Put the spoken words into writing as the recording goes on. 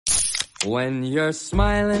When you're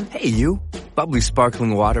smiling. Hey, you. Bubbly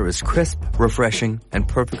sparkling water is crisp, refreshing, and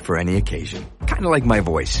perfect for any occasion. Kind of like my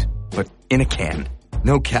voice, but in a can.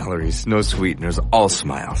 No calories, no sweeteners, all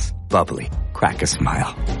smiles. Bubbly. Crack a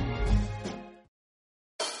smile.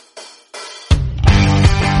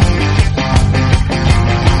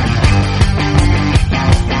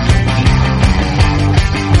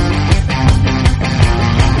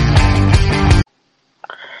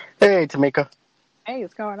 Hey, Tamika. Hey,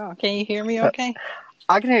 what's going on? Can you hear me okay?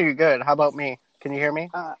 I can hear you good. How about me? Can you hear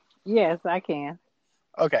me? Yes, I can.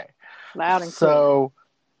 Okay. Loud and clear. So,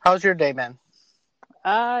 how's your day been?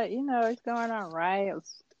 It's going all right.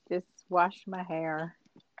 Just washed my hair.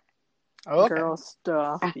 Oh, okay. Girl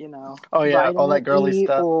stuff, Oh, yeah, all that Vitamin girly E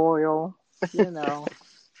stuff. oil,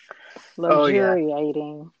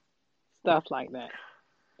 luxuriating, stuff like that.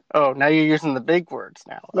 Oh, now you're using the big words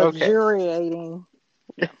now. Okay. Luxuriating.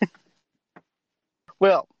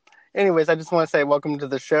 Well, anyways, I just want to say welcome to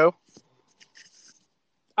the show.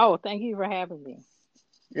 Oh, thank you for having me.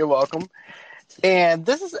 You're welcome. And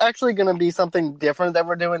this is actually going to be something different that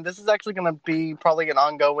we're doing. This is actually going to be probably an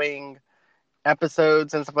ongoing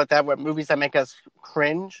episodes and stuff like that with movies that make us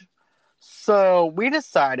cringe. So we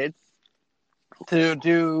decided to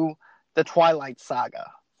do the Twilight Saga.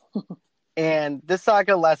 And this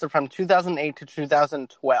saga lasted from 2008 to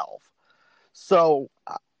 2012. So,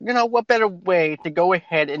 what better way to go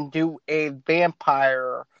ahead and do a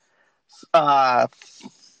vampire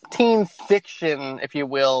teen fiction, if you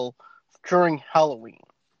will, during Halloween.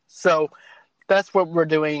 So that's what we're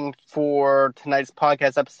doing for tonight's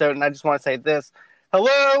podcast episode. And I just want to say this.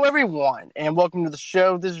 Hello, everyone, and welcome to the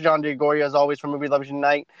show. This is John DiGregorio, as always, from Movie Lovers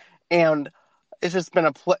Unite. And it's just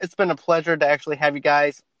been it's been a pleasure to actually have you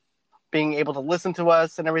guys being able to listen to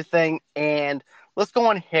us and everything. And let's go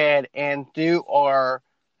on ahead and do our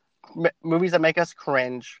movies that make us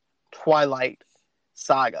cringe, Twilight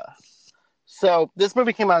Saga. So this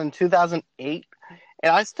movie came out in 2008,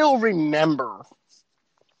 and I still remember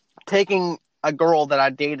taking a girl that I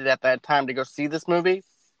dated at that time to go see this movie.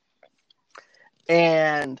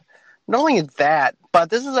 And not only that, but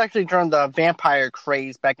this is actually during the vampire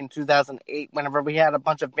craze back in 2008, whenever we had a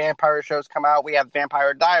bunch of vampire shows come out. We had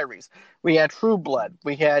Vampire Diaries. We had True Blood.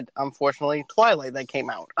 We had, unfortunately, Twilight that came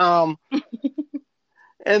out.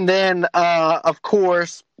 And then, of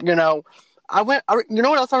course, you know what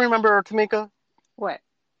else I remember, Tamika? What?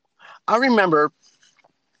 I remember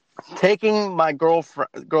taking my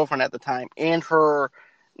girlfriend at the time and her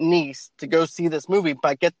niece to go see this movie.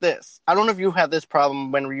 But get this, I don't know if you had this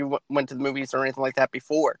problem when you went to the movies or anything like that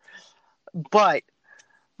before, but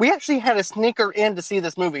we actually had to sneak her in to see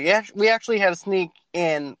this movie. We actually had to sneak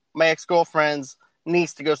in my ex-girlfriend's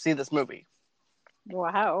niece to go see this movie.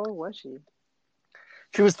 Well, how old was she?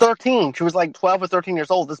 She was 13. She was like 12 or 13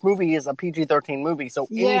 years old. This movie is a PG-13 movie, so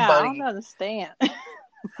anybody... Yeah, I don't understand.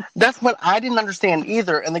 That's what I didn't understand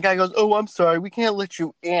either. And the guy goes, "Oh, I'm sorry, we can't let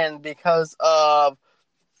you in because of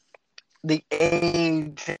the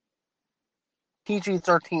age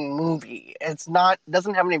PG-13 movie. It's not,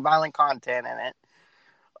 doesn't have any violent content in it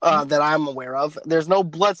that I'm aware of. There's no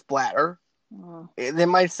blood splatter. They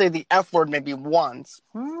might say the F word maybe once.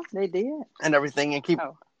 They did. And everything. And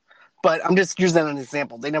But I'm just using that as an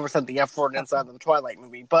example. They never said the F word inside of the Twilight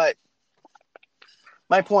movie. But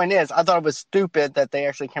my point is, I thought it was stupid that they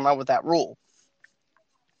actually came out with that rule.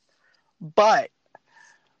 But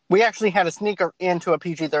we actually had to sneak her into a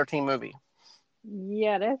PG-13 movie.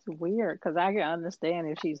 Yeah, that's weird, because I can understand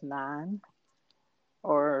if she's 9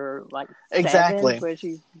 or like 7, exactly, but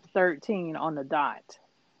she's 13 on the dot.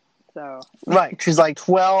 So right, she's like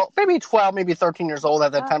 12, maybe 13 years old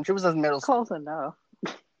at that time. She was in middle school. Close enough.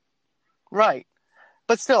 Right.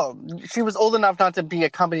 But still, she was old enough not to be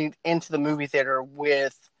accompanied into the movie theater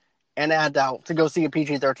with an adult to go see a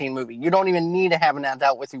PG-13 movie. You don't even need to have an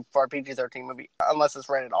adult with you for a PG-13 movie unless it's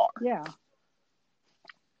rated R. Yeah.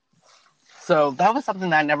 So that was something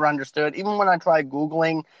that I never understood. Even when I tried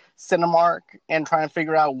Googling Cinemark and trying to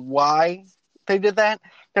figure out why they did that,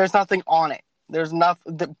 there's nothing on it. There's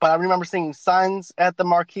nothing, but I remember seeing signs at the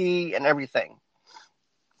marquee and everything.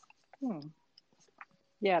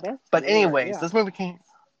 Yeah, that's. But anyways, This movie came.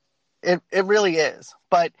 It really is.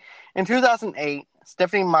 But in 2008,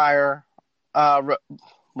 Stephenie Meyer. I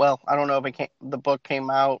don't know if the book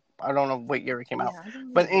came out. I don't know what year it came out.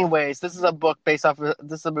 But anyways, this is a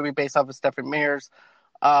movie based off of Stephenie Meyer's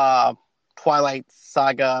Twilight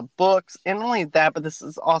Saga books. And not only that, but this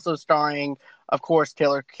is also starring, of course,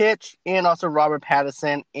 Taylor Kitsch and also Robert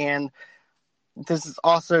Pattinson. And this is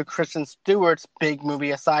also Kristen Stewart's big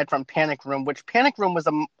movie, aside from Panic Room, which Panic Room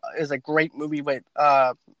is a great movie with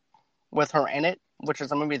her in it. which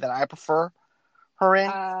is a movie that I prefer her in.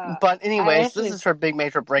 But I anyways, this actually, is her big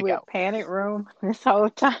major with breakout. Panic Room, this whole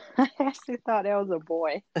time, I actually thought that was a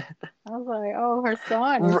boy. I was like, oh, her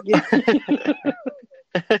son is getting.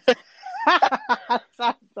 I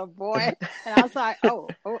thought it was a boy. And I was like, oh.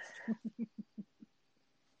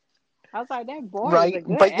 I was like, that boy is a Right?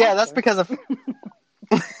 good But yeah, that's actor. because of.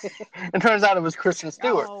 It turns out it was Kristen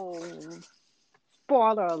Stewart. Oh,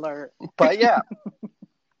 spoiler alert. But yeah.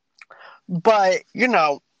 But, you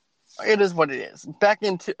know, it is what it is. But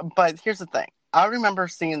here's the thing. I remember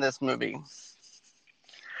seeing this movie.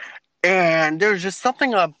 And there's just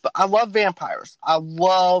something I love vampires. I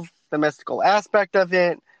love the mystical aspect of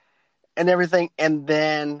it and everything. And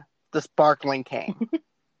then the sparkling came.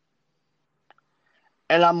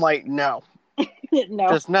 And I'm like, no. No,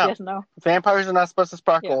 Just no. just no. Vampires are not supposed to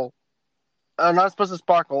sparkle. Are not supposed to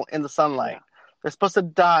sparkle in the sunlight. Yeah. They're supposed to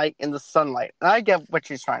die in the sunlight. And I get what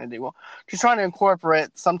she's trying to do. She's trying to incorporate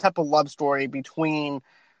some type of love story between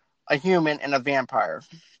a human and a vampire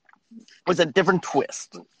with a different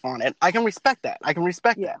twist on it. I can respect that.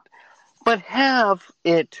 Yeah. But have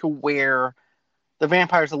it to where the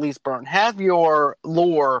vampires at least burn. Have your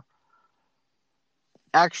lore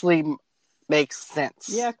actually make sense.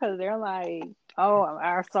 Yeah, because they're like, oh,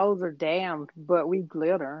 our souls are damned, but we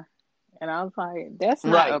glitter. And I was like, that's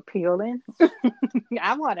not Right. appealing.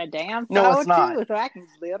 I want a damn No, soul it's not. too, so I can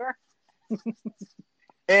glitter.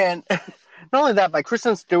 And not only that, but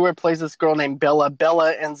Kristen Stewart plays this girl named Bella.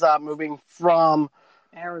 Bella ends up moving from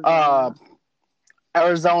Arizona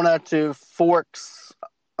to Forks,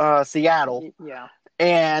 Seattle. Yeah.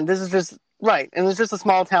 And this is just, right, and it's just a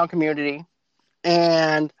small town community.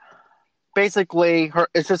 And basically,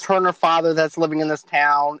 it's just her and her father that's living in this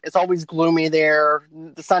town. It's always gloomy there.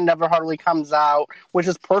 The sun never hardly comes out, which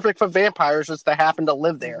is perfect for vampires just to happen to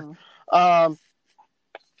live there. Mm-hmm.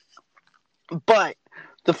 But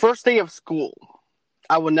the first day of school,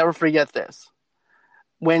 I will never forget this.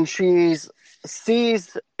 When she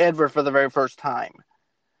sees Edward for the very first time,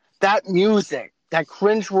 that music, that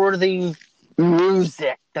cringeworthy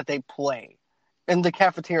music that they play in the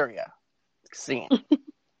cafeteria scene.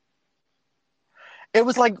 It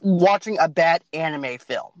was like watching a bad anime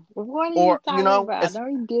film. What are you talking about? I it's- know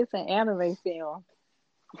you did some anime film.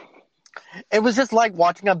 It was just like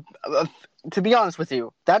watching to be honest with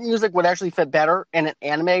you, that music would actually fit better in an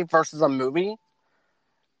anime versus a movie.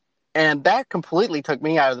 And that completely took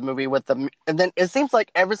me out of the movie and then it seems like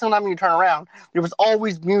every single time you turn around, there was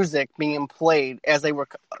always music being played as they were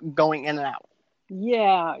going in and out.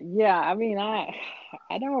 Yeah. I mean, I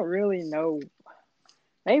don't really know.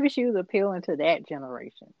 Maybe she was appealing to that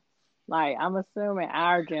generation. Like, I'm assuming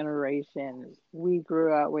our generation, we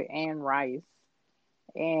grew up with Anne Rice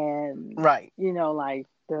and, Right. you know, like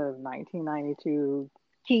the 1992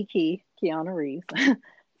 Keanu Reeves.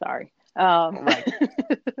 Sorry. Right.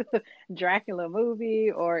 Dracula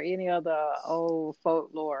movie or any other old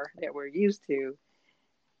folklore that we're used to.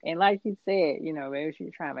 And like you said, you know, maybe she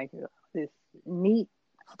was trying to make this neat,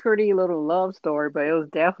 pretty little love story, but it was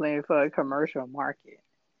definitely for a commercial market.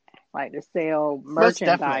 Like to sell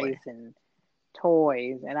merchandise and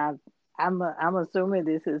toys. And I'm assuming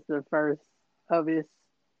this is the first of this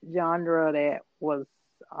genre that was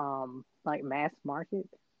like mass market.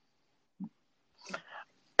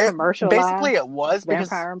 Commercialized. Basically, it was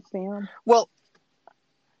vampire film. Well,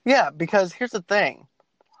 yeah, because here's the thing.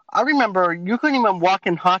 I remember you couldn't even walk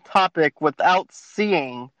in Hot Topic without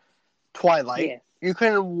seeing Twilight. Yes. You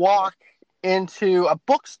couldn't walk into a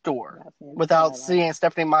bookstore without seeing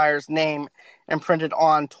Stephenie Meyer's name imprinted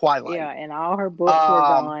on Twilight. Yeah, and all her books were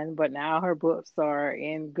gone, but now her books are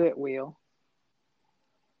in Goodwill.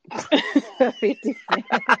 50 cents.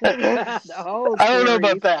 The whole I don't know series.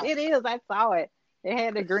 about that. It is. I saw it. It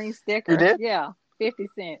had the green sticker. You did? Yeah, 50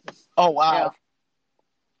 cents. Oh, wow.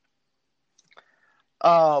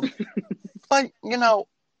 Yeah. But, you know,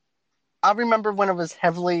 I remember when it was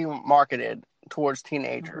heavily marketed towards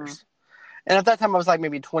teenagers. Mm-hmm. And at that time, I was like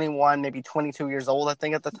maybe 21, maybe 22 years old, I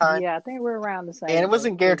think, at the time. Yeah, I think we're around the same. And it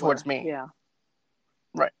wasn't geared towards me. Yeah.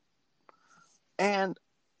 Right. And,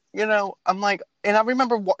 you know, I'm like, and I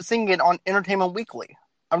remember seeing it on Entertainment Weekly.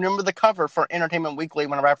 I remember the cover for Entertainment Weekly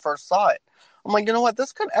whenever I first saw it. I'm like, you know what?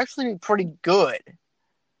 This could actually be pretty good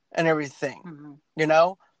and everything, mm-hmm. you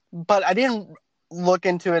know? But I didn't look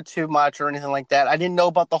into it too much or anything like that. I didn't know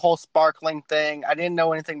about the whole sparkling thing. I didn't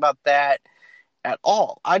know anything about that at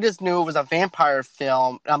all. I just knew it was a vampire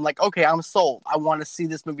film. And I'm like, okay, I'm sold. I want to see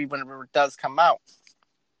this movie whenever it does come out.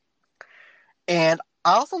 And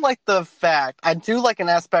I also like the fact, I do like an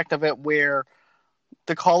aspect of it where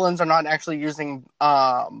the Cullens are not actually using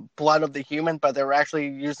blood of the human, but they're actually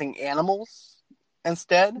using animals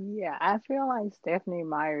instead. Yeah, I feel like Stephanie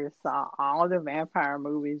Meyer saw all the vampire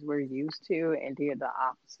movies we're used to and did the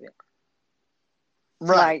opposite.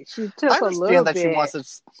 Right. Like she I took a little understand that she wants bit,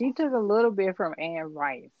 to. she took a little bit from Anne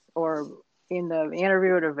Rice, or in the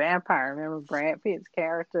Interview with a Vampire. Remember Brad Pitt's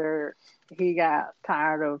character? He got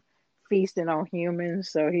tired of feasting on humans,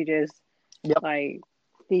 so he just Yep. like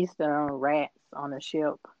feasted on rats on a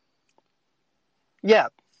ship. Yeah,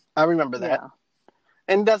 I remember that. Yeah,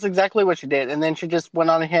 And that's exactly what she did. And then she just went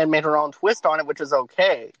on ahead and made her own twist on it, which is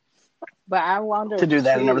okay but I wonder to do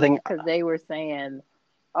that and everything. because they were saying,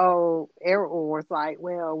 "Oh, everyone was like,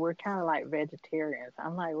 well, we're kind of like vegetarians."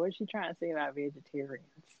 I'm like, "What's she trying to say about vegetarians?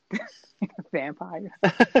 Vampires?"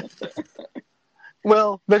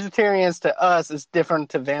 Well, vegetarians to us is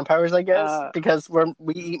different to vampires, I guess, Uh, because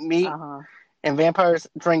we eat meat Uh-huh. and vampires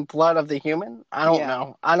drink blood of the human. I don't Yeah.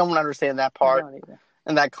 know. I don't understand that I part don't either.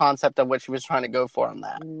 and that concept of what she was trying to go for on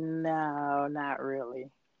that. No, not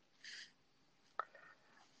really.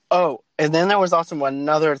 Oh, and then there was also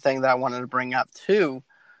another thing that I wanted to bring up too,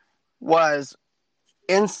 was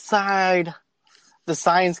inside the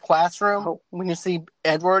science classroom Oh. when you see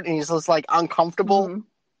Edward and he's just like uncomfortable. Mhm.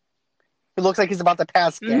 It looks like he's about to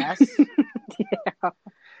pass gas. Yeah.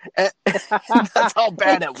 And that's how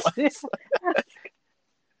bad it was.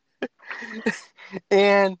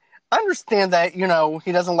 And I understand that, you know,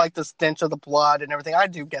 he doesn't like the stench of the blood and everything. I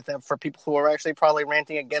do get that for people who are actually probably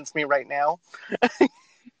ranting against me right now.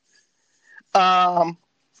 I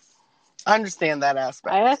understand that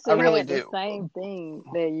aspect. I actually really had do. the same thing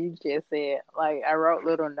that you just said. Like, I wrote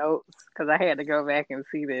little notes because I had to go back and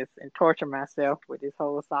see this and torture myself with this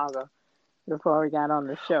whole saga before we got on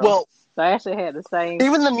the show. Well, so I actually had the same.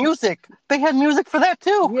 even the music. They had music for that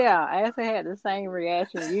too. Yeah, I actually had the same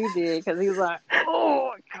reaction you did because he was like,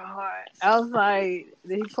 "Oh God!" I was like,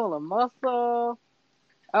 "Did he pull a muscle?"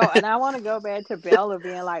 Oh, and I want to go back to Bella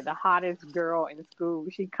being like the hottest girl in school.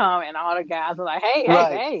 She come and all the guys are like, "Hey,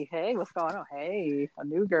 Right. hey, what's going on? Hey, a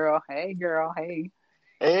new girl. Hey, girl. Hey,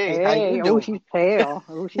 Hey, how you oh, doing? she's pale.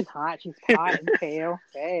 Oh, she's hot. She's hot and pale.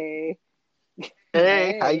 Hey,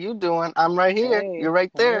 Hey, how you doing? I'm right here. hey, You're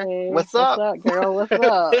right there. hey, What's up? What's up, girl? What's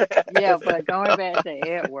up?" Yeah, but going back to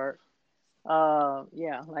Edward.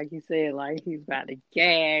 Yeah, like you said, like he's about to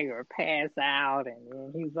gag or pass out, and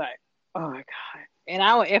then he's like, "Oh my God!" And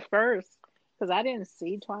at first, because I didn't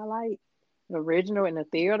see Twilight, the original in the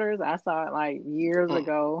theaters, I saw it like years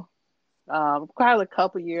ago, probably a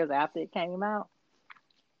couple years after it came out,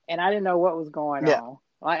 and I didn't know what was going Yeah. on.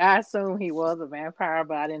 Like I assumed he was a vampire,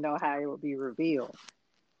 but I didn't know how it would be revealed.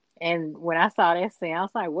 And when I saw that scene, I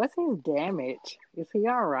was like, "What's his damage? Is he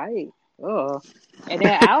all right?" Oh, and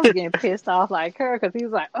then I was getting pissed off like her because he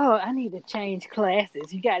was like, "Oh, I need to change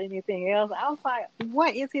classes. You got anything else?" I was like,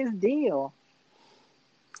 "What is his deal?"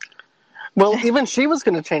 Well, even she was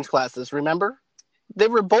going to change classes, remember? They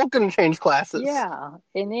were both going to change classes. Yeah,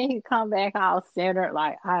 and then he come back all centered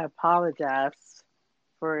like, "I apologize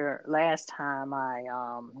for last time I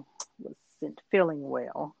wasn't feeling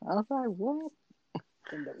well." I was like, "What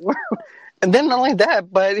in the world?" And then not only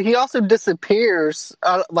that, but he also disappears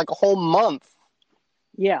like a whole month,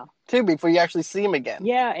 Yeah. too, before you actually see him again.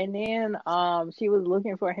 Yeah, and then she was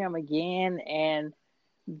looking for him again, and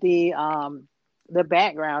the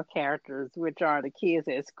background characters, which are the kids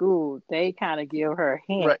at school, they kind of give her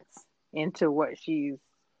hints into what she's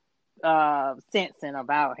sensing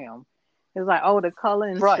about him. It's like, oh, the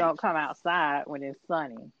Cullens don't come outside when it's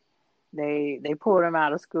sunny. They pulled him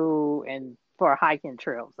out of school and for hiking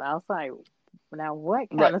trips. I was like, now what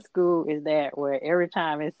kind of school is that where every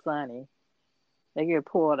time it's sunny they get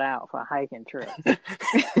pulled out for hiking trips?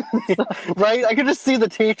 Right? I could just see the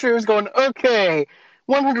teachers going, okay,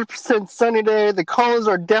 100% sunny day. The Cullens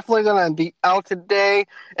are definitely going to be out today.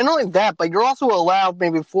 And not only that, but you're also allowed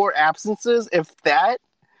maybe 4 absences, if that.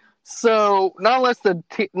 So not unless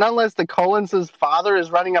the Cullens' father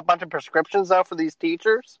is writing a bunch of prescriptions out for these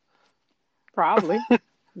teachers. Probably.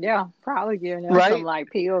 Yeah, probably giving them some like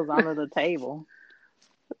pills under the table.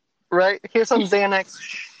 Right? Here's some Xanax.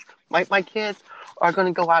 My kids are going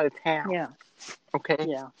to go out of town. Yeah. Okay?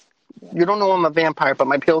 Yeah. You don't know I'm a vampire, but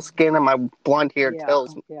my pale skin and my blonde hair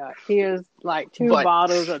tells me. Yeah. Here's like 2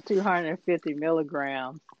 bottles of 250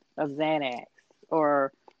 milligrams of Xanax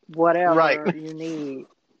or whatever you need.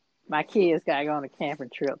 My kids got to go on a camping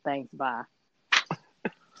trip. Thanks, bye.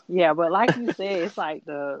 Yeah, but like you said, it's like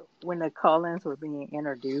when the Cullens were being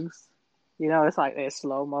introduced, you know, it's like that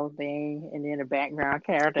slow-mo thing, and then the background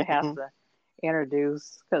character has to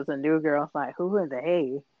introduce, because the new girl's like, who are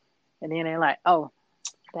they? And then they're like, oh,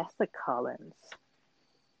 that's the Cullens.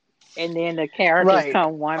 And then the characters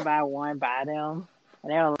come one by them.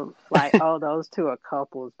 And they're like, oh, those two are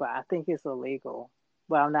couples, but I think it's illegal.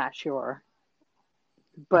 Well, I'm not sure.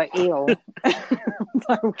 But ew.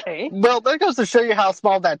 Okay. Well, that goes to show you how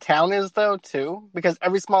small that town is, though, too, because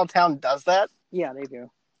every small town does that Yeah, they do.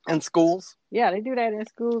 in schools. Yeah, they do that in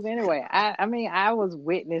schools anyway. I mean, I was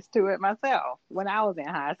witness to it myself. When I was in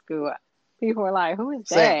high school, people were like, who is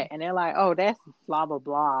that? Same. And they're like, oh, that's blah, blah,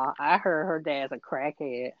 blah. I heard her dad's a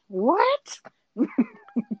crackhead. What?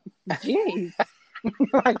 Jeez.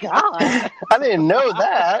 My God. I didn't know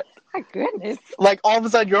that. My goodness. Like, all of a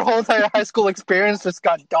sudden, your whole entire high school experience just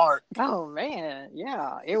got dark, Oh, man.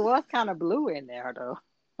 Yeah. It was kind of blue in there, though,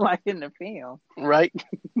 like in the film. right?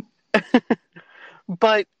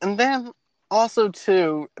 And then also,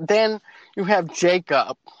 too, then you have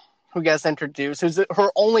Jacob, who gets introduced, who's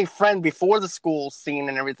her only friend before the school scene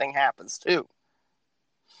and everything happens, too.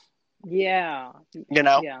 Yeah. You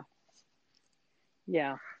know? Yeah.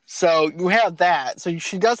 Yeah. So you have that. So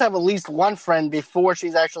she does have at least one friend before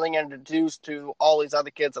she's actually introduced to all these other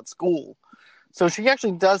kids at school. So she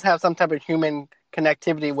actually does have some type of human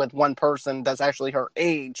connectivity with one person that's actually her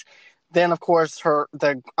age. Then, of course,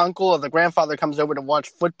 the uncle or the grandfather comes over to watch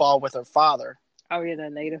football with her father. Oh, yeah, the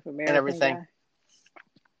Native American And everything.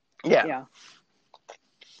 guy? Yeah. Yeah.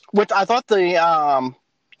 Which I thought the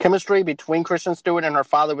chemistry between Kristen Stewart and her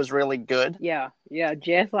father was really good. Yeah. Yeah.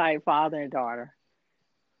 Just like father and daughter.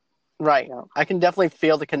 Right. Yeah. I can definitely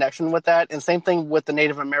feel the connection with that. And same thing with the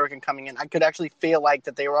Native American coming in. I could actually feel like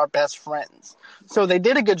that they were our best friends. So they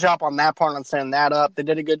did a good job on that part on setting that up. They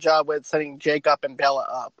did a good job with setting Jacob and Bella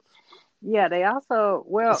up. Yeah, they also,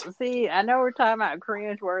 well, see, I know we're talking about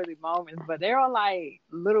cringe-worthy moments, but there are like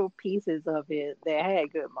little pieces of it that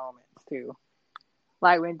had good moments too.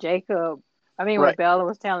 Like when when Right. Bella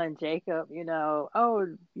was telling Jacob, you go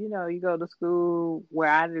to school where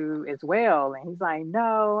I do as well. And he's like,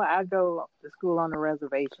 no, I go to school on the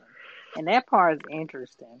reservation. And that part is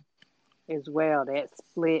interesting as well, that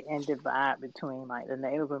split and divide between like the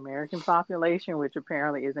Native American population, which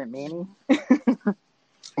apparently isn't many.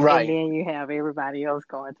 Right. And then you have everybody else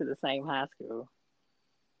going to the same high school.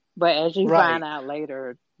 But as you Right. find out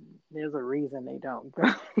later, there's a reason they don't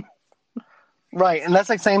go. Right. And that's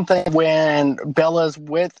the same thing when Bella's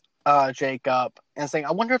with Jacob and saying,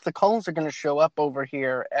 I wonder if the Cullens are going to show up over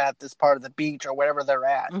here at this part of the beach or wherever they're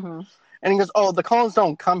at. Mm-hmm. And he goes, oh, the Cullens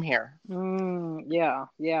don't come here. Yeah.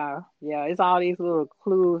 It's all these little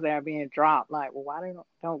clues that are being dropped. Like, well, why they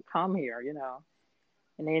don't come here,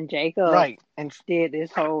 And then Jacob Right. And did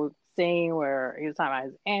this whole scene where he was talking about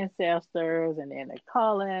his ancestors and then the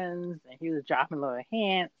Cullens, and he was dropping little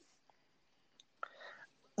hints.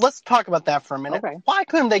 let's talk about that for a minute. Okay. Why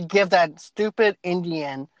couldn't they give that stupid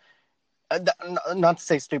Indian, not to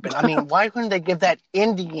say stupid, I mean, why couldn't they give that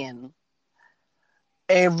Indian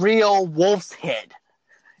a real wolf's head?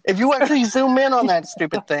 If you actually zoom in on that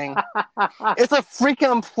stupid thing, it's a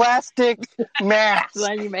freaking plastic mask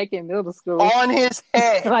Like you make in middle school. on his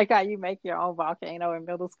head. Like how you make your own volcano in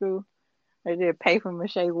middle school. They did paper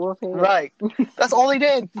mache wolf head. Right. That's all he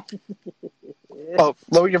did. Oh,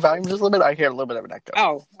 lower your volume just a little bit. I hear a little bit of an echo.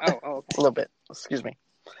 Oh, okay. A little bit. Excuse me.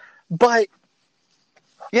 But,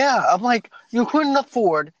 yeah, I'm like, you couldn't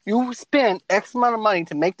afford, you spent X amount of money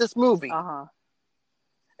to make this movie, Uh-huh.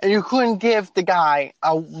 and you couldn't give the guy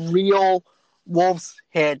a real wolf's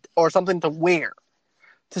head or something to wear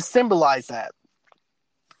to symbolize that.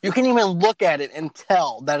 You can even look at it and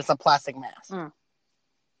tell that it's a plastic mask. Mm.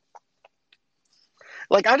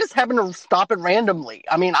 Like, I just happened to stop it randomly.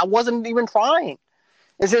 I mean, I wasn't even trying.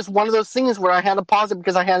 It's just one of those things where I had to pause it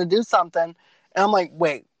because I had to do something. And I'm like,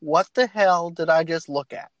 wait, what the hell did I just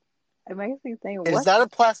look at? It makes me think, Is what's that a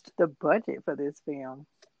plastic? the budget for this film?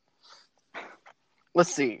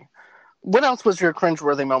 Let's see. What else was your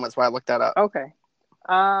cringeworthy moments while I looked that up? Okay.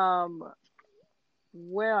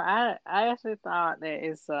 Well, I actually thought that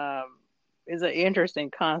it's an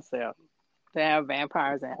interesting concept to have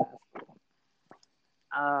vampires in high school.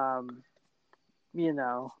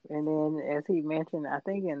 And then as he mentioned, I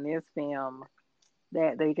think in this film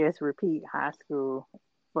that they just repeat high school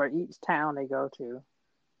for each town they go to,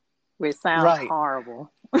 which sounds Right.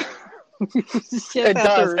 horrible. It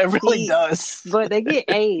does. It really does. But they get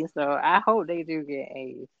A's, so I hope they do get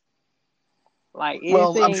A's. Like,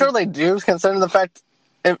 Well, I'm anything- sure they do, considering the fact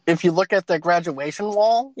if you look at the graduation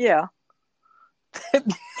wall, Yeah.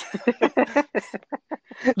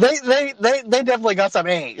 they definitely got some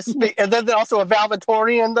A's, and then also a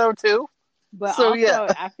valedictorian though too. But So, also, yeah.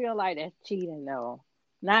 I feel like that's cheating, though.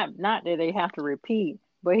 Not that they have to repeat,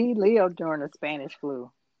 but he lived during the Spanish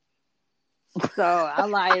flu. So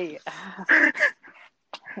I'm like,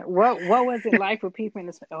 What was it like for people in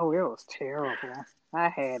this? Oh, it was terrible. I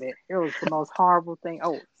had it. It was the most horrible thing.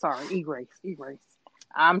 Oh, sorry, erase.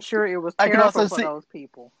 I'm sure it was I could also terrible for see. those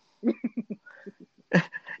people.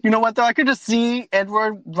 You know what though? I could just see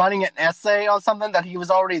Edward writing an essay on something that he was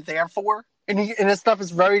already there for, and his stuff is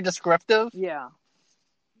very descriptive. Yeah,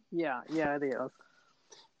 it is.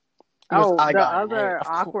 Because Oh, I the got an A, other of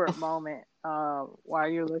awkward course. moment, while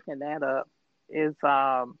you're looking that up, is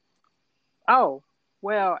oh,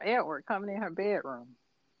 well, Edward coming in her bedroom.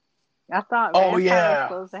 I thought Oh vampires yeah,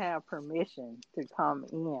 supposed to have permission to come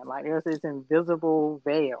in. Like there's this invisible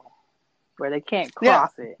veil where they can't yeah.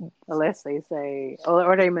 cross it unless they say,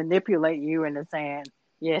 or they manipulate you into saying,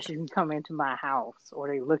 yes, you can come into my house, or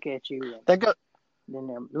they look at you and That go then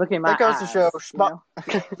they're looking in that my goes to show eyes, you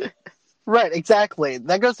know? Right, exactly.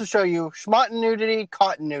 That goes to show you schmott nudity,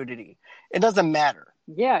 continuity. It doesn't matter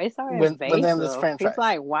Yeah, it's so within this invasive. It's franchise,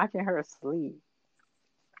 like watching her sleep.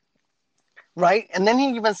 right? And then he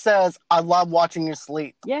even says, "I love watching you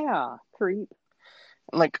sleep." Yeah, creep.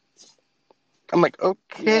 I'm like, Yeah.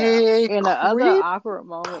 okay, And the other creep. awkward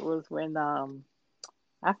moment was when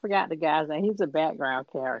I forgot the guy's name. He's a background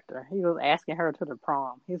character. He was asking her to the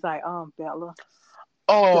prom. He's like, Bella,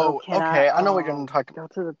 Oh, can okay. I I know what you're talking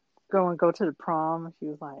about. go to the prom? And she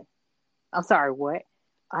was like, I'm sorry, what?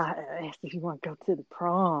 I asked if you want to go to the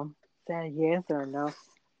prom. Said yes or no.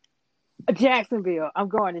 Jacksonville. I'm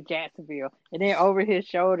going to Jacksonville. And then over his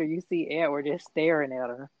shoulder, you see Edward just staring at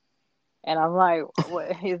her. And I'm like,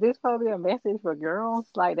 what, is this supposed to be a message for girls?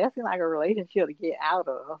 Like, that seems like a relationship to get out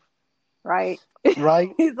of, right?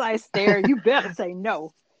 Right? He's like staring. You better say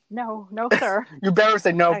no. No, sir. You better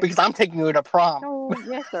say no because I'm taking you to prom. No,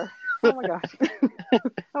 yes, sir. Oh my gosh.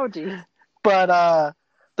 Oh, geez. But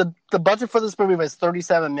the budget for this movie was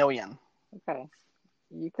 $37 million. Okay.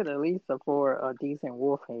 You could at least afford a decent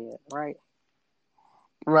wolf head, right?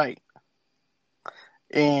 Right.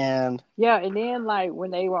 And yeah, and then like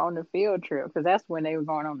when they were on the field trip, because that's when they were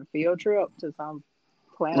going on the field trip to some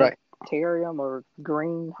planetarium or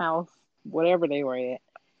greenhouse, whatever they were at.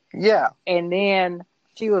 Yeah. And then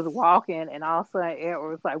she was walking, and all of a sudden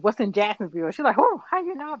Edward was like, "What's in Jacksonville?" She's like, "Oh, how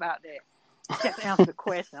you know about that?" She just answered the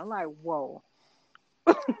question. I'm like, "Whoa,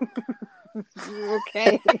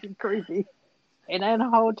 okay, creepy." And then the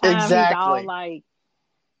whole time he's all like,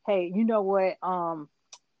 "Hey, you know what?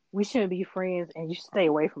 We shouldn't be friends, and you should stay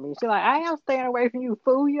away from me." She's like, "I am staying away from you,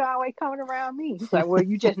 fool. You always coming around me." He's like, "Well,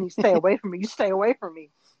 you just need to stay away from me. You stay away from me."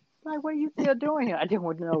 I'm like, what are you still doing here? I just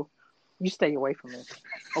want to know. You stay away from me,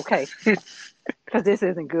 okay? Because this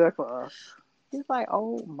isn't good for us. He's like,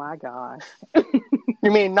 oh my gosh.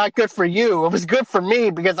 You mean not good for you? It was good for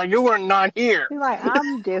me because you were not here. He's like,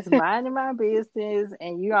 I'm just minding my business,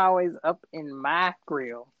 and you always up in my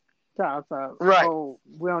grill. So, right. Oh,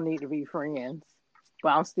 we don't need to be friends, but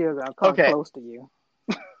I'm still gonna come close to you.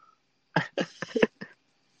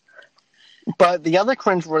 But the other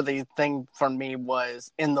cringeworthy thing for me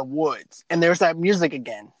was in the woods, and there's that music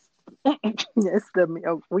again. Yes,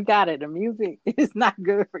 we got it. The music is not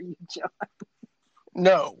good for you, John.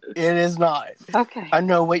 No, it is not. Okay. I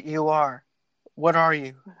know what you are. What are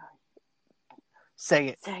you? Say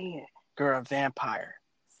it. Say it. You're a vampire.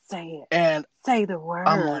 Say it. And say the word.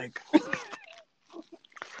 I'm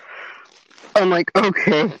like,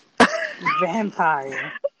 okay.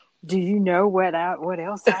 Vampire. Do you know what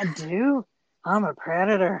else I do? I'm a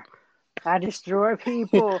predator. I destroy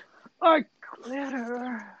people. I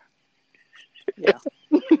glitter. Yeah.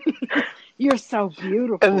 You're so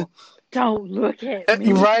beautiful. Don't look at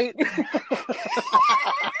me. Right?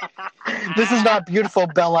 This is not beautiful,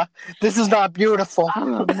 Bella. This is not beautiful.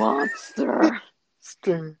 I'm a monster.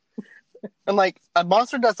 I'm like, a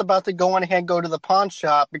monster that's about to go on ahead and go to the pawn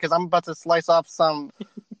shop because I'm about to slice off some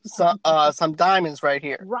diamonds right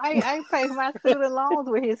here. Right, I pay for my student loans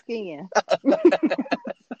with his skin.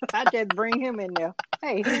 I just bring him in there.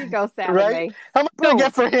 Hey, here you go, Saturday. Right? How much do I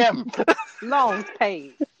get for him? Loans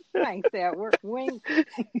paid. Thanks, Edward. Wink.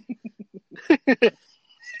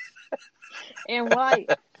 And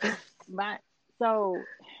like so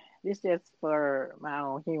this just for my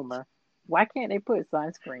own humor. Why can't they put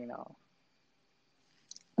sunscreen on?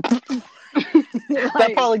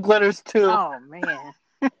 That probably glitters too. Oh man.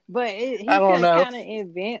 But he could kind of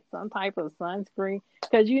invent some type of sunscreen.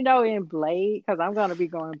 Because in Blade, because I'm going to be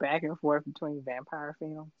going back and forth between vampire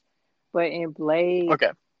films. But in Blade,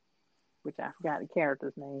 which I forgot the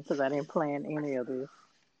character's name because I didn't plan any of this,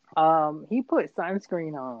 he put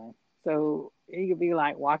sunscreen on. So he could be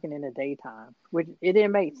like walking in the daytime, which it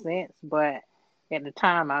didn't make sense. But at the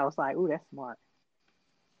time, I was like, ooh, that's smart.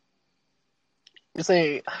 You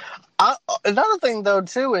see, another thing though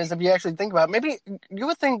too is if you actually think about it, maybe you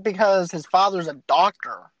would think because his father's a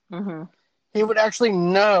doctor, Mm-hmm. he would actually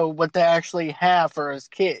know what to actually have for his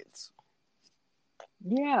kids.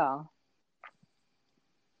 Yeah.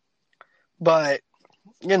 But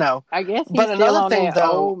I guess he's but still another on thing that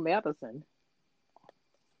though, old medicine.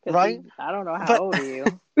 right? I don't know how But old he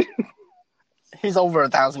is. he's over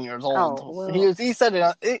 1,000 years old. Oh, well. He said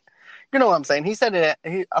it. You know what I'm saying? He said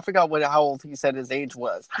it. I forgot how old he said his age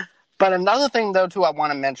was. But another thing though too I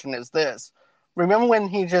want to mention is this. Remember when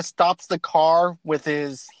he just stops the car with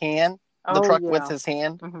his hand, the Oh, truck with yeah. his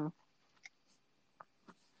hand, Mm-hmm.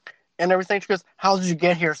 and everything? She goes, "How did you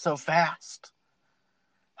get here so fast?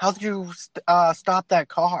 How did you stop that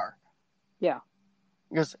car?" Yeah.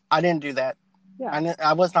 He goes, "I didn't do that. Yeah.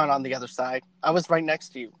 I was not on the other side. I was right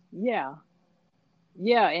next to you." Yeah.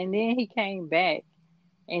 Yeah. And then he came back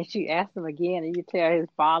and she asked him again, and you tell his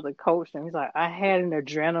father coached him. He's like, I had an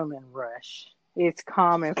adrenaline rush. It's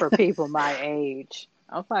common for people my age.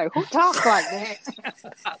 I was like, who talks like that?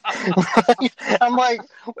 I'm like,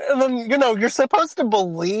 you're supposed to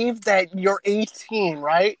believe that you're 18,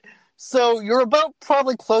 right? So you're about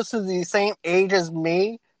probably close to the same age as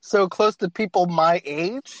me, so close to people my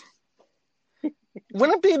age.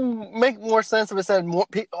 Wouldn't it make more sense if it said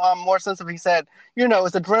more sense if he said,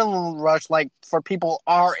 it's adrenaline rush like for people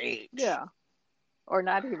our age, Yeah. Or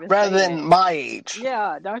not even rather say than that. my age,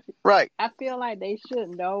 Yeah, don't you? right? I feel like they should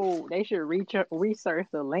know. They should research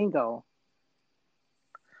the lingo.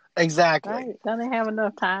 Exactly. Right? Don't they have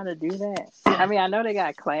enough time to do that? I mean, I know they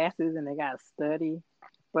got classes and they got to study,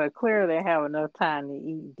 but clearly they have enough time to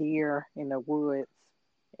eat deer in the woods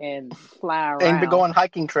and fly around. And to go on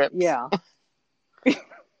hiking trips. Yeah.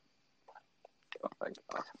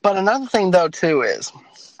 But another thing, though, too, is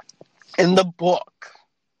in the book,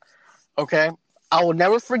 okay? I will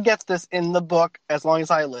never forget this in the book as long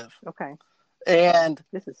as I live. Okay. And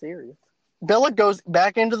this is serious. Bella goes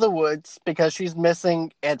back into the woods because she's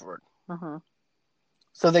missing Edward. Uh-huh.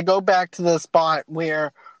 So they go back to the spot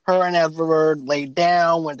where her and Edward laid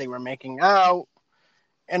down when they were making out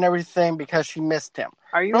and everything because she missed him.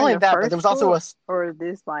 Are you Not only in the that, first but there was also book, or is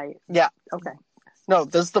this like... Yeah. Okay. No,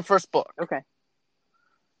 this is the first book. Okay.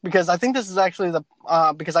 Because I think this is actually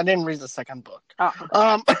because I didn't read the second book.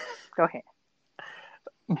 Oh, okay. Go ahead.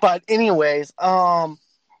 But anyways,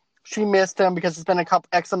 she missed him because it's been a couple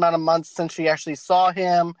X amount of months since she actually saw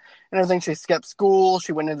him and everything. She skipped school.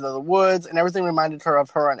 She went into the woods and everything reminded her of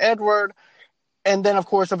her and Edward. And then, of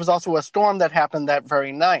course, there was also a storm that happened that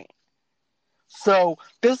very night. So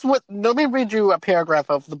let me read you a paragraph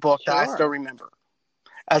of the book that I still remember.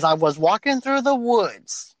 As I was walking through the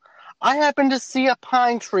woods, I happened to see a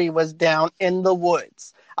pine tree was down in the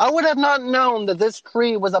woods. I would have not known that this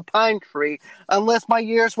tree was a pine tree unless my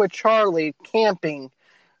years with Charlie camping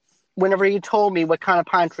whenever he told me what kind of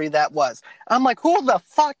pine tree that was. I'm like, who the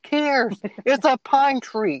fuck cares? It's a pine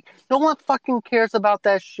tree. No one fucking cares about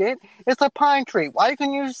that shit. It's a pine tree. Why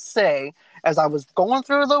can you say, as I was going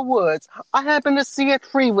through the woods, I happened to see a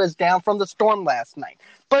tree was down from the storm last night?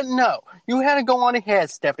 But no, you had to go on ahead,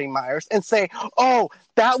 Stephanie Myers, and say, oh,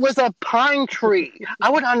 that was a pine tree. I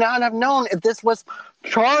would not have known if this was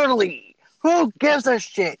Charlie. Who gives a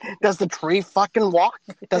shit? Does the tree fucking walk?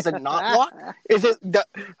 Does it not walk?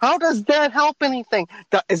 How does that help anything?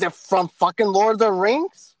 Is it from fucking Lord of the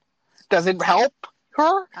Rings? Does it help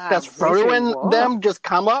her? Does Frodo and them just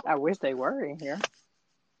come up? I wish they were in here.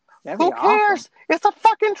 Who cares? Awesome. It's a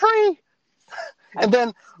fucking tree. And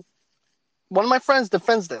then one of my friends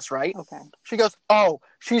defends this, right? Okay. She goes, oh,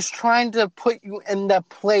 she's trying to put you in the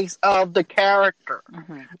place of the character.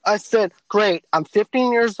 Mm-hmm. I said, great, I'm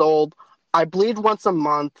 15 years old. I bleed once a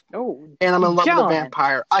month, and I'm in love with a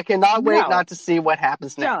vampire. I cannot wait not to see what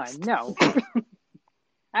happens next. John, no.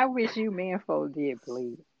 I wish you menfolk did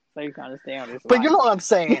bleed, so you can understand this. But you know what I'm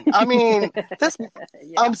saying. I mean, this.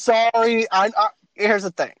 Yeah. I'm sorry. Here's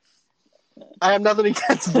the thing. I have nothing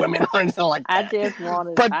against women or anything like that. This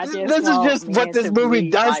is just what this movie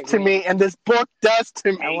does to me, and this book does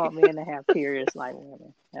to me. I want men to have periods like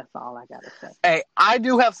women. That's all I gotta say. Hey, I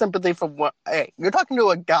do have sympathy for what. Hey, you're talking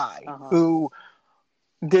to a guy who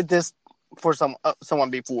did this for someone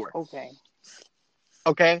before. Okay.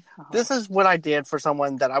 Okay. This is what I did for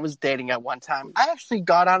someone that I was dating at one time. I actually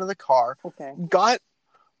got out of the car. Okay. Got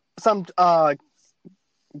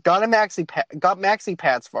maxi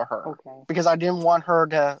pads for her. Okay. Because I didn't want her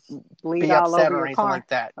to be upset or anything like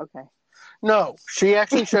that. Okay. No, she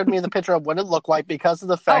actually showed me the picture of what it looked like because of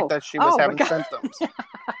the fact that she was having symptoms.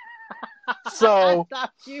 So,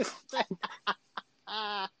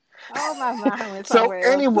 Oh, my mind went So somewhere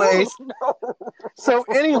else. anyways, No. so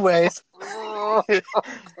anyways,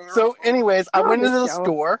 so anyways, I went into the Show.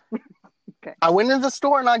 store. Okay. I went into the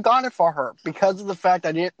store and I got it for her because of the fact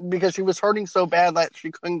because she was hurting so bad that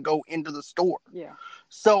she couldn't go into the store. Yeah.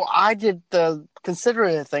 So I did the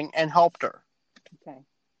considerate thing and helped her. Okay.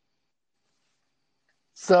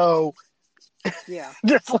 So Yeah.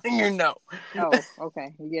 just letting you know. Oh,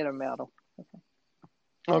 okay. You get a medal.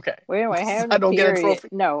 Okay. Well, anyway, having I a don't get a period. trophy.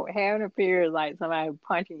 No, having a period like somebody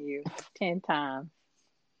punching you 10 times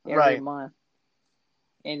every Right. month.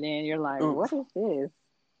 And then you're like, Ooh. what is this?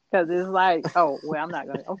 Because it's like, oh, well, I'm not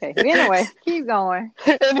going to. Okay. Anyway, keep going.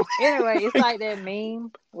 Anyway, it's like that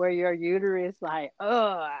meme where your uterus like,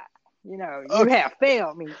 you Okay. have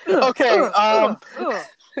failed me. Okay.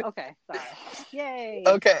 Okay, sorry. Yay.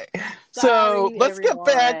 Okay. So Sorry, let's get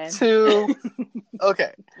back to.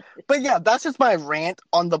 Okay. But yeah, that's just my rant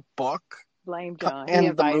on the book Blame John. He and the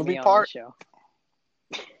invited movie me on part. the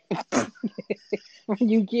show. When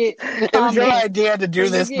you get It was your comments, idea to do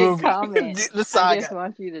when this you get movie. comments, The I saga. just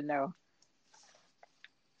want you to know.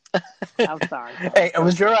 I'm sorry. Hey, it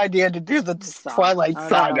was your idea to do the Sorry. Twilight I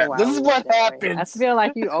don't know Saga. why This we is went what that way. happens. I feel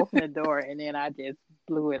like you opened the door and then I just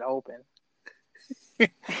blew it open.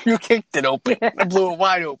 You kicked it open. I blew it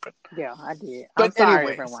wide open. Yeah, I did. But I'm sorry,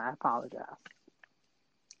 anyways. everyone. I apologize.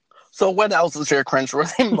 So what else is your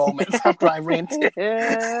cringeworthy moments after I ranted?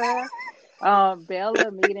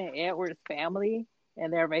 Bella meeting Edward's family,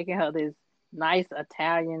 and they're making her this nice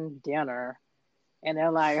Italian dinner. And they're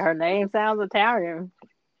like, her name sounds Italian.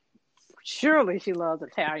 Surely she loves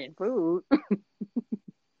Italian food.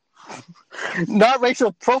 Not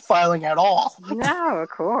racial profiling at all. No, of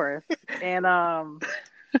course. And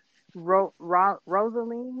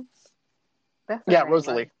Rosalie. That's her name,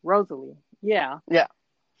 Rosalie. right? Rosalie. Yeah. Yeah.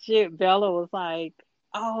 Bella was like,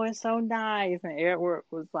 oh, it's so nice. And Edward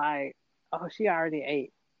was like, oh, she already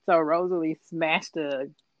ate. So Rosalie smashed a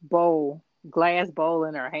glass bowl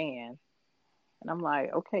in her hand. And I'm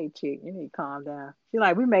like, okay, chick, you need to calm down. She's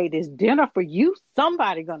like, we made this dinner for you.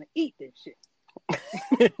 Somebody gonna eat this shit.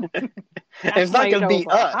 It's not going to be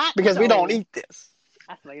us because we don't eat this.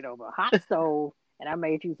 I slayed over a hot stove and I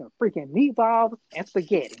made you some freaking meatballs and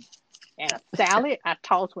spaghetti. And a salad I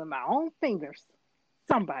tossed with my own fingers.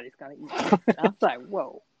 Somebody's going to eat this. I was like,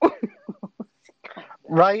 whoa.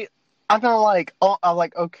 Right? I'm like,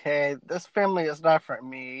 okay, this family is not for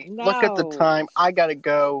me. No. Look at the time. I got to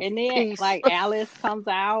go. And then, Peace. like, Alice comes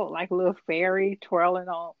out like a little fairy twirling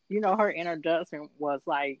on, her introduction was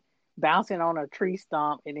like bouncing on a tree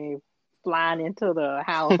stump and then flying into the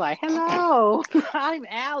house like, hello, I'm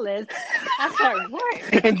Alice. I was like,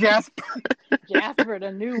 what? And Jasper,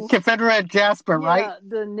 the new Confederate Jasper, right?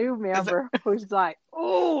 The new member who's like,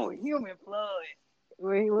 oh, human blood.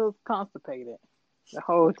 Well, he looks constipated the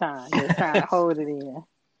whole time, just trying to hold it in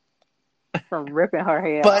from ripping her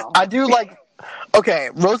head But off. I do like, okay,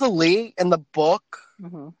 Rosalie in the book,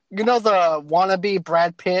 Mm-hmm. you know the wannabe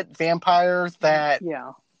Brad Pitt vampires that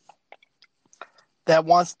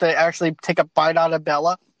wants to actually take a bite out of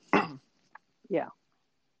Bella? Yeah.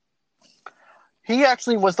 He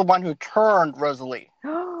actually was the one who turned Rosalie.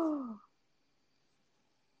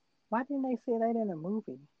 Why didn't they say that in a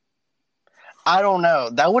movie? I don't know.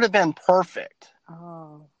 That would have been perfect.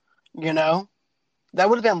 Oh. You know? That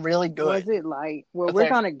would have been really good. Was it like, well, Okay. we're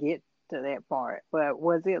going to get to that part, but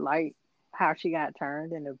was it like how she got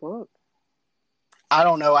turned in the book? I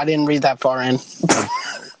don't know. I didn't read that far in.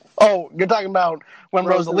 Oh, you're talking about when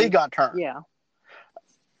Rosalie got turned. Yeah.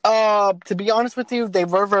 To be honest with you, they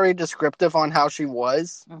were very descriptive on how she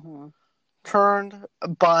was turned,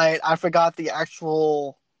 but I forgot the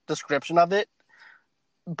actual description of it.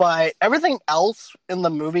 But everything else in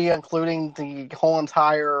the movie, including the whole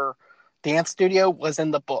entire dance studio, was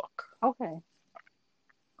in the book. Okay.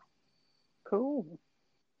 Cool.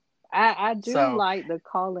 I do like the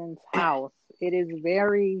Collins house. It is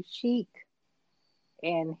very chic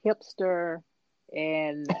and hipster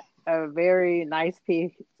and a very nice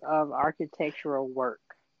piece of architectural work.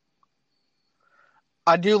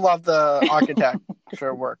 I do love the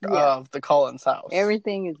architecture work of the Collins house.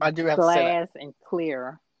 Everything is I do have glass and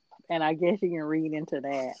clear. And I guess you can read into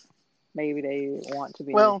that. Maybe they want to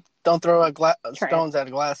be... Well, don't throw stones at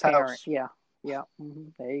a glass house. Yeah. Mm-hmm.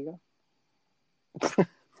 There you go.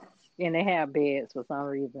 And they have beds for some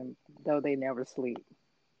reason, though they never sleep.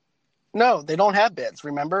 No, they don't have beds,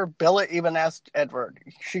 remember? Bella even asked Edward.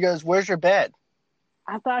 She goes, where's your bed?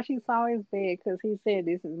 I thought she saw his bed because he said,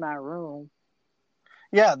 this is my room.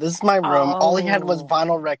 Yeah, this is my room. Oh. All he had was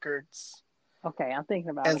vinyl records. Okay, I'm thinking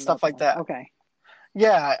about and stuff like that. Okay.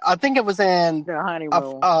 Yeah, I think it was in the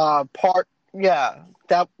honeymoon. Yeah,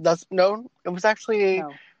 that's no. It was actually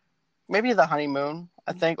No, maybe the honeymoon,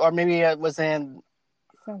 I think, or maybe it was in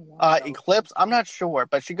it's in one of those. Eclipse. I'm not sure,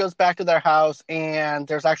 but she goes back to their house, and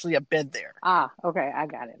there's actually a bed there. Ah, okay, I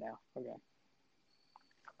got it now. Okay.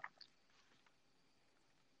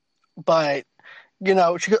 But he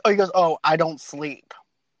goes, "Oh, I don't sleep,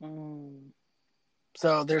 Mm,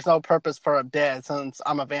 so there's no purpose for a bed since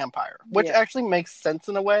I'm a vampire," which yeah. actually makes sense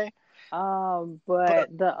in a way. But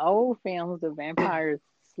But the old films, the vampires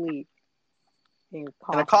sleep in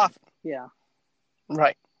in a coffins. coffin, Yeah.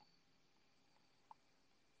 right?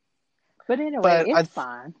 But anyway, But it's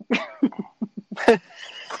fine.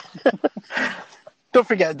 don't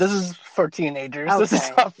forget, this is for teenagers. This is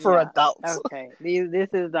Okay, not for yeah. adults, Okay. This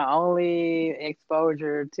is the only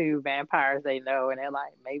exposure to vampires they know, and they're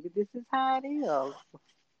like, maybe this is how it is.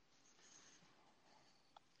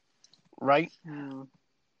 right? Hmm.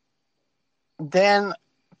 Then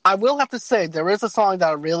I will have to say there is a song that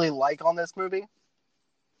I really like on this movie.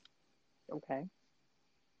 Okay.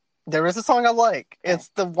 There is a song I like. Okay. It's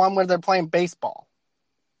the one where they're playing baseball.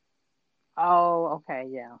 Oh, okay,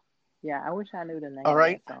 yeah. Yeah, I wish I knew the name All of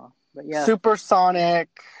right, that song. But yeah. Supersonic.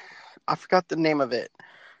 I forgot the name of it.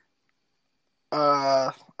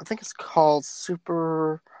 I think it's called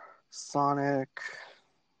Supersonic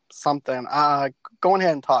something. Go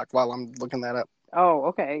ahead and talk while I'm looking that up. Oh,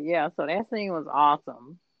 okay, yeah. So that scene was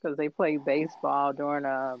awesome because they played baseball during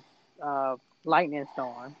a lightning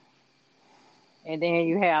storm, and then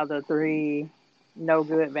you have the three no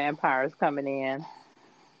good vampires coming in,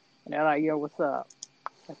 and they're like, "Yo, what's up?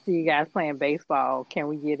 I see you guys playing baseball. Can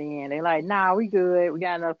we get in?" They're like, "Nah, we good. We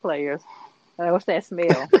got enough players." What's that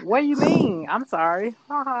smell? What do you mean? I'm sorry.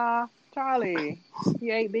 Ha, Charlie,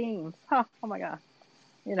 you ate beans. Huh. Oh my god.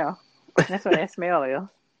 You know, that's what that smell is.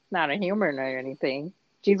 Not a human or anything.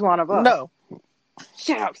 She's one of us. No,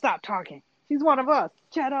 Shut up, stop talking. She's one of us.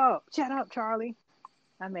 Shut up, Charlie.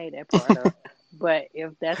 I made that part up. But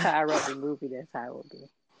if that's how I wrote the movie, that's how it would be.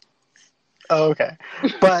 okay.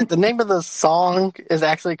 But the name of the song is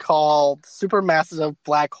actually called Supermassive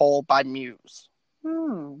Black Hole by Muse.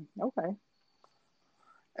 Okay.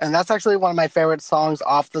 And that's actually one of my favorite songs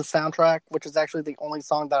off the soundtrack, which is actually the only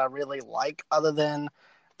song that I really like other than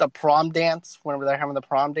the prom dance, whenever they're having the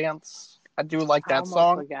prom dance. I do like I that almost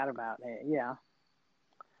song. forgot about that. Yeah.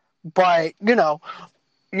 But,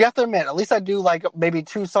 you have to admit, at least I do like maybe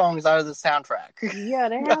two songs out of the soundtrack. Yeah,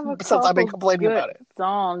 they have a Since I've been couple complaining good about it.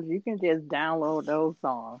 songs. You can just download those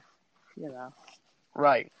songs, you know.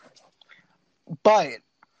 Right. But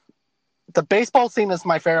the baseball scene is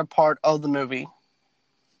my favorite part of the movie.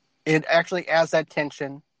 It actually adds that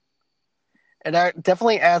tension. It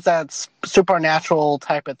definitely adds that supernatural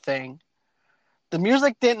type of thing. The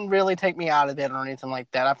music didn't really take me out of it or anything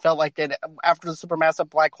like that. I felt like that after the Supermassive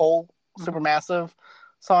Black Hole, Supermassive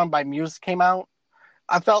song by Muse came out,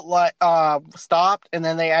 I felt like stopped, and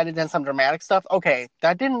then they added in some dramatic stuff. Okay,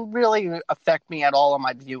 that didn't really affect me at all on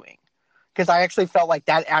my viewing, because I actually felt like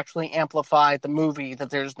that actually amplified the movie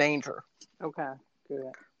that there's danger Okay,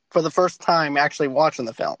 good. for the first time actually watching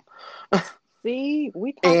the film. See,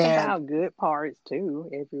 we talk And about good parts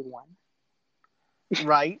too, everyone.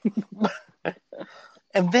 right,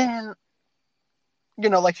 and then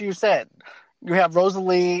like you said, you have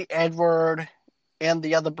Rosalie, Edward, and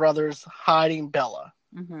the other brothers hiding Bella,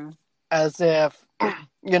 as if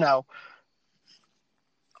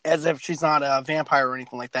as if she's not a vampire or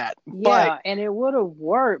anything like that. Yeah, and it would have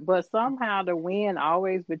worked, but somehow the wind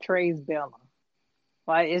always betrays Bella.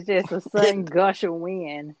 Like it's just a sudden gush of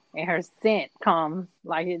wind, and her scent comes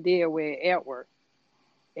like it did with Edward,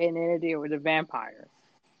 and then it did with the vampires.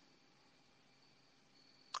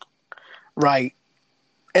 Right.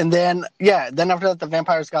 And then after that, the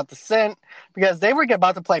vampires got the scent because they were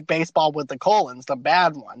about to play baseball with the Cullens, the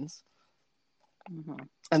bad ones.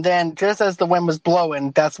 And then just as the wind was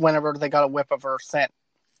blowing, that's whenever they got a whiff of her scent.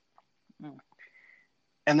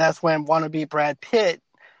 And that's when wannabe Brad Pitt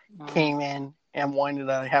came in and wanted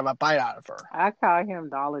to have a bite out of her. I call him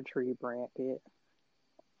Dollar Tree Brad Pitt.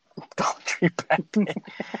 Dollar Tree Brad Pitt.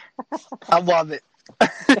 I love it.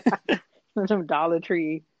 Some Dollar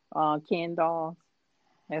Tree Ken dolls.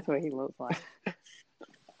 That's what he looks like.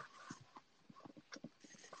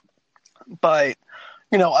 But,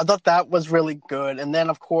 I thought that was really good. And then,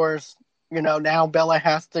 of course, now Bella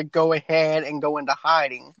has to go ahead and go into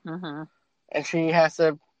hiding. And she has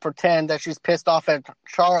to pretend that she's pissed off at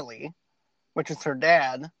Charlie, which is her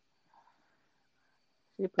dad.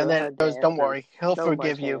 And then it goes, don't worry, he'll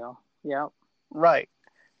forgive you. Yep. Right.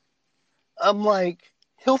 I'm like,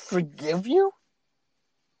 he'll forgive you?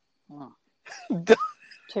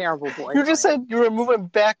 Terrible boyfriend. You just said you were moving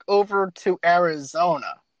back over to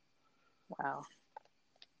Arizona. Wow.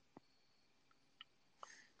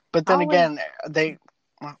 But then again,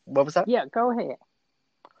 what was that? Yeah, go ahead.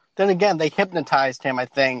 Then again, they hypnotized him, I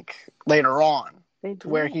think, later on. They To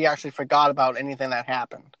where he actually forgot about anything that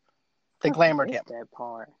happened. They glamored him. That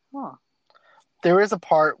part. Huh. There is a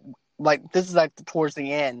part, like, this is like towards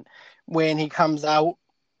the end, when he comes out,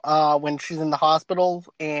 when she's in the hospital,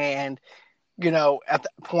 and, you know, at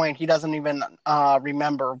that point, he doesn't even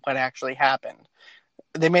remember what actually happened.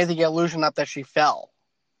 They made the illusion up that she fell.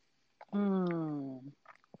 Interesting.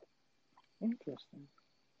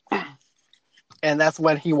 And that's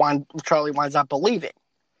when Charlie winds up believing.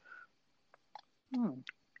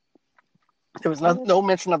 There was no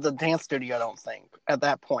mention of the dance studio, I don't think, at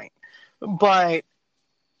that point. But,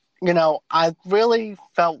 you know, I really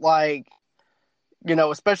felt like, you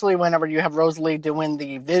know, especially whenever you have Rosalie doing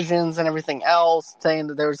the visions and everything else, saying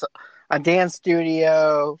that there's a dance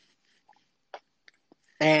studio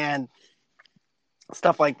and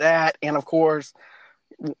stuff like that. And, of course,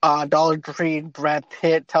 Dollar Tree Brad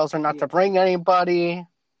Pitt tells her not to bring anybody.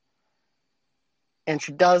 And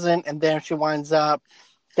she doesn't. And then she winds up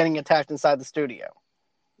getting attacked inside the studio.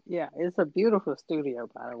 Yeah, it's a beautiful studio,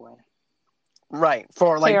 by the way. Right,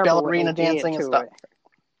 for like Terrible ballerina dancing and stuff.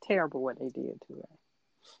 Terrible what they did to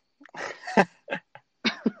it.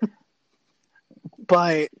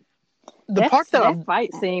 But the part that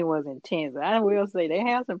fight scene was intense. I will say they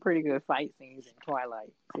have some pretty good fight scenes in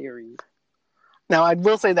Twilight series. Now, I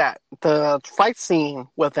will say that the fight scene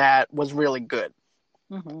with that was really good.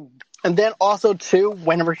 Mm-hmm. And then also, too,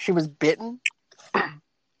 whenever she was bitten,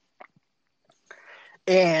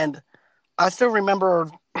 and I still remember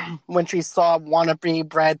when she saw wannabe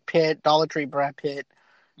Brad Pitt, Dollar Tree Brad Pitt,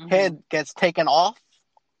 head gets taken off.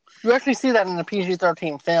 You actually see that in a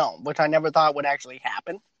PG-13 film, which I never thought would actually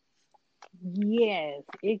happen. Yes,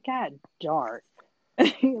 it got dark.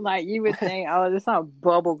 Like, you would think, oh, this is a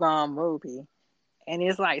bubblegum movie. And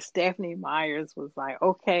it's like Stephanie Myers was like,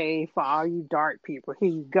 okay, for all you dark people, here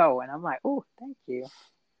you go. And I'm like, oh, thank you.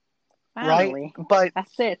 Finally. Right? But I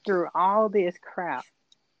sat through all this crap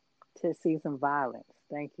to see some violence.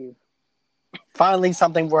 Thank you. Finally,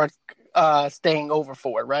 something worth staying over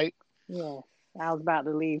for, right? Yes. I was about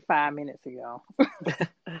to leave 5 minutes ago.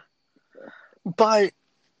 But,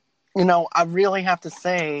 you know, I really have to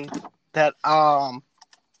say that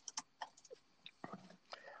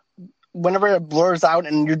whenever it blurs out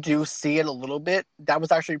and you do see it a little bit, that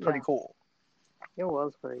was actually pretty cool. It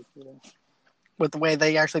was pretty cool. With the way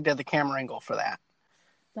they actually did the camera angle for that.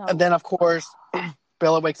 And then, of course,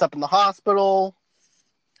 Bella wakes up in the hospital.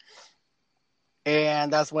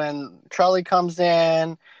 And that's when Charlie comes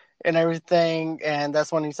in and everything. And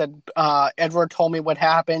that's when he said, Edward told me what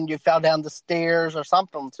happened. You fell down the stairs or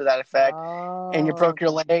something to that effect. And you broke your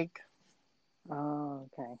leg. Oh,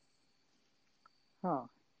 okay. Huh.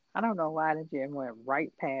 I don't know why the gym went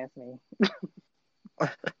right past me.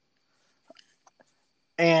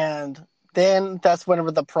 And then that's whenever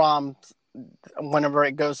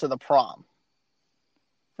it goes to the prom.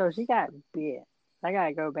 So she got bit. I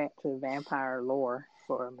gotta go back to vampire lore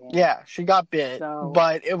for a minute. Yeah, she got bit, so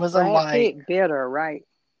but it wasn't Brad Pitt bit her, right?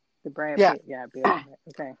 The Brad Pitt got bit.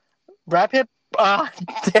 Okay. Brad Pitt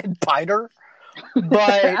did bite her, but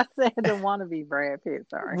I said the wannabe Brad Pitt.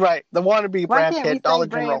 Sorry. Right, the wannabe Brad Pitt, Dollar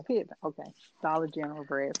General. Brad Pitt? Okay, Dollar General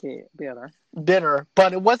Brad Pitt bit her. Bitter,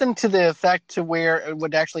 but it wasn't to the effect to where it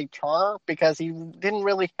would actually turn her, because he didn't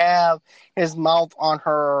really have his mouth on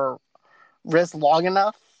her wrist long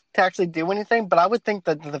enough to actually do anything. But I would think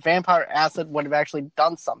that the vampire acid would have actually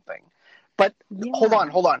done something. But hold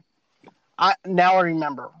on. Now I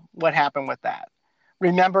remember what happened with that.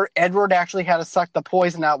 Remember, Edward actually had to suck the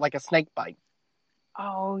poison out like a snake bite.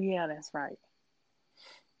 Oh, yeah, that's right.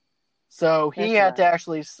 So he had to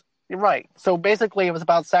actually... Right. So basically it was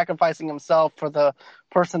about sacrificing himself for the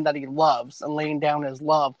person that he loves and laying down his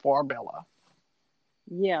love for Bella.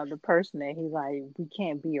 Yeah, the person that he's like, we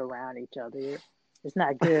can't be around each other. It's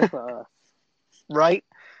not good for us. Right?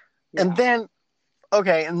 Yeah. And then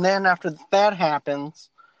after that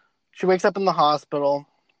happens, she wakes up in the hospital.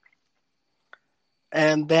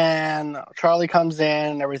 And then Charlie comes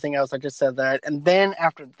in and everything else. I just said that. And then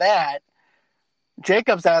after that,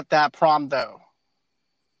 Jacob's at that prom, though.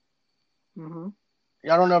 Mm-hmm.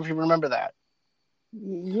 I don't know if you remember that.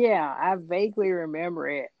 Yeah, I vaguely remember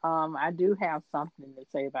it. I do have something to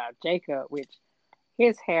say about Jacob, which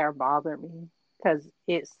his hair bothered me because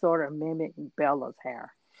it sort of mimicked Bella's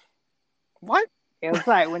hair. What? It was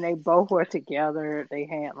like when they both were together, they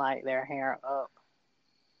had like their hair up,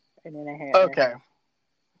 and then they had okay.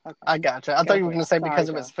 Okay. I gotcha. I Go thought you were ahead. going to say Sorry, because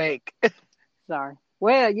it Joe. was fake. Sorry.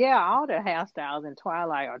 Well, yeah, all the hairstyles in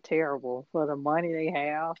Twilight are terrible for the money they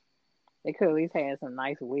have. They could at least have some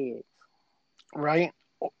nice wigs. Right?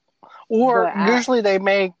 Or But usually they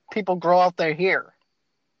make people grow out their hair.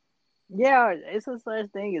 yeah, it's a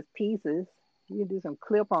such thing as pieces. You can do some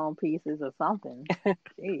clip-on pieces or something.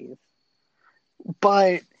 Jeez.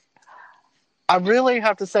 But I really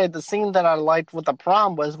have to say the scene that I liked with the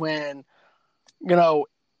prom was when,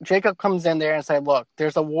 Jacob comes in there and say, "Look,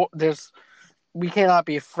 we cannot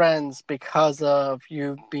be friends because of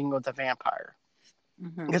you being with a vampire.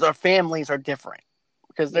 Hmm. Because our families are different.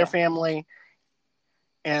 Because their Yeah. family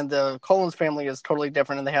and the Collins family is totally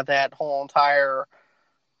different, and they have that whole entire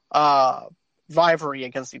uh, rivalry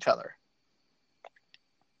against each other."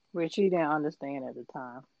 Which she didn't understand at the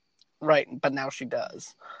time. Right, but now she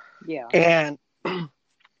does. Yeah. And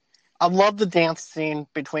I love the dance scene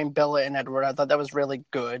between Bella and Edward. I thought that was really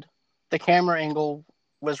good. The camera angle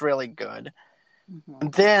was really good. Hmm.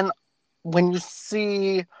 And then when you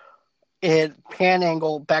see it pan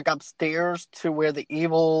angle back upstairs to where the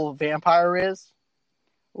evil vampire is,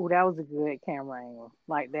 Oh, that was a good camera angle.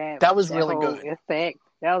 Like that that was that really whole good. effect.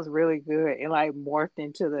 That was really good. It like morphed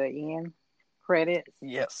into the end credits.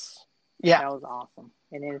 Yes. Yeah, That was awesome.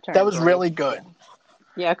 And then it that turned was gray. really good. Yeah.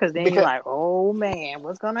 Yeah, because then you're Because like, oh man,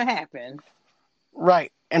 what's gonna happen?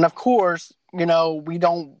 right. And of course,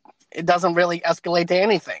 it doesn't really escalate to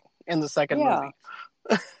anything in the second Yeah. movie.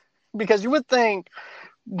 Because you would think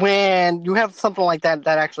when you have something like that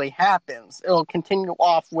actually happens, it'll continue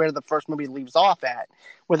off where the first movie leaves off at,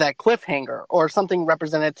 with that cliffhanger or something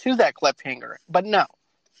represented to that cliffhanger. But no.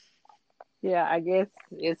 Yeah, I guess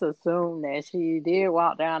it's assumed that she did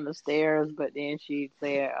walk down the stairs, but then she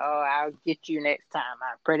said, "Oh, I'll get you next time,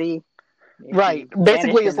 my pretty." And Right. she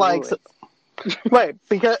vanished Basically, in it's the like, woods. right,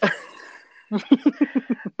 because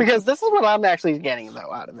because this is what I'm actually getting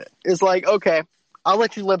though out of it. It's like, okay, I'll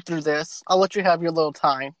let you live through this. I'll let you have your little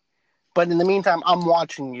time. But in the meantime, I'm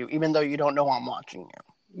watching you, even though you don't know I'm watching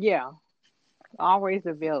you. Yeah, always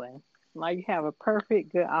the villain. Like you have a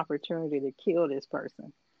perfect good opportunity to kill this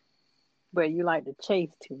person, but you like to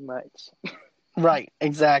chase too much. Right,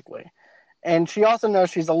 exactly. And she also knows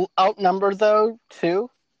she's outnumbered though too,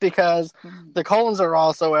 because Mhm. the Collins are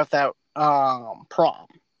also at that prom.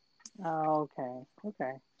 Oh, okay,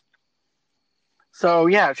 okay, So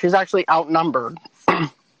yeah, she's actually outnumbered. okay.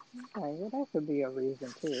 Well, that could be a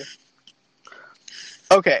reason too.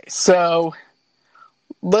 Okay, so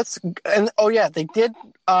oh yeah, they did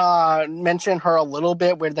mention her a little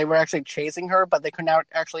bit where they were actually chasing her, but they could not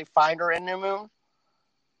actually find her in New Moon.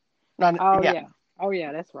 Not Oh yeah, yeah, oh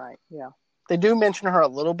yeah, that's right. Yeah, they do mention her a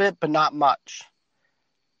little bit, but not much.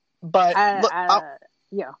 But I, look, I,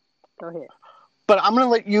 yeah. Go ahead. but I'm gonna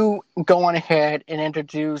let you go on ahead and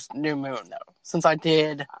introduce New Moon though, since I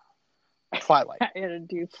did Twilight. It'll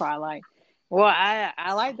do Twilight. Well,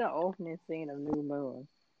 I like the opening scene of New Moon.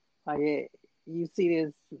 You see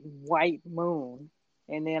this white moon,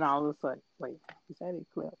 and then all of a sudden, wait, is that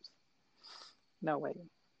eclipse? No, wait.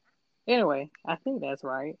 Anyway, I think that's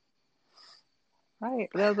right. Right,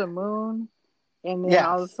 there's a moon, and then Yeah,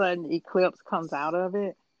 all of a sudden, eclipse comes out of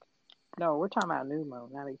it. No, we're talking about new moon,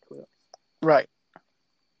 not eclipse. right.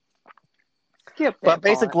 Skip But that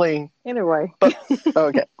part. basically, Anyway, but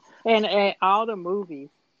okay, and all the movies,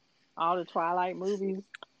 all the Twilight movies,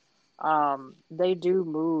 they do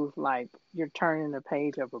move like you're turning the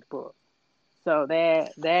page of a book. So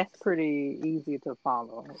that's pretty easy to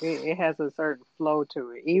follow. It has a certain flow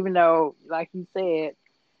to it. Even though, like you said,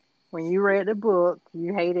 when you read the book,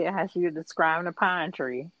 you hated how she was describing a pine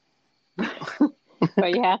tree.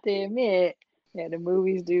 But you have to admit that the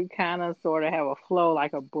movies do kind of sort of have a flow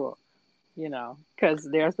like a book, because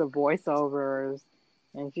there's the voiceovers,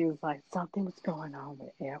 and she was like, something was going on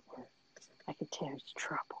with Edward. I could tell he's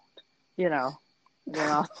troubled, you know. And then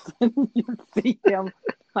all of a sudden you see him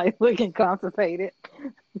like looking constipated.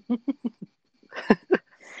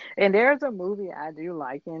 And there's a movie I do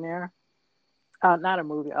like in there. Not a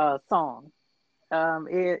movie, a song.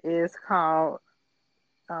 It is called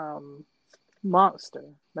Monster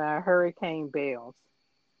by Hurricane Bells.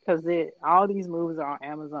 Because all these movies are on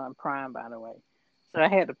Amazon Prime, by the way. So I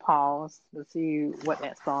had to pause to see what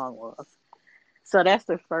that song was. So that's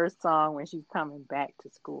the first song when she's coming back to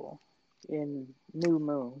school in New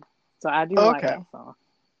Moon. So I do like okay. that song.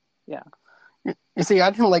 Yeah. You see, I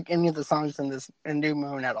didn't like any of the songs in New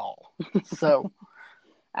Moon at all. So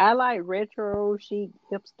I like retro chic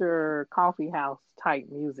hipster coffee house type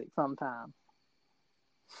music sometimes.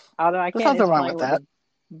 Although I there's can't nothing wrong explain with what that. the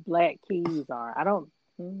black keys are. I don't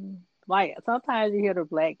like sometimes you hear the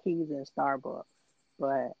black keys in Starbucks.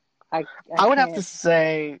 but I would have to can't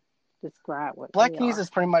say describe what Black they Keys are. is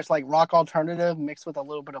pretty much like rock alternative mixed with a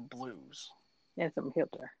little bit of blues. And some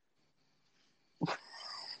hipster.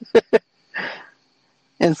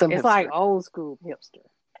 And some It's hipster. like old school hipster.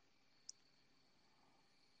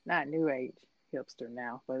 Not new age hipster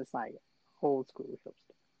now, but it's like old school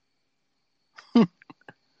hipster.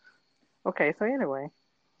 Okay, so anyway,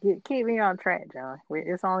 keep me on track, John.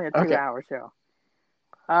 It's only a Okay. 2-hour show.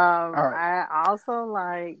 All right. I also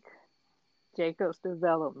like Jacob's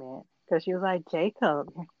development because she was like,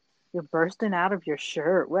 Jacob, you're bursting out of your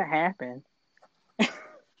shirt. What happened?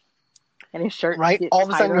 And his shirt Right? gets All of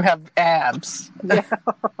a sudden you tighter. have abs. Yeah.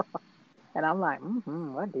 And I'm like,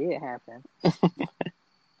 what did happen?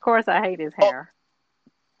 Of course, I hate his hair.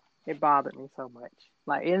 It bothered me so much.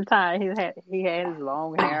 Like anytime he had his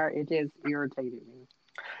long hair, it just irritated me.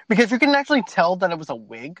 Because you can actually tell that it was a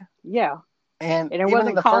wig. Yeah, And and it even in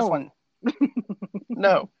wasn't the first combed. one,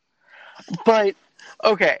 no. But,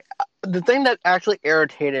 okay, the thing that actually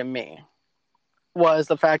irritated me was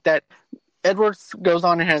the fact that Edwards goes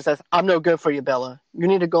on ahead and says, I'm no good for you, Bella. You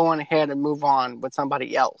need to go on ahead and move on with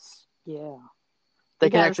somebody else. Yeah, They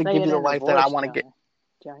you can gotta actually say give it you the in the life that I voice, want to John. get.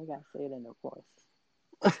 John, you gotta say it in the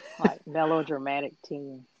voice, like melodramatic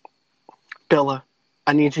teen. Bella,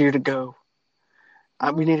 I need you to go.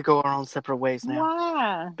 We need to go our own separate ways now.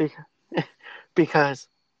 Why? Because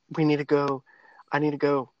we need to go. I need to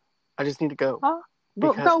go. I just need to go. Huh?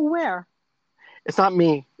 But Because go where? it's not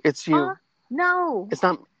me. It's you. Huh? No. It's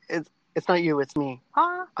not. It's not you. It's me.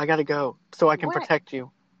 Huh? I gotta go so I can What? protect you.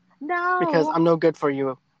 No. Because I'm no good for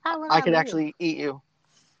you. How will I could live? actually eat you.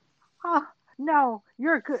 Huh? No.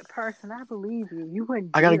 You're a good person. I believe you. You wouldn't.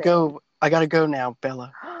 I gotta go. I gotta go now,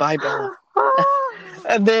 Bella. Bye, Bella.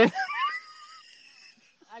 And then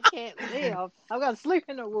I can't live. I'm gonna sleep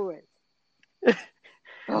in the woods.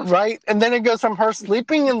 right? And then it goes from her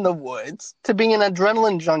sleeping in the woods to being an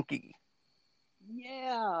adrenaline junkie.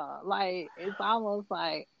 Yeah, like it's almost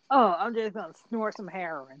like, oh, I'm just gonna snort some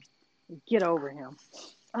heroin and get over him.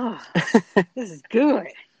 Oh, this is good.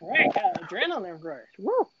 Right, adrenaline rush.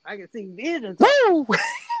 Woo! I can see visions. Woo!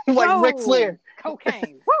 Like Whoa, Ric Flair.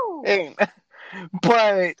 cocaine. Woo! Hey.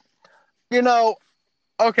 But,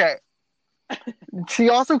 okay. She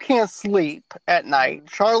also can't sleep at night.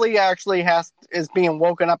 Charlie actually is being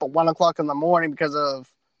woken up at 1 o'clock in the morning because of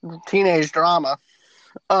teenage drama.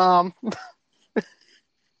 Yep,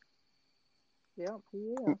 he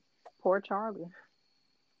is. Poor Charlie.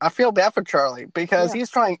 I feel bad for Charlie because he's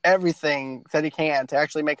trying everything that he can to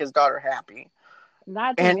actually make his daughter happy.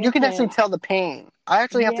 And you can actually tell the pain. I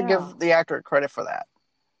actually have to give the actor credit for that.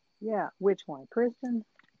 Yeah, which one? Kristen?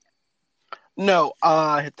 No,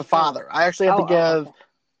 the father. I actually have to give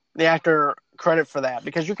the actor credit for that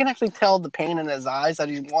because you can actually tell the pain in his eyes that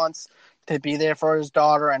he wants to be there for his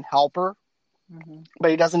daughter and help her, but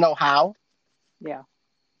he doesn't know how. Yeah.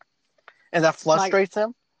 And that frustrates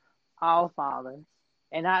him. All fathers.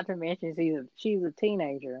 And not to mention she's a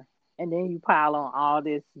teenager. And then you pile on all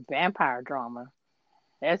this vampire drama.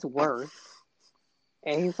 That's worse.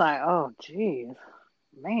 And he's like, oh, geez,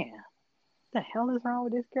 man, what the hell is wrong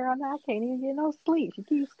with this girl now? I can't even get no sleep. She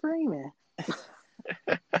keeps screaming.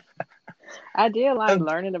 I did like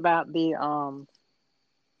learning about the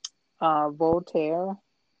Voltaire,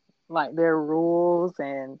 like their rules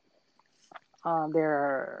and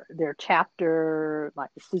their chapter, like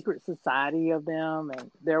the secret society of them,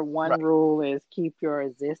 and their one rule is keep your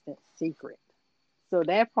existence secret. So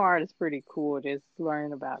that part is pretty cool. Just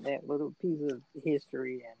learning about that little piece of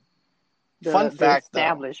history and the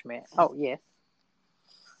establishment. Oh yes,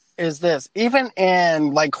 is this even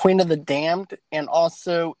in like Queen of the Damned and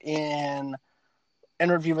also in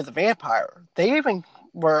Interview with the Vampire? They even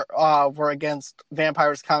were against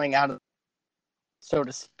vampires coming out of, so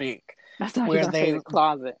to speak. That's not where they the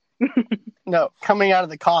closet. No, coming out of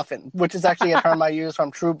the coffin, which is actually a term I use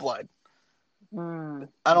from True Blood. I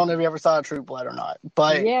don't know if you ever saw True Blood or not,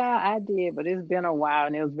 but yeah, I did, but it's been a while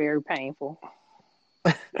and it was very painful.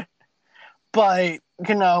 But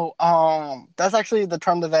that's actually the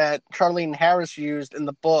term that Charlene Harris used in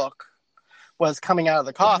the book, was coming out of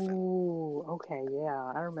the coffin. Ooh, okay,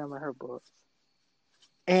 yeah, I remember her books.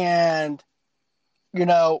 And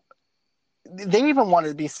they even wanted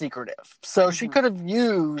to be secretive, so she could have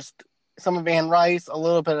used some of Anne Rice, a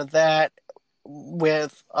little bit of that,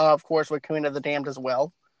 with, of course, with Queen of the Damned as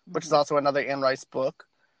well, which is also another Anne Rice book,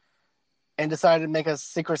 and decided to make a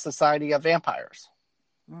secret society of vampires.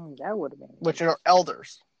 That would have been which are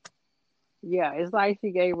elders. Yeah, it's like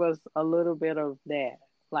she gave us a little bit of that.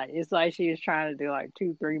 Like it's like she was trying to do like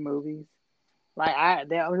 2-3 movies. Like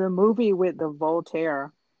the movie with the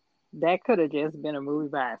Voltaire That could have just been a movie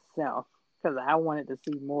by itself because I wanted to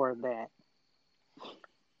see more of that.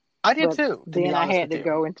 I did But too, to be then I honest had with to you.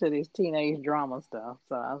 go into this teenage drama stuff,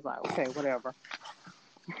 so I was like, okay, whatever.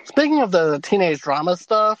 Speaking of the teenage drama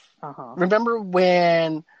stuff, Uh-huh. remember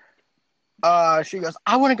when she goes,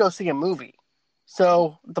 I want to go see a movie.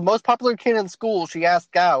 So the most popular kid in school, she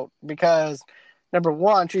asked out because, number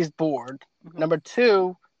one, she's bored. Mm-hmm. Number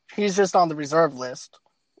two, he's just on the reserve list,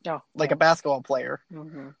 Oh, like a basketball player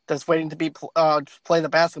mm-hmm. that's waiting to be play the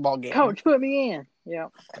basketball game. Coach, put me in. Yeah.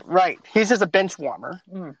 Right. He's just a bench warmer.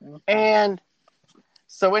 Mm-hmm. And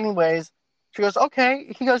so, anyways, she goes,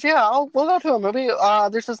 okay. He goes, yeah, we'll go to a movie.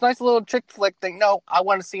 There's this nice little chick flick thing. No, I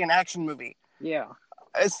want to see an action movie. Yeah.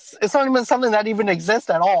 It's not even something that even exists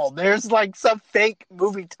at all. There's like some fake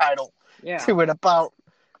movie title to it about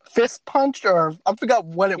fist punch, or I forgot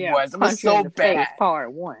what it was. It was so in the bad. Face,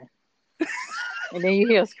 part 1. And then you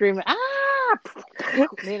hear screaming, ah! And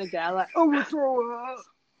then the guy like, overthrow up.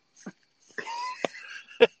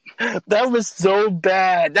 That was so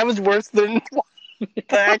bad. That was worse than the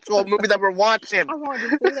actual movie that we're watching. I wanted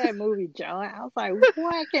to see that movie, John. I was like,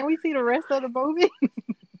 what? Can we see the rest of the movie?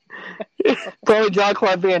 Probably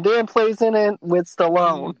Jean-Claude Van Damme plays in it with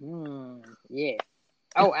Stallone. Mm-hmm. Yes.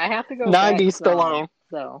 Oh, I have to go 90s back Stallone.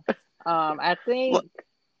 So, I think,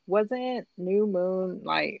 wasn't New Moon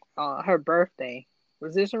like her birthday?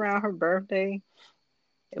 Was this around her birthday?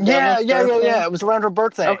 Yeah. It was around her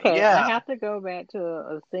birthday. Okay, yeah. I have to go back to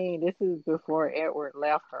a scene. This is before Edward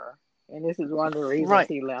left her, and this is one of the reasons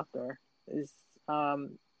he left her.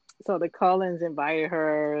 So the Cullens invited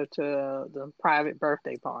her to the private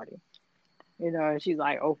birthday party. And she's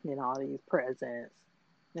like opening all these presents.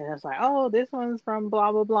 And it's like, oh, this one's from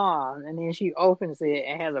blah, blah, blah. And then she opens it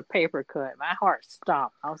and has a paper cut. My heart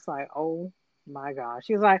stopped. I was like, oh my gosh.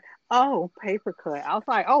 She was like, oh, paper cut. I was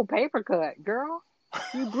like, oh, paper cut, girl.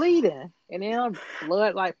 You bleeding. And then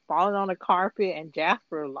blood like falling on the carpet, and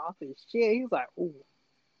Jasper lost his shit. He was like, ooh,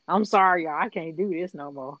 I'm sorry, y'all. I can't do this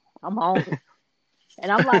no more. I'm hungry. And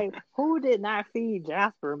I'm like, who did not feed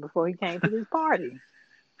Jasper before he came to this party?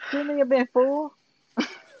 Shouldn't he have been full?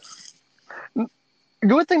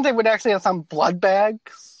 You would think they would actually have some blood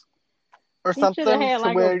bags or something. He should have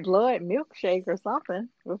had like a blood milkshake or something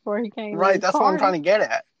before he came. Right, that's what I'm trying to get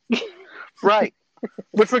at. Right,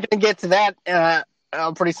 which we're going to get to that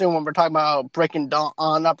pretty soon when we're talking about Breaking Dawn.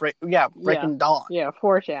 Breaking Dawn. Yeah,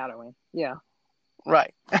 foreshadowing. Yeah.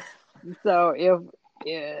 Right. So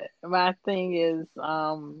my thing is,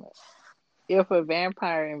 if a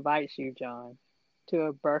vampire invites you, John, to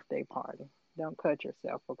a birthday party, don't cut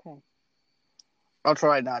yourself, okay? I'll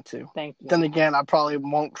try not to. Thank you. Then again, I probably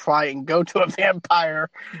won't try and go to a vampire.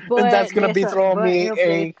 But that's going to be throwing me if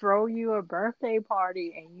they throw you a birthday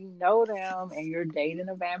party and you know them and you're dating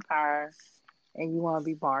a vampire and you want to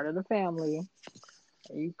be part of the family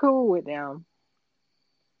and you cool with them,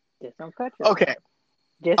 just don't cut yourself. Okay.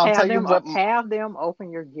 Just have them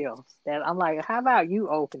open your gifts. I'm like, how about you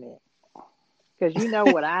open it? Because you know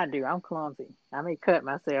what I do. I'm clumsy. I may cut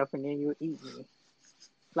myself and then you eat me.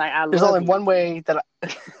 Like there's only one way that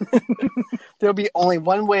there'll be only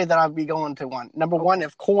one way that I'll be going to one. Number one,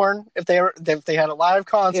 if they had a live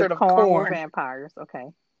concert of Korn vampires, okay.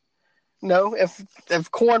 No,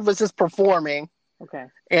 if Korn was just performing, okay,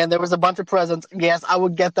 and there was a bunch of presents, yes, I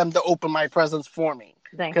would get them to open my presents for me.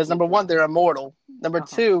 Because number one, they're immortal. Number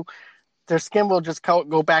two, their skin will just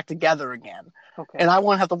go back together again. Okay. And I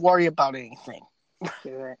won't have to worry about anything.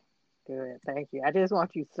 Good. Thank you. I just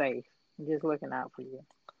want you safe. I'm just looking out for you.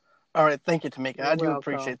 All right, thank you, Tamika. I do welcome.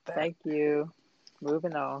 Appreciate that. Thank you.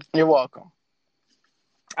 Moving on. You're welcome.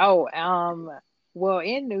 Oh, well,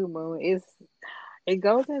 in New Moon, it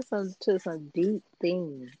goes into some deep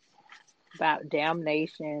themes about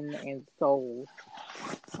damnation and souls.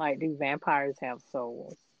 Like, do vampires have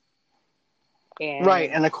souls?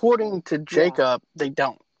 And according to Jacob, they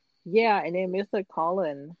don't. Yeah, and then Mr.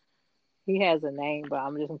 Cullen, he has a name, but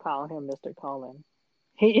I'm just going to call him Mr. Cullen.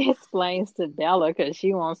 He explains to Bella, because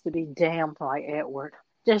she wants to be damned like Edward.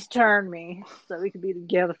 Just turn me so we can be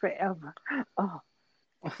together forever. Oh,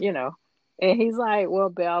 And he's like, well,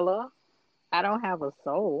 Bella, I don't have a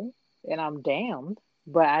soul, and I'm damned,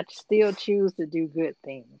 but I still choose to do good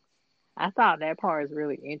things. I thought that part is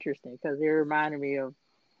really interesting, because it reminded me of,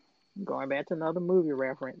 going back to another movie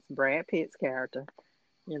reference, Brad Pitt's character.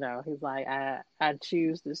 He's like, I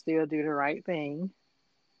choose to still do the right thing.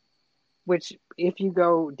 Which, if you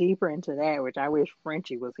go deeper into that, which I wish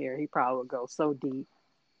Frenchie was here, he probably would go so deep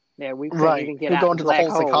that we couldn't even get out into the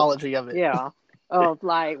whole psychology of it. Yeah. Of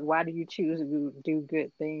like, why do you choose to do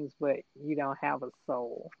good things, but you don't have a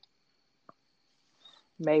soul?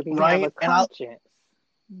 Maybe you have a conscience.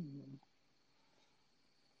 Hmm.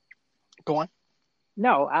 Go on.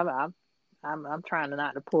 No, I'm trying to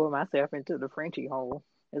not to pull myself into the Frenchie hole,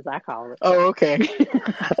 as I call Oh, okay. it.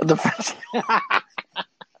 The French.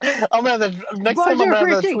 I'm gonna have to, next time I'm Bonjour, gonna have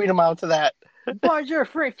to Frenchie. tweet him out to that. Bonjour,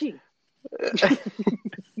 Frenchie.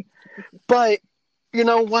 But you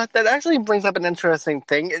know what? That actually brings up an interesting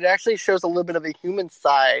thing. It actually shows a little bit of a human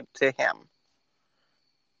side to him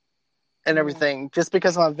and Mm, everything. Just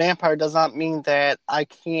because I'm a vampire does not mean that I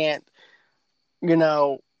can't, you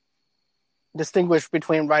know, distinguish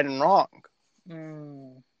between right and wrong.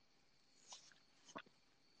 mm.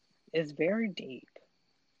 It's very deep.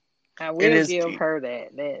 I It will is give deep. her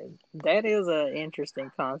that. That is an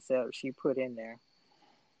interesting concept she put in there.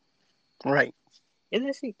 Right.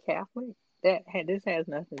 Isn't she Catholic? This has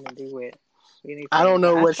nothing to do with I don't anything,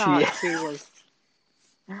 but know I what she thought is. she was.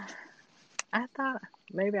 I thought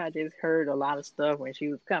maybe I just heard a lot of stuff when she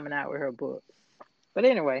was coming out with her book. But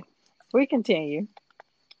anyway, we continue.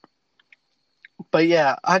 But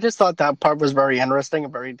yeah, I just thought that part was very interesting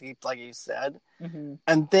and very deep, like you said. Hmm.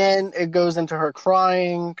 And then it goes into her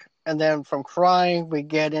crying, and then from crying we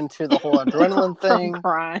get into the whole adrenaline From thing.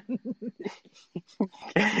 crying,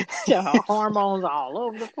 her hormones all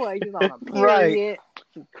over the place. She's on a Right. period.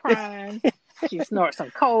 She's crying. She snorts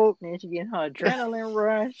some coke, and then she gets her adrenaline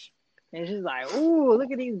rush, and she's like, "Ooh,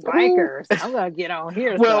 look at these Ooh. bikers! I'm gonna get on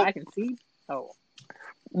here so Well, I can see." Oh,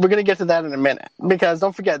 we're gonna get to that in a minute okay. because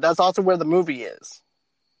don't forget that's also where the movie is.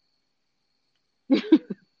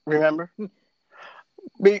 Remember?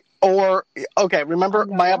 Oh Remember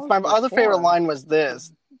no, my that was my other favorite before. line was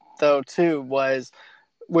this though too was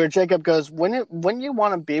where Jacob goes, when you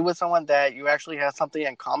want to be with someone that you actually have something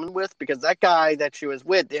in common with, because that guy that she was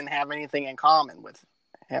with didn't have anything in common with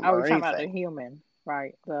him Oh, we're or talking about the anything. human,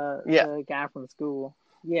 right? The Yeah, the guy from school.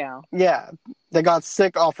 Yeah, yeah, they got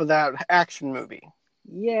sick off of that action movie.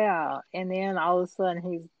 yeah. And then all of a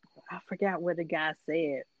sudden I forgot what the guy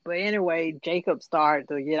said. But anyway, Jacob started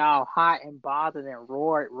to get all hot and bothered and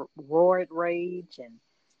roared rage. And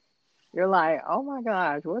you're like, oh my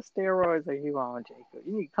gosh, what steroids are you on, Jacob?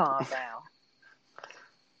 You need to calm down.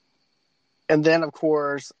 And then of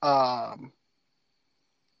course,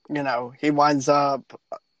 he winds up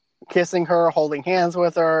kissing her, holding hands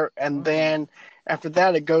with her, and Hmm. then after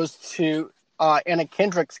that it goes to Anna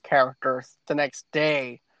Kendrick's character the next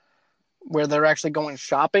day where they're actually going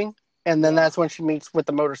shopping, and then Yeah. that's when she meets with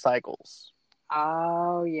the motorcycles.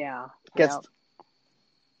 Oh, yeah. Gets Yep.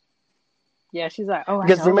 Yeah, she's like, oh, I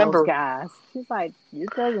because know those remember, guys. She's like,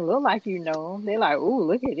 it doesn't look like you know them. They're like, ooh,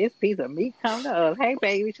 look at this piece of meat come to us. Hey,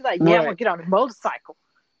 baby. She's like, yeah, I'm right? going to get on the motorcycle.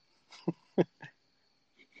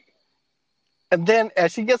 And then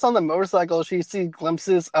as she gets on the motorcycle, she sees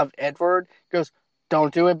glimpses of Edward. Goes,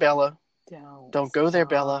 "Don't do it, Bella. Don't Don't go there,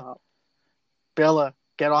 Bella. stop. Bella,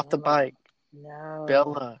 get off the Bella. bike. No.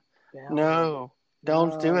 Bella, Bella. no,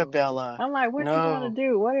 don't do it, No. Bella. I'm like, what you going to No."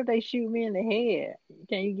 do? What if they shoot me in the head?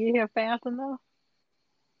 Can you get here fast enough?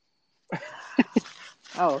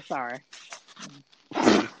 Oh, sorry.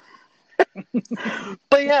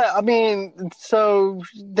 But yeah, I mean, so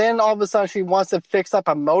then all of a sudden she wants to fix up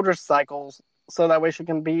a motorcycle so that way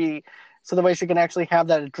so that way she can actually have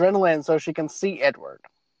that adrenaline so she can see Edward.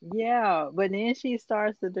 Yeah, but then she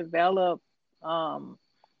starts to develop,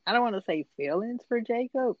 I don't want to say feelings for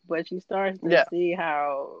Jacob, but she starts to Yeah, see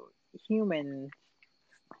how human,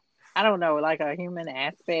 I don't know, like a human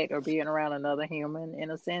aspect or being around another human in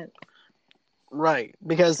a sense. right.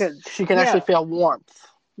 Because Cause she can actually yeah, feel warmth.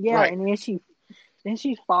 yeah, Right. and then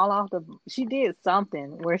she fall off she did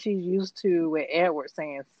something where she's used to with Edward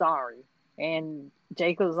saying sorry, and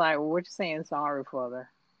Jacob's like, well, what you saying sorry for?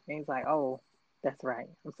 And he's like, oh, that's right,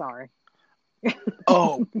 I'm sorry.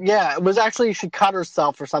 Oh, yeah. It was actually she cut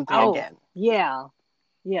herself or something Oh, again. yeah.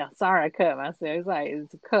 Yeah, sorry I cut myself. It's like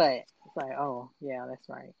it's a cut. It's like, oh yeah, that's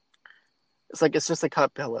right. It's like it's just a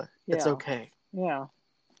cut, Bella. It's Yeah, okay. yeah.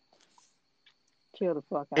 Chill the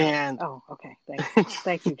fuck out. And Oh, okay.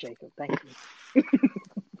 Thank you, Jacob. Thank you.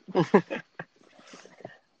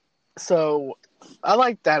 so I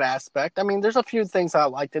like that aspect. I mean, there's a few things I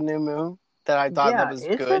liked in New Moon that I thought that Yeah, was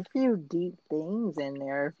it's a good. few deep things in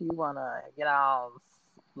there if you wanna get all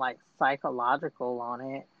like psychological on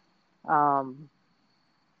it. Um,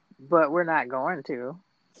 but we're not going to.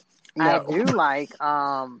 I No. do like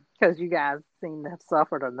because you guys seem to have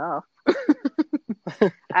suffered enough.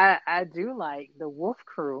 I do like the Wolf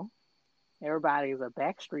Crew. Everybody's a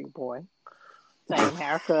Backstreet Boy. Same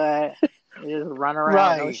haircut. They just run around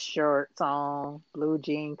with no Right. shirts on, blue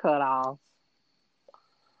jean cutoffs,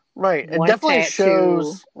 Right. It one definitely tattoo,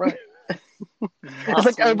 shows. Right. It's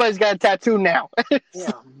like muscles. everybody's got a tattoo now.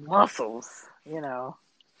 Yeah, muscles. You know.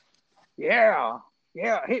 Yeah,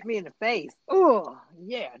 yeah, hit me in the face. Oh,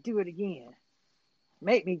 yeah, do it again.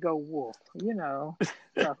 Make me go wolf.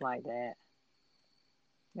 Stuff like that.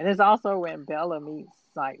 And it's also when Bella meets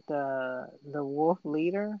like the wolf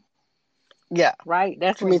leader, Yeah, right?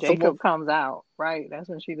 That's she when meets the wolf. Jacob comes out, right? That's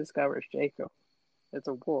when she discovers Jacob. It's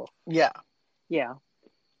a wolf. Yeah. Yeah.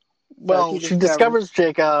 So Well, she she discovers. discovers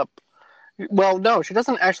Jacob. Well, no, she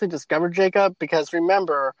doesn't actually discover Jacob because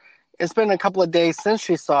remember, it's been a couple of days since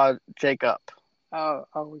she saw Jacob. Oh,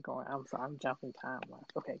 we're going. I'm sorry, I'm jumping timeline.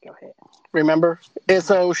 Okay, go ahead. Remember? And Mm-hmm.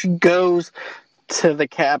 so she goes to the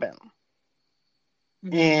cabin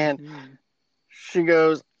and Mm-hmm. she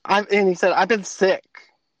goes, and he said, I've been sick.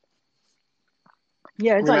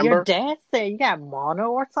 Yeah, it's like your Remember? dad said you got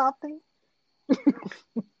mono or something.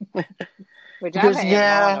 Which He I've goes, had yeah,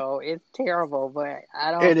 mono. It's terrible, but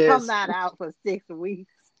I don't. it I'm is. not out for 6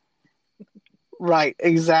 weeks. Right,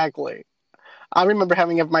 exactly. I remember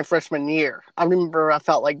having it my freshman year. I remember I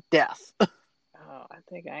felt like death. Oh, I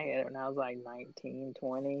think I had it when I was like 19,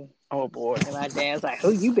 20. Oh boy. And my dad's like,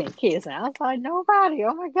 "Who you been kissing?" I was like, "Nobody."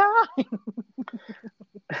 Oh my god.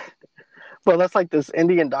 Well, that's like this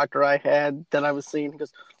Indian doctor I had that I was seeing. He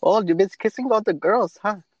goes, oh, you've been kissing all the girls,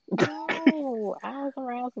 huh? No, I was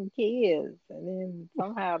around some kids, and then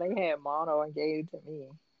somehow they had mono and gave it to me.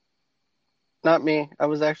 Not me. I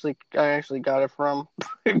actually got it from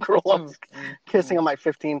a girl I was kissing on my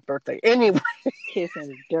 15th birthday. Anyway,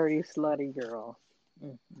 Kissing dirty, slutty girls.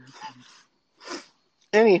 Mm, mm, mm.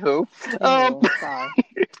 anywho, Anywho, sorry.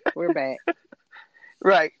 We're back.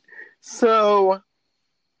 right. So,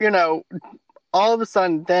 all of a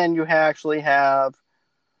sudden, then you actually have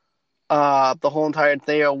the whole entire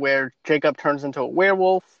thing where Jacob turns into a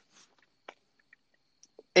werewolf,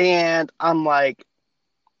 and I'm like,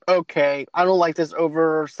 okay, I don't like this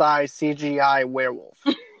oversized CGI werewolf.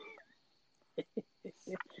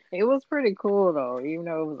 It was pretty cool though, even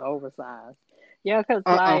though it was oversized. Yeah, because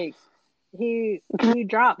Uh-uh. like he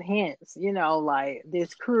dropped hints, like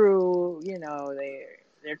this crew,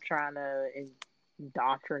 they're trying to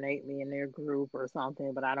indoctrinate me in their group or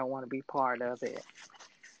something, but I don't want to be part of it.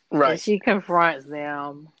 And Right. she confronts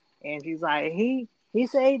them, and she's like, he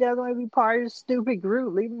said he doesn't want to be part of this stupid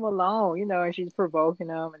group. Leave him alone, And she's provoking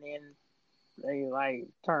them, and then they like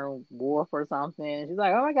turn wolf or something. She's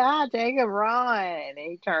like, "Oh my God, Jacob, run!" And then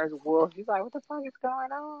he turns wolf. She's like, "What the fuck is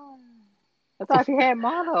going on? I thought you had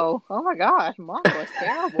mono. Oh my gosh, mono is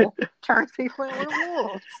terrible. Turns people into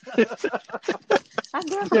wolves. I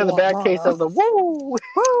never Yeah, the want bad case mono. of the woo.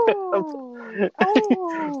 Woo!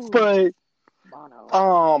 Oh, But mono.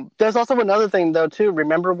 there's also another thing though too.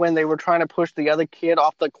 Remember when they were trying to push the other kid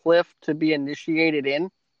off the cliff to be initiated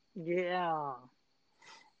in, Yeah.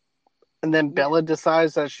 and then Yeah. Bella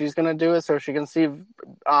decides that she's gonna do it so she can see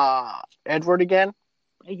Edward again.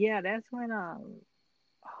 Yeah, that's when oh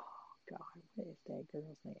God, what is that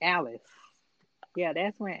girl's name? Alice. Yeah,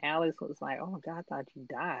 that's when Alice was like, "Oh God, I thought you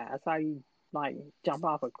died. I saw you like jump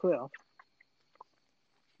off a cliff."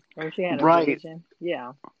 Or she had a Right. vision.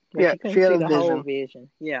 Yeah. But Yeah, she she couldn't had see a the whole vision. vision.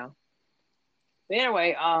 Yeah. But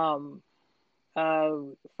anyway, uh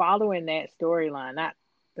following that storyline, not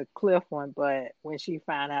the cliff one, but when she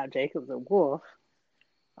found out Jacob's a wolf,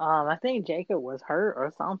 I think Jacob was hurt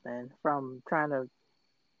or something from trying to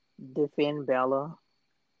defend Bella.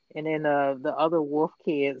 And then the other wolf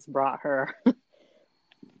kids brought her,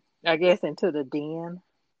 I guess, into the den.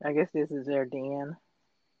 I guess this is their den.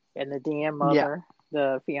 And the den Yeah. mother,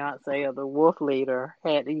 the fiance of the wolf leader,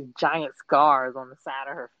 had these giant scars on the side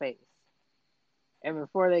of her face. And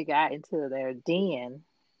before they got into their den,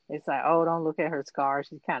 it's like, "Oh, don't look at her scars.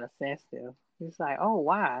 She's kind of sensitive." It's like, "Oh,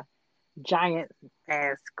 why?" Giant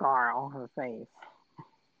ass scar on her face.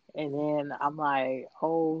 And then I'm like,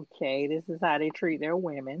 "Okay, this is how they treat their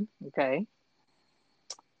women." Okay.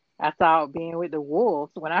 I thought being with the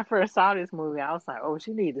wolves, when I first saw this movie, I was like, "Oh,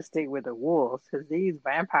 she needs to stick with the wolves because these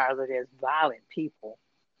vampires are just violent people."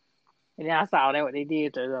 And then I saw that what they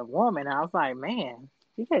did to the woman. I was like, "Man,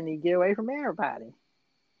 she couldn't even get away from everybody."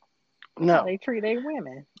 That's how No. they treat their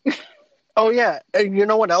women. Oh yeah. You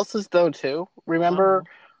know what else is though too? Remember Uh-huh.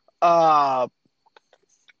 uh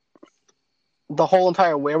the whole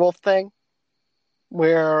entire werewolf thing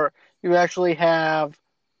where you actually have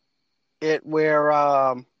it where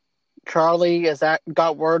Charlie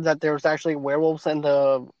got word that there was actually werewolves in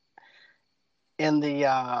the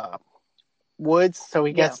woods, so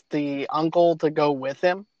he Yeah. gets the uncle to go with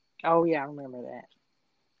him Oh, yeah, I remember that.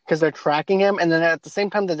 because they're tracking him, and then at the same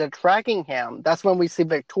time that they're tracking him, that's when we see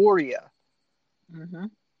Victoria Mm-hmm.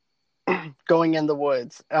 going in the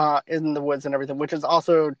woods and everything, which is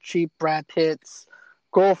also cheap Brad Pitt's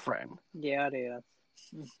girlfriend. Yeah, it is.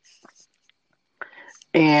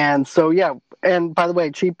 And so, yeah. And by the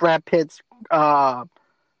way, Chief Brad Pitt's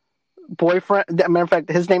boyfriend, matter of fact,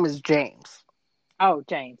 his name is James. Oh,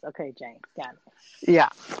 James. Okay, James. Got it. Yeah.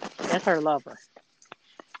 That's her lover.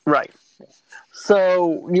 Right.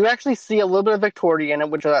 So you actually see a little bit of Victoria in it,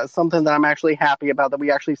 which is something that I'm actually happy about, that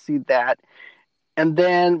we actually see that. And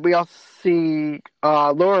then we also see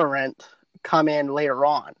Laurent come in later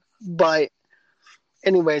on. But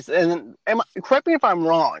anyways, and correct me if I'm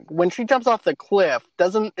wrong, when she jumps off the cliff,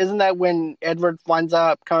 isn't that when Edward winds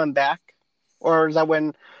up coming back? Or is that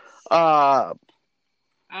when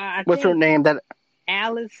what's her name? That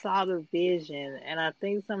Alice saw the vision, and I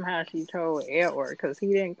think somehow she told Edward, because he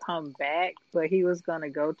didn't come back, but he was going to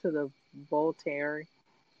go to the Voltaire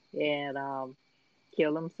and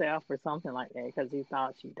kill himself or something like that, because he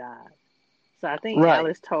thought she died. So I think Right.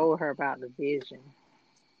 Alice told her about the vision,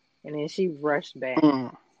 and then she rushed back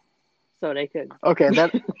so they could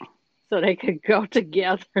so they could go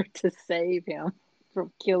together to save him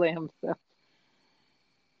from killing himself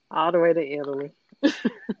all the way to Italy.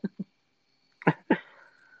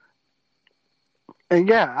 And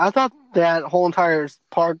yeah, I thought that whole entire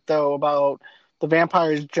part, though, about the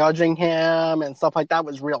vampires judging him and stuff like that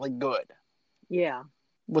was really good. Yeah.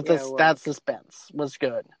 With Yeah, that suspense was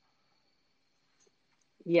good.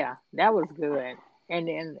 Yeah, that was good. And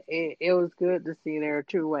then it was good to see there are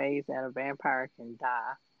two ways that a vampire can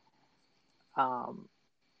die.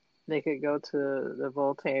 They could go to the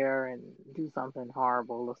Voltaire and do something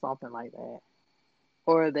horrible or something like that.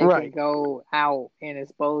 Or they can go out and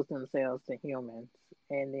expose themselves to humans,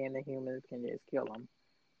 and then the humans can just kill them.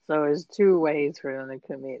 So there's two ways for them to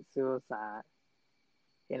commit suicide,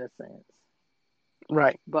 in a sense.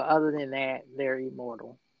 Right. But other than that, they're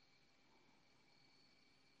immortal.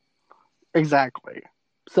 Exactly.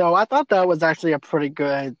 So I thought that was actually a pretty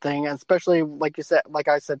good thing, especially like you said, like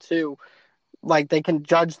I said too, like they can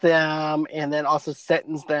judge them and then also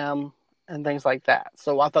sentence them and things like that.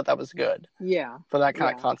 So I thought that was good. Yeah. For that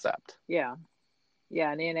kind of concept. Yeah.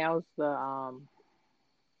 Yeah, and then that was the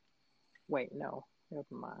wait, no, never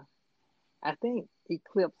mind. I think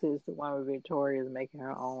Eclipse is the one where Victoria is making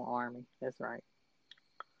her own army. That's right.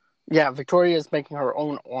 Yeah, Victoria is making her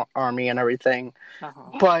own army and everything.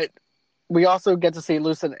 Uh-huh. But we also get to see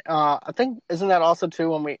Lucid. I think, isn't that also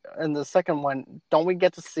too when we, in the second one, don't we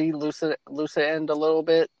get to see Lucid end a little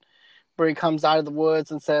bit? Where he comes out of the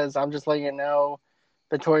woods and says, I'm just letting you know,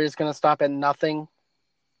 Victoria's going to stop at nothing.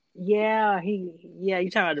 Yeah, you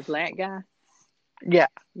talking about the black guy? Yeah.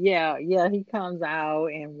 Yeah, he comes out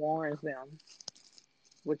and warns them,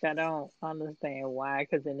 which I don't understand why,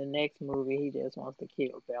 because in the next movie, he just wants to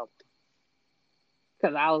kill Bella.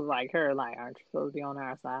 Because I was like her, like, aren't you supposed to be on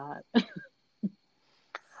our side?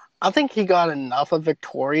 I think he got enough of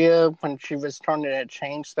Victoria when she was starting to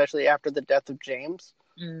change, especially after the death of James.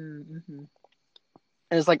 Mm-hmm. And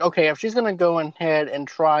it's like, okay, if she's going to go ahead and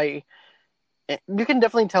try, you can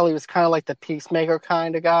definitely tell he was kind of like the peacemaker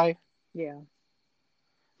kind of guy. Yeah.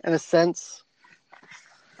 In a sense.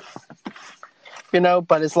 You know,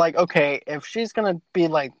 but it's like, okay, if she's going to be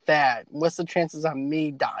like that, what's the chances of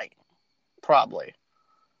me dying? Probably.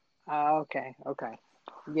 Okay.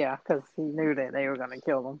 Yeah, because he knew that they were going to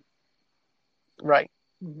kill him. Right.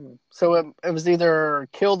 Mm-hmm. So it was either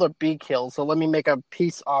killed or be killed. So let me make a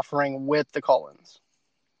peace offering with the Cullens.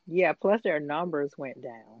 Yeah, plus their numbers went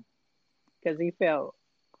down. Because he felt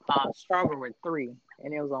stronger with 3,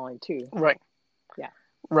 and it was only 2. Right. Yeah.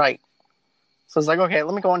 Right. So it's like, okay,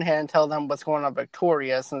 let me go ahead and tell them what's going on with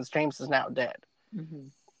Victoria since James is now dead. Mm-hmm.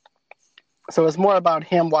 So it's more about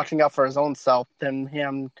him watching out for his own self than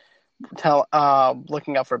him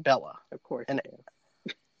looking out for Bella. Of course. And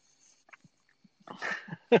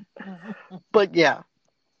but yeah.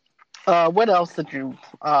 What else did you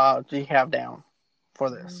have down for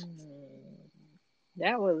this?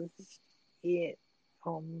 That was it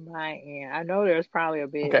on my end. I know there's probably a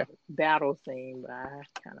big battle scene, but I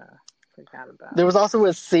kind of forgot about it. There was also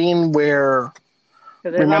a scene where,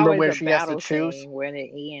 remember where she has to choose? When it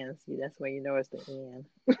ends, that's when you know it's the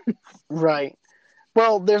end. Right.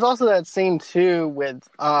 Well, there's also that scene too with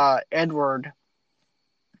Edward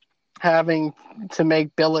having to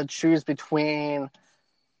make Bella choose between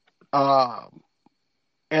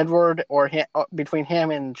Edward or between him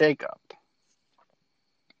and Jacob.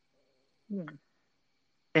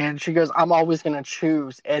 And she goes, I'm always going to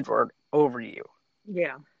choose Edward over you.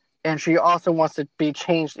 Yeah. And she also wants to be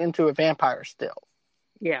changed into a vampire still.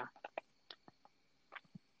 Yeah.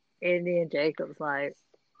 And then Jacob's like,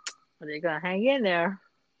 are they going to hang in there?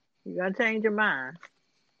 You're going to change your mind.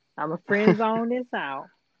 I'm going to friend zone this out.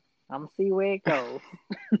 I'm going to see where it goes.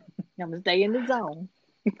 I'm going to stay in the zone.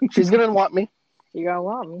 She's gonna want me. She gonna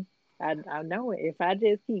want me. I know it. If I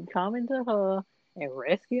just keep coming to her and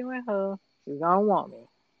rescuing her, she's gonna want me.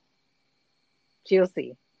 She'll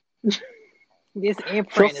see. This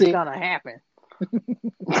imprint is gonna happen.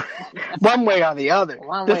 One way or the other.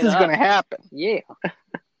 This is gonna happen. Yeah.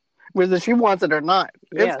 Whether she wants it or not,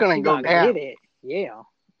 it's gonna go down. Get it. Yeah.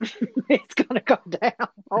 It's gonna go down.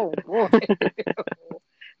 Oh boy.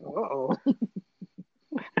 Uh-oh.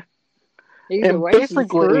 Either way, she's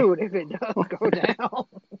screwed if it does go down.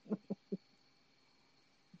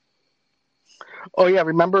 Oh yeah,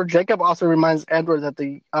 remember Jacob also reminds Edward that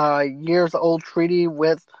the years-old treaty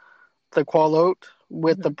with the Qualote,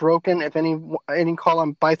 with the broken, if any call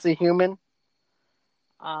him bites a human.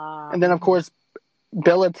 And then of course,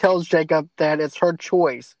 Bella tells Jacob that it's her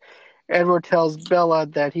choice. Edward tells Bella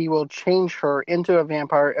that he will change her into a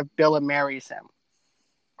vampire if Bella marries him.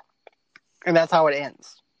 And that's how it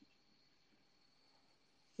ends.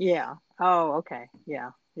 Yeah. Oh, okay. Yeah.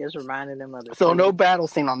 Just reminding them of the So no battle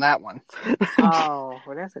scene on that one. Oh,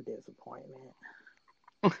 well, that's a disappointment.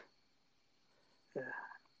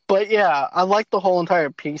 But yeah, I like the whole entire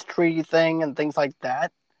peace treaty thing and things like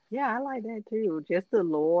that. Yeah, I like that too. Just the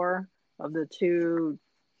lore of the two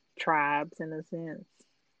tribes, in a sense.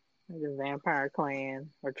 The vampire clan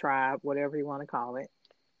or tribe, whatever you want to call it,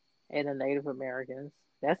 and the Native Americans.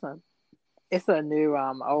 It's a new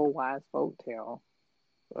old wise folk tale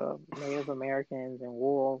of Native Americans and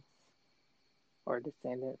wolves, or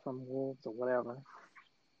descendant from wolves or whatever.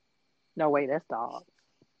 No, wait, that's dogs.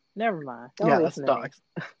 Never mind. Don't listen to dogs.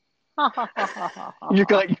 You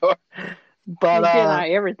got your, but you're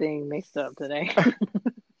getting everything mixed up today.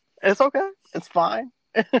 It's okay. It's fine.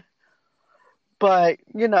 But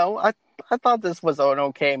I thought this was an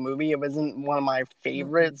okay movie. It wasn't one of my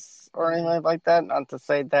favorites or anything like that. Not to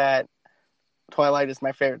say that Twilight is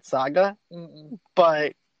my favorite saga,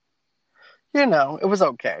 but it was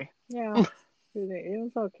okay. Yeah, it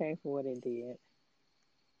was okay for what it did.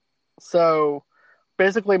 So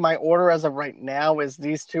basically, my order as of right now is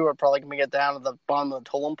these two are probably going to get down to the bottom of the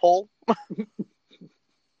totem pole.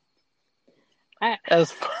 It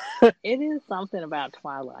is something about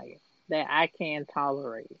Twilight that I can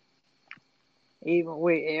tolerate, even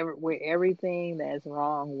with everything that's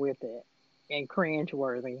wrong with it and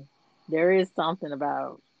cringeworthy. There is something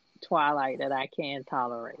about Twilight that I can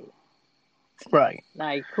tolerate. Right.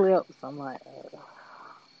 Like Eclipse, I'm like,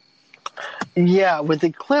 yeah, with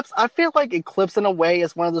Eclipse, I feel like Eclipse in a way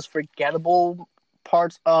is one of those forgettable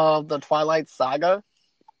parts of the Twilight saga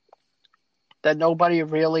that nobody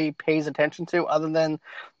really pays attention to other than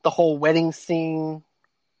the whole wedding scene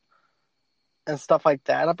and stuff like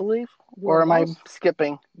that, I believe. Well, or am I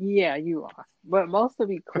skipping? Yeah, you are. But most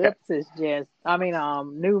of Eclipse is just,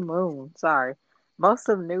 New Moon, sorry. Most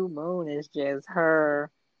of New Moon is just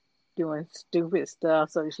her doing stupid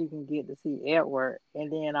stuff so she can get to see Edward.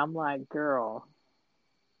 And then I'm like, girl,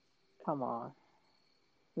 come on.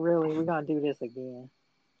 Really, we're going to do this again.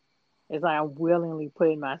 It's like I'm willingly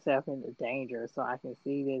putting myself into danger so I can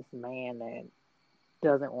see this man that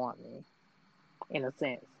doesn't want me, in a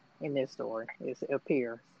sense, in this story. It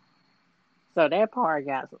appears. So that part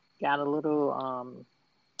got a little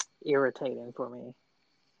irritating for me.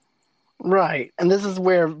 Right. And this is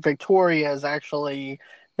where Victoria is actually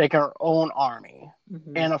making her own army.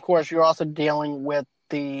 Mm-hmm. And of course, you're also dealing with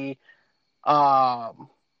the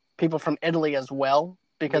people from Italy as well,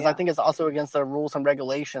 because I think it's also against the rules and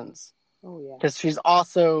regulations. Oh, yeah. Because she's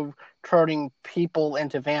also turning people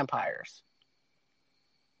into vampires.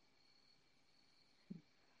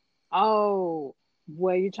 Oh,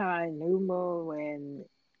 well, you're trying New Moon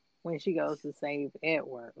when she goes to save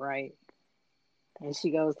Edward, right? And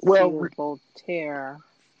she goes to see Voltaire,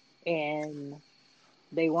 and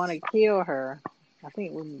they want to kill her. I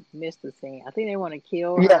think we missed the scene. I think they want to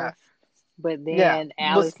kill her. But then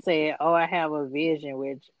Alice said, "Oh, I have a vision,"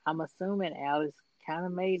 which I'm assuming Alice kind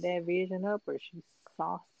of made that vision up, or she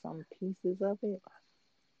saw some pieces of it.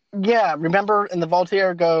 Yeah, remember in the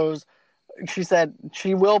Voltaire goes, she said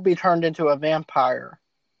she will be turned into a vampire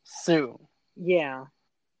soon. Yeah.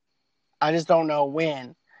 I just don't know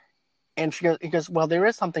when. And he goes, well, there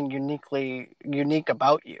is something unique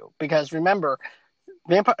about you. Because remember,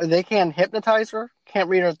 they can't hypnotize her, can't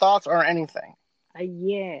read her thoughts or anything.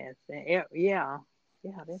 Yes. Yeah,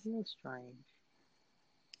 that's real strange.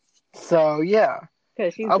 So, yeah.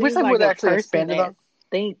 Because she I wish they would actually expand it up.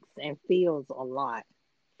 Thinks and feels a lot.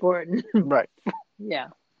 Right. Yeah.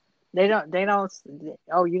 They don't.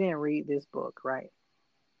 Oh, you didn't read this book, right?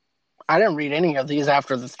 I didn't read any of these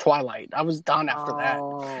after this Twilight. I was done after that.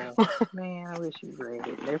 Oh, man, I wish you read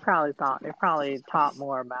it. They probably taught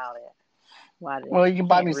more about it. Why they Well, you can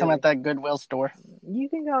buy can't me some really. at that Goodwill store. You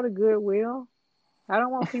can go to Goodwill. I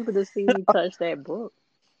don't want people to see me touch that book.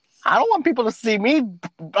 I don't want people to see me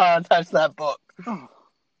touch that book. Oh,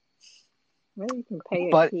 maybe you can pay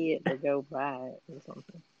a But kid to go buy it or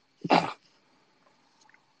something.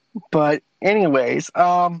 anyways,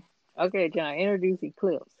 Okay, John, introduce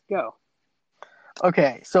Eclipse. Go.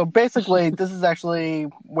 okay. So basically, this is actually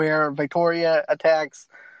where Victoria attacks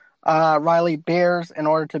Riley Bears in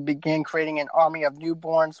order to begin creating an army of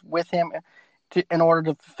newborns with him in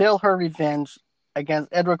order to fulfill her revenge against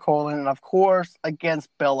Edward Cullen and, of course, against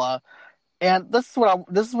Bella. And this is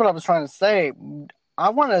what I was trying to say. I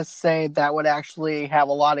want to say that would actually have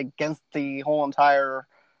a lot against the whole entire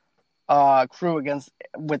crew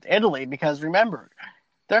with Italy, because remember,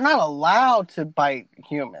 they're not allowed to bite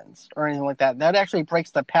humans or anything like that. That actually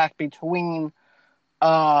breaks the pact between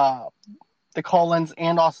the Cullens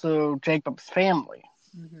and also Jacob's family,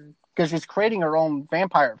 because she's creating her own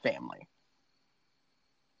vampire family.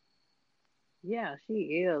 Yeah, she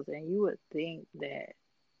is, and you would think that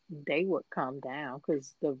they would come down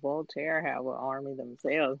because the Voltaire have an army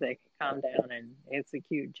themselves that can come down and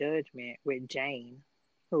execute judgment with Jane,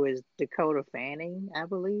 who is Dakota Fanning, I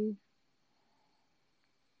believe.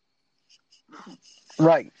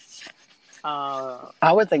 Right.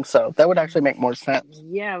 I would think so. That would actually make more sense.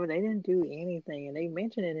 Yeah, but they didn't do anything, and they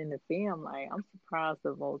mentioned it in the film. Like, I'm surprised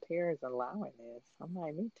the Voltaire is allowing this. I'm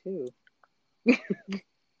like, me too.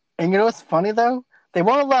 And you know what's funny though? They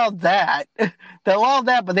won't allow that. They allow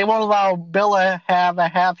that, but they won't allow Bella have a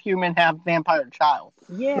half human, half vampire child.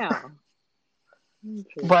 Yeah.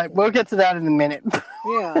 But we'll get to that in a minute.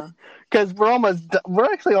 Yeah. Because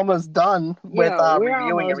we're actually almost done with we're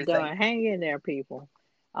reviewing almost everything. done. Hang in there, people.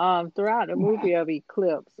 Throughout the movie of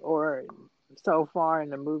Eclipse, or so far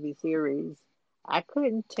in the movie series, I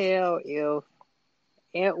couldn't tell if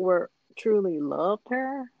Edward truly loved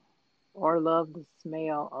her or loved the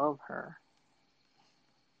smell of her.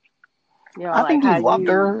 You know, I think he loved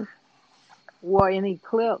her. Well, in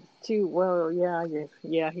Eclipse too. Well, yeah, I guess,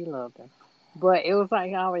 yeah, he loved her, but it was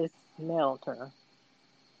like I always smelled her.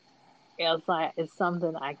 It's like it's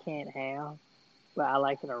something I can't have, but I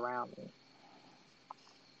like it around me.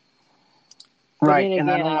 Right, But then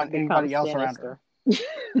and I again, don't I've want become anybody else sinister. around her.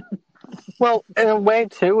 Well, in a way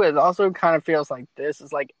too, it also kind of feels like this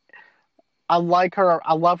is like, I like her,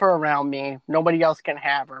 I love her around me. Nobody else can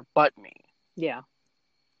have her but me. Yeah.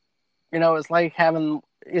 You know, it's like having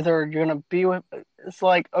either you're gonna be with. It's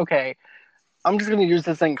like, okay, I'm just gonna use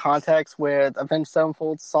this in context with Avenged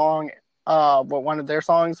Sevenfold's song, with one of their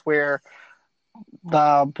songs where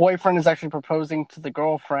the boyfriend is actually proposing to the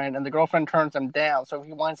girlfriend, and the girlfriend turns him down, so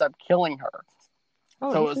he winds up killing her.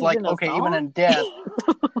 Oh, So this it's is like, in a okay, even song? in death,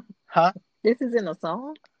 huh? This is in a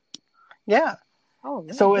song? Yeah. Oh,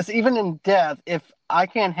 man. So it's even in death, if I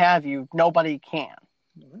can't have you, nobody can.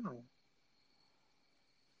 Wow.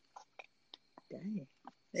 Dang.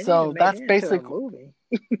 They So need to make that's that into a basically movie.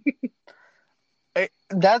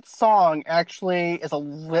 that song actually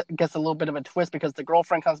gets a little bit of a twist because the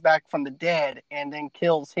girlfriend comes back from the dead and then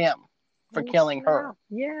kills him for Oh, killing her.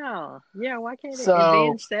 Yeah. Yeah, why can't So,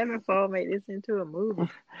 Avenged Sevenfold make this into a movie?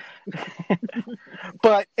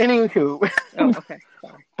 but anywho, Oh, okay.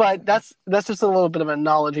 Sorry. but that's just a little bit of a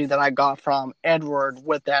analogy that I got from Edward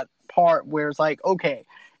with that part where it's like, okay,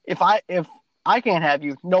 if I can't have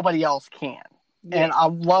you, nobody else can. Yeah. And I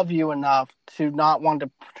love you enough to not want to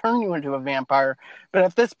turn you into a vampire. But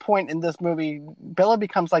at this point in this movie, Bella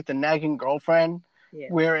becomes like the nagging girlfriend,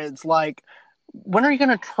 where it's like, when are you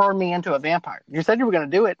going to turn me into a vampire? You said you were going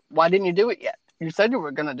to do it. Why didn't you do it yet? You said you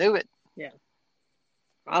were going to do it. Yeah.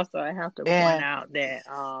 Also, I have to point out that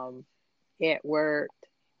Edward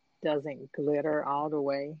doesn't glitter all the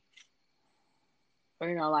way.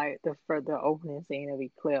 You know, like for the opening scene of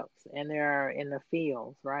Eclipse, and they're in the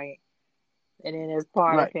fields, right? And then there's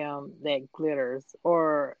part of him that glitters,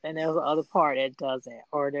 and there's the other part that doesn't,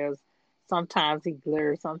 or there's sometimes he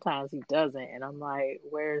glitters, sometimes he doesn't, and I'm like,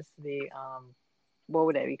 where's the what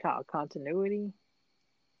would that be called? Continuity?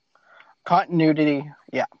 Continuity,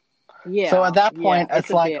 yeah. Yeah. So at that point, it's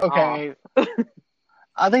like, okay,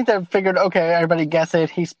 I think they figured, okay, everybody gets it.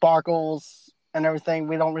 He sparkles and everything.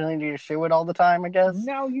 We don't really need to show it all the time, I guess.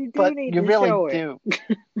 No, you do but need you to really show do.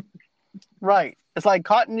 it. Right. It's like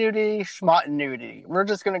continuity, schmontinuity. We're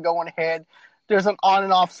just going to go on ahead. There's an on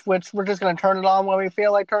and off switch. We're just going to turn it on when we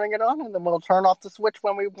feel like turning it on, and then we'll turn off the switch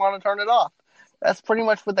when we want to turn it off. That's pretty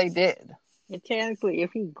much what they did. And technically,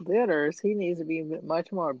 if he glitters, he needs to be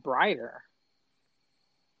much more brighter.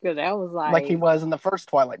 Because that was like he was in the first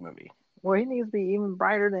Twilight movie. Well, he needs to be even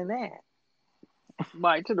brighter than that.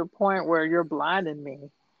 Like to the point where you're blinding me.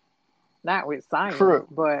 Not with science, True.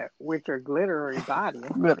 but with your glittery body.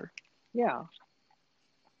 Glitter. Yeah.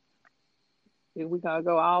 If we gotta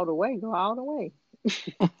go all the way, go all the way.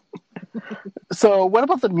 So, what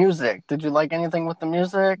about the music? Did you like anything with the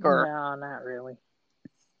music, or No, not really.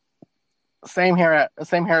 same here?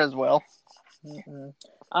 Same here as well. Mm-mm.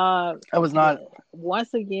 I was not.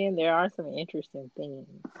 Once again, there are some interesting things.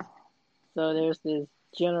 So there's this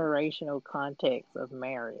generational context of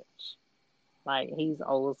marriage. Like he's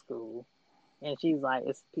old school, and she's like,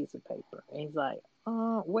 "It's a piece of paper," and he's like,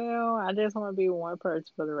 well, I just want to be with one person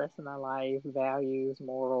for the rest of my life. Values,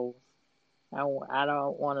 morals. I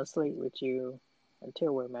don't want to sleep with you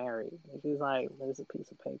until we're married." And she's like, "There's a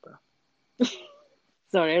piece of paper."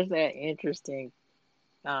 So there's that interesting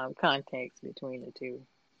context between the two.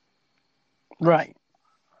 Right.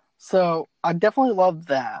 So I definitely love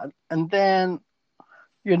that. And then,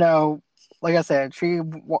 you know, like I said, she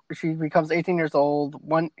becomes 18 years old.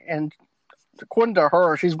 And according to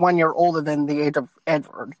her, she's 1 year older than the age of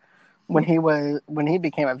Edward when he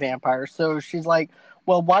became a vampire. So she's like,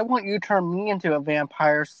 "Well, why won't you turn me into a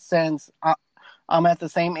vampire since I'm at the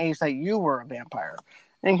same age that you were a vampire?"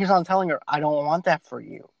 And he's on telling her, "I don't want that for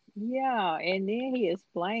you." Yeah, and then he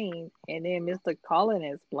explained, and then Mr. Cullen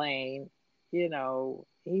explained, he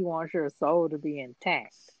wants your soul to be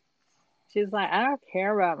intact. She's like, "I don't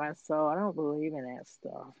care about my soul. I don't believe in that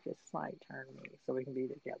stuff. Just like turn me so we can be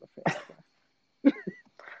together forever."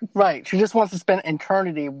 Right. She just wants to spend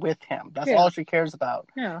eternity with him. That's all she cares about.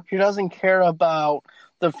 Yeah. She doesn't care about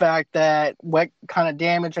the fact that what kind of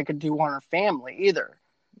damage it could do on her family either.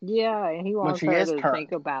 Yeah, and he wants she her is to turned.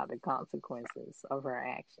 think about the consequences of her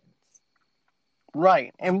actions.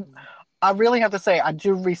 Right. And I really have to say, I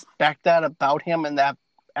do respect that about him in that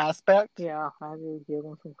aspect. Yeah, I do give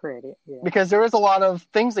him some credit. Yeah. Because there is a lot of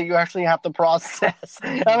things that you actually have to process.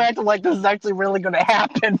 I'm acting like this is actually really going to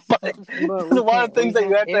happen, but there's a lot of things that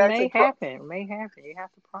you have to actually process. It may happen. You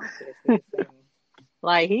have to process these things.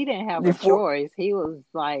 Like, he didn't have a choice. He was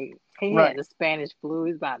like, he had the Spanish flu.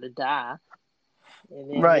 He's about to die. And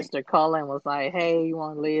then Mr. Cullen was like, "Hey, you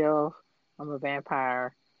want to live? I'm a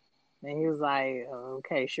vampire." And he was like,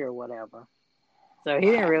 "Okay, sure, whatever." So he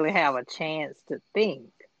didn't really have a chance to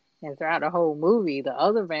think. And throughout the whole movie, the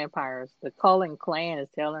other vampires, the Cullen clan is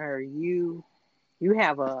telling her, you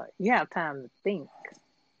have time to think,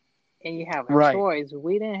 and you have a choice.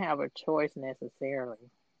 We didn't have a choice necessarily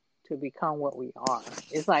to become what we are.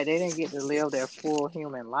 It's like they didn't get to live their full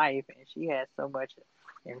human life, and she had so much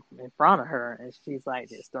in front of her, and she's like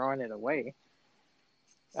just throwing it away.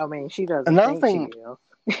 I mean, she doesn't think she will.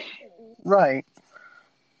 Right.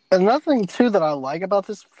 Another thing, too, that I like about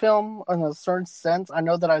this film, in a certain sense, I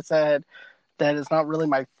know that I said that it's not really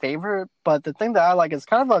my favorite, but the thing that I like is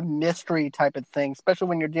kind of a mystery type of thing, especially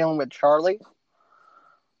when you're dealing with Charlie,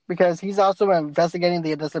 because he's also investigating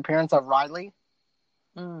the disappearance of Riley,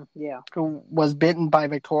 who was bitten by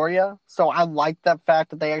Victoria. So I like that fact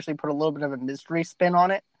that they actually put a little bit of a mystery spin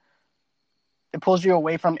on it. It pulls you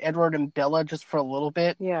away from Edward and Bella just for a little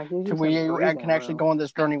bit, to where you can actually go on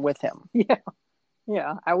this journey with him. Yeah.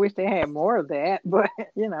 Yeah, I wish they had more of that, but,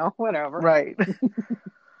 whatever. Right.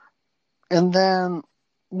 And then,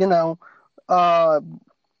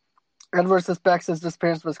 Edward suspects his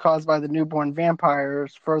disappearance was caused by the newborn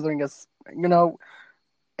vampires, furthering his,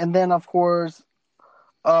 and then, of course,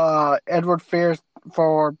 Edward fears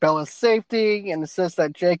for Bella's safety and insists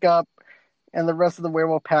that Jacob and the rest of the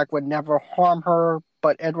werewolf pack would never harm her,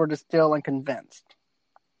 but Edward is still unconvinced.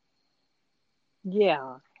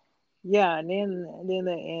 Yeah. Yeah, and then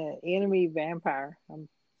the enemy vampire. I'm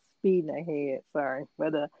speeding ahead, sorry.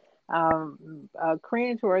 But a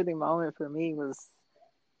cringe-worthy moment for me was,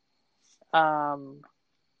 oh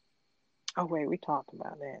wait, we talked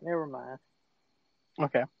about that. Never mind.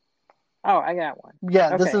 Okay. Oh, I got one.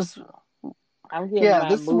 Yeah, okay. This is. I'm getting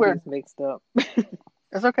my movies mixed up.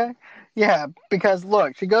 It's okay. Yeah, because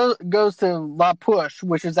look, she goes to La Push,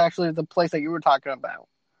 which is actually the place that you were talking about.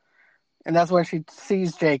 And that's when she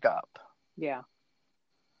sees Jacob. Yeah.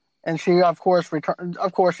 And she, of course, returns.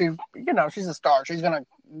 Of course, she's a star. She's gonna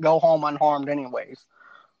go home unharmed, anyways.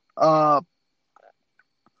 And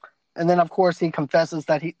then, of course, he confesses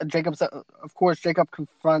that Jacob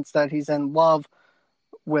confronts that he's in love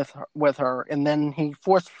with her, and then he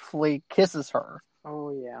forcefully kisses her.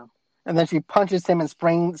 Oh yeah. And then she punches him and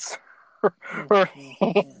sprains her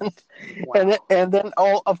hand. Wow. And then,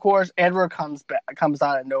 of course, Edward comes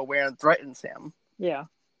out of nowhere and threatens him. Yeah.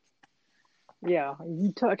 Yeah,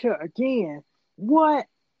 you touch her again. What?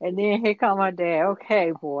 And then here come my dad.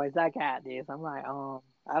 "Okay, boys, I got this." I'm like,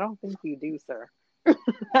 I don't think you do, sir.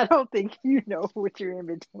 I don't think you know what you're in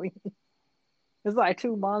between. It's like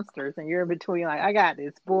two monsters, and you're in between. Like, I got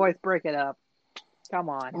this. Boys, break it up. Come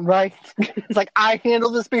on. Right? It's like, I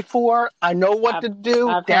handled this before. I know what I've to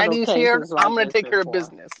do. I've handled Daddy's here. cases I'm like going to this take care of before.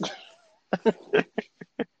 business.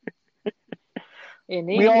 And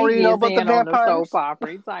We then he already know gets about the in on the soap vampires.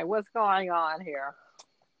 opera. He's like, "What's going on here?"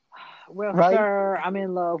 Well, Right? sir, I'm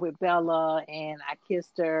in love with Bella, and I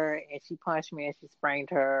kissed her, and she punched me, and she sprained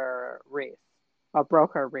her wrist or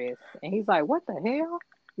broke her wrist. And he's like, "What the hell?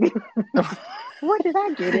 What did I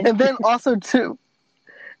get And into?" then also, too,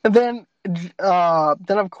 and then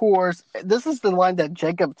of course, this is the line that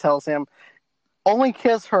Jacob tells him: only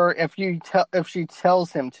kiss her if she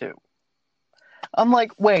tells him to. I'm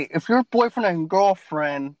like, wait, if you're boyfriend and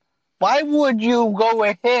girlfriend, why would you go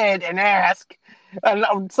ahead and ask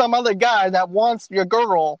some other guy that wants your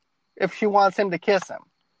girl if she wants him to kiss him?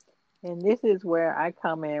 And this is where I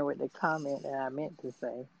come in with the comment that I meant to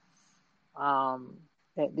say,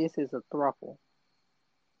 that this is a throuple.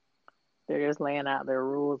 They're just laying out their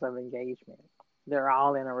rules of engagement. They're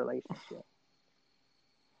all in a relationship.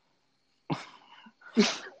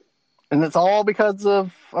 And it's all because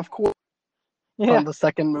of course, Yeah, from the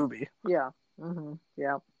second movie. yeah,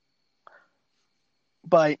 yeah.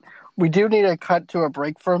 But we do need to cut to a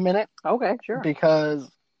break for a minute Okay, sure. because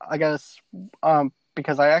I guess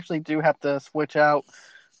because I actually do have to switch out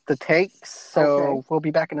the takes. So Okay. we'll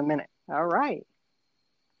be back in a minute. All right.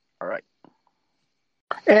 All right.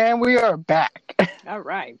 And we are back. All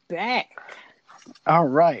right. Back. All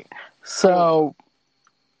right. So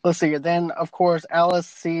let's see. Then, of course, Alice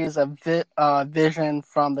sees a vision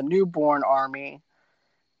from the newborn army,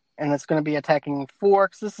 and it's going to be attacking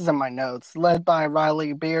Forks. This is in my notes. Led by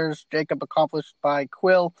Riley Beers, Jacob accomplished by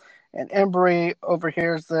Quill, and Embry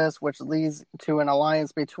overhears this, which leads to an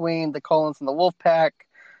alliance between the Cullens and the Wolfpack.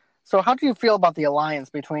 So, how do you feel about the alliance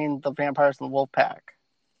between the vampires and the Wolfpack?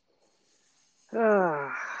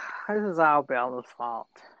 This is all Bella's fault.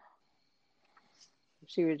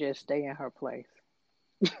 She would just stay in her place.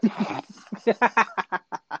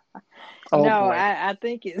 Oh No, boy! I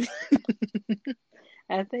think it's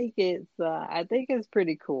I think it's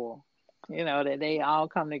pretty cool. That they all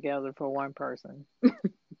come together for one person.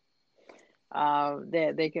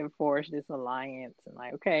 That they can forge this alliance and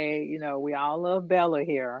like, okay, we all love Bella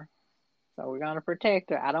here, so we're gonna protect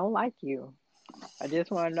her. I don't like you. I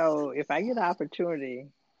just want to know if I get the opportunity,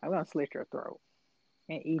 I'm gonna slit your throat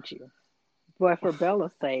and eat you. But for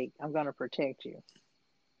Bella's sake, I'm gonna protect you.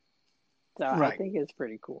 So I Right? think it's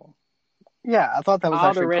pretty cool. Yeah, I thought that was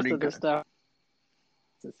All the actually rest pretty of the good. stuff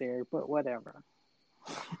is necessary, but whatever.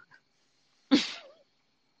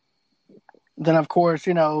 Then, of course,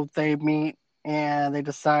 they meet and they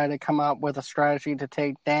decide to come up with a strategy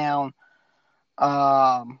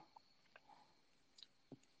um,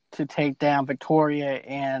 to take down Victoria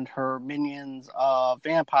and her minions of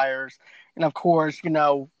vampires. And of course,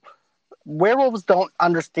 werewolves don't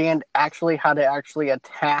understand actually how to actually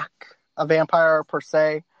attack a vampire per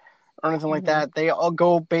se or anything like Hmm. that. They all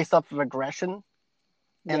go based off of aggression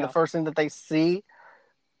and the Yeah. first thing that they see,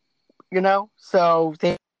 so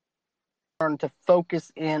they learn to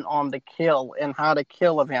focus in on the kill and how to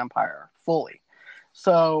kill a vampire fully.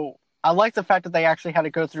 So I like the fact that they actually had to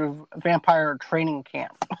go through vampire training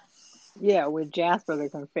camp. Yeah, with Jasper the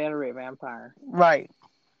Confederate vampire, Right.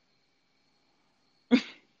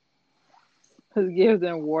 who gives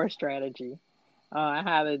them war strategy.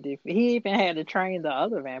 How to he even had to train the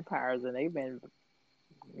other vampires, and they've been,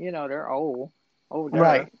 they're older.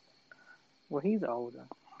 Right. Well, he's older.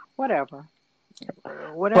 Whatever,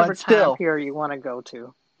 whatever But time still, period you want to go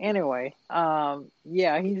to. Anyway,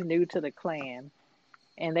 yeah, he's new to the clan,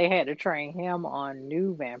 and they had to train him on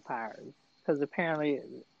new vampires because apparently,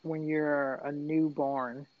 when you're a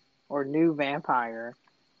newborn or new vampire,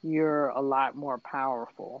 you're a lot more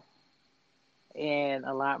powerful and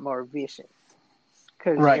a lot more vicious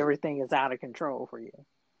because right, everything is out of control for you.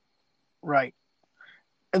 right.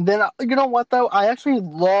 And then, you know what, though? I actually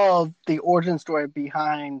love the origin story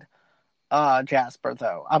behind Jasper,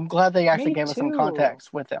 though. I'm glad they actually Me gave us some too.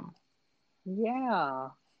 context with him. Yeah.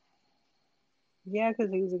 Yeah,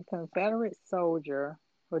 because he's a Confederate soldier,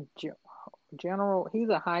 a general. He's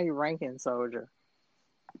a high ranking soldier.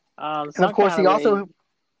 And of Some course, kind he of way. also,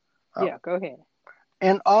 oh, Yeah, go ahead.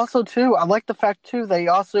 and also, too, I like the fact, too, they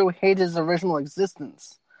also hate his original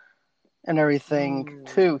existence and everything,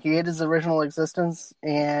 too. Mm. He hated his original existence,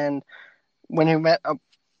 and when he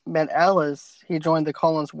met Alice, he joined the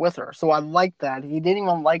Cullens with her. So I like that. He didn't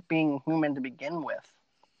even like being human to begin with.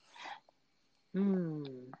 Hmm.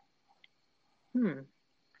 Hmm.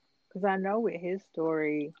 Because I know with his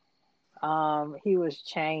story, he was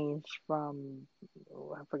changed from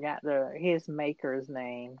I forgot his maker's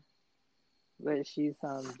name, but she's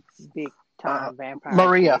some big Uh, time vampire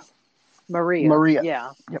Maria. chick. Maria, Maria.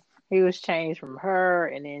 yeah. Yep. He was changed from her,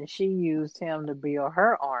 and then she used him to build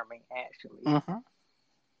her army, actually. Mm-hmm.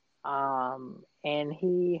 And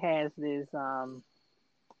he has this,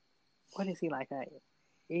 what is he like?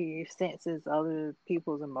 He senses other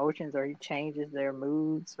people's emotions, or he changes their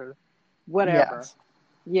moods, or whatever. Yes.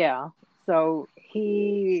 Yeah. So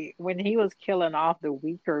when he was killing off the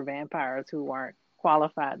weaker vampires who weren't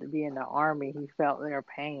qualified to be in the army, he felt their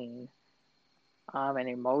pain, and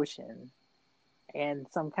emotion. And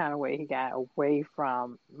some kind of way he got away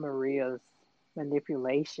from Maria's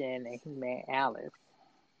manipulation, and he met Alice.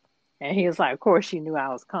 And he was like, of course she knew I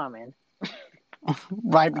was coming.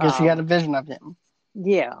 Right, because she had a Um, vision of him.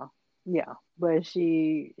 yeah, yeah. But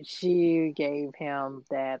she gave him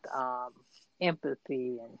that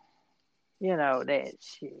empathy, and that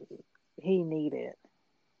he needed.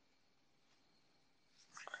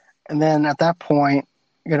 And then at that point,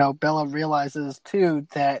 Bella realizes too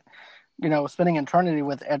that, spending eternity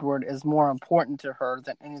with Edward is more important to her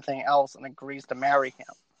than anything else, and agrees to marry him.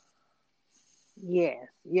 Yes,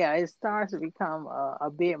 yeah. It starts to become a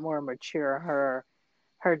bit more mature.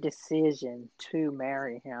 Her decision to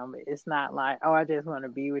marry him. It's not like, oh, I just want to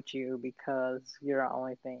be with you because you're the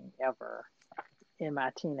only thing ever in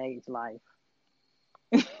my teenage life.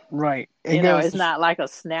 Right. It's not like a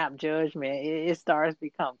snap judgment. It starts to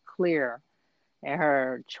become clear, and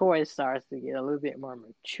her choice starts to get a little bit more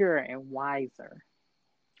mature and wiser.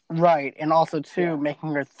 Right, and also too Yeah.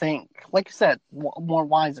 making her think, like you said, more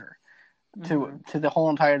wiser Mm-hmm. to the whole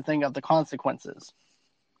entire thing of the consequences.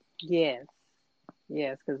 Yes,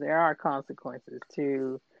 yes, because there are consequences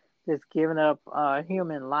to just giving up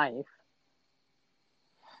human life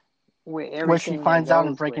with Which she everything that finds out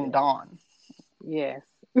in goes with Breaking it. Dawn. Yes.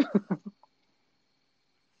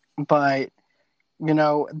 But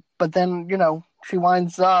but then she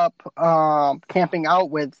winds up camping out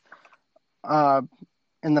with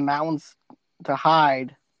in the mountains to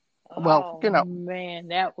hide. Well, Oh man,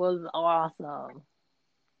 that was awesome.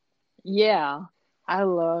 Yeah, I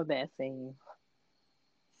love that scene.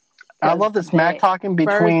 I 'Cause love the smack that talking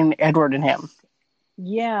first, between Edward and him.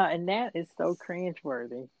 yeah, and that is so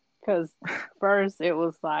cringeworthy. Because first it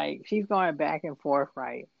was like she's going back and forth,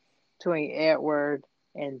 right, between Edward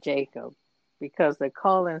and Jacob, because the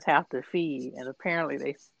Cullens have to feed, and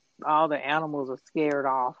apparently all the animals are scared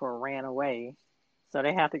off or ran away, so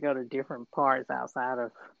they have to go to different parts outside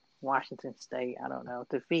of Washington State. I don't know,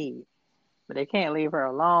 to feed, but they can't leave her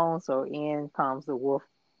alone. So in comes the wolf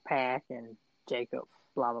pack and Jacob,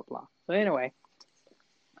 blah blah blah. So anyway,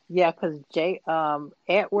 yeah, because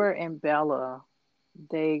Edward and Bella,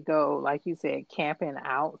 they go, like you said, camping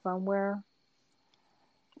out somewhere.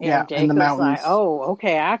 Yeah, And in the Jacob's like, mountains. oh,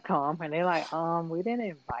 okay, I come. And they're like, we didn't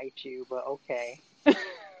invite you, but okay.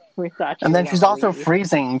 We thought you And were then going she's to also leave.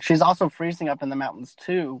 freezing. She's also freezing up in the mountains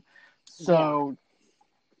too. Yeah. So,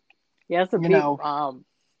 Yeah, it's a you big, know,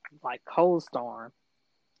 like cold storm.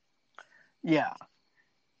 yeah.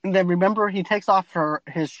 And then remember he takes off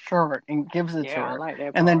his shirt and gives it to Yeah, I her. like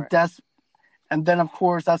that And then part. of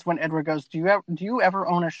course that's when Edward goes, do you ever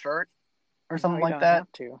own a shirt or No, something you like don't that?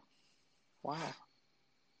 have to. Wow.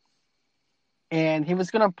 And he was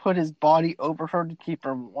gonna put his body over her to keep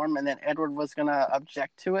her warm, and then Edward was gonna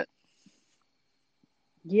object to it.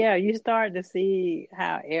 Yeah, you start to see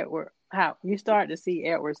how you start to see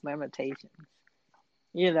Edward's limitations,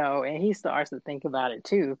 and he starts to think about it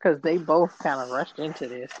too, because they both kind of rushed into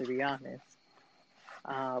this, to be honest.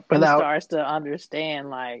 He Without starts to understand,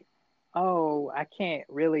 like, oh, I can't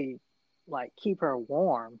really like keep her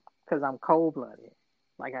warm because I'm cold blooded,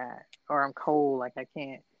 or I'm cold, like I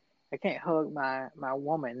can't hug my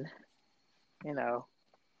woman, you know,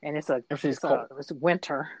 and if she's cold. it's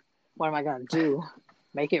winter. What am I gonna do?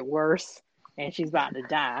 Make it worse? And she's about to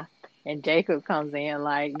die. And Jacob comes in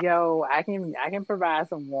like, yo, I can provide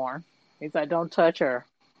some warmth. He's like, don't touch her.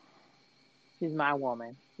 She's my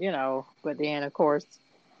woman, But then of course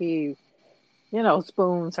he,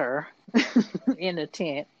 spoons her in the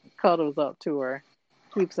tent, cuddles up to her,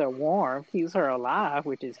 keeps her warm, keeps her alive,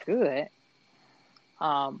 which is good.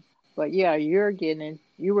 But yeah, you were getting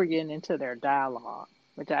into their dialogue,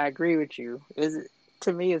 which I agree with you.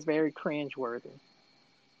 To me is very cringeworthy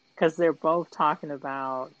because they're both talking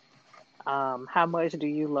about how much do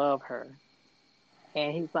you love her,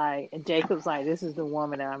 and Jacob's like, this is the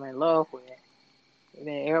woman that I'm in love with, and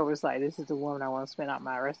then Edward's like, this is the woman I want to spend out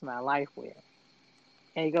my rest of my life with,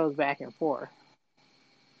 and he goes back and forth.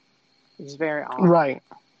 It's very odd, Right.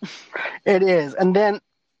 It is, and then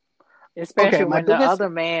especially my when the biggest other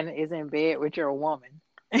man is in bed with your woman.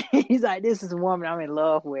 He's like, this is a woman I'm in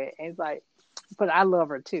love with. And he's like, but I love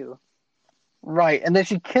her too. Right. And then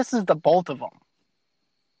she kisses the both of them.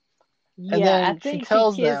 And Yeah, I then she think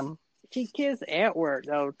tells them, she kissed Edward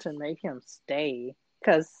though to make him stay,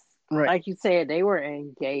 because right. like you said, they were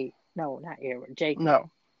engaged. No, not Edward, Jacob.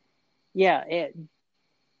 No. Yeah,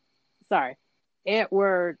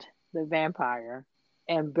 Edward the vampire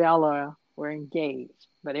and Bella were engaged,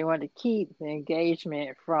 but they wanted to keep the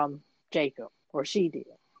engagement from Jacob, or she did.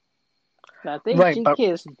 So I think Right, she but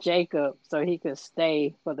kissed Jacob so he could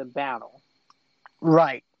stay for the battle.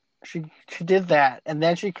 right. She did that, and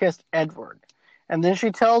then she kissed Edward. And then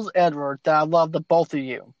she tells Edward that I love the both of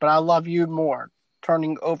you, but I love you more,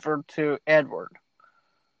 turning over to Edward.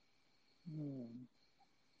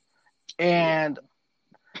 And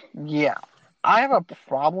yeah, I have a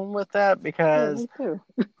problem with that Yeah, because me too.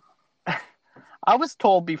 I was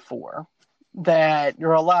told before that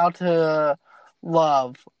you're allowed to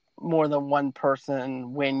love more than one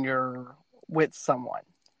person when you're with someone.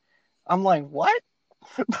 I'm like, what?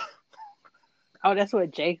 Oh, that's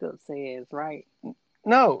what Jacob says, right?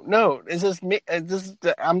 No. It's just me.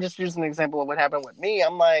 I'm just using an example of what happened with me.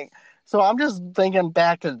 I'm like, so I'm just thinking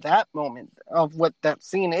back to that moment of what that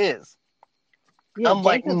scene is. Yeah, I'm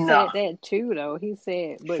like, Jacob nah. said that too, though. He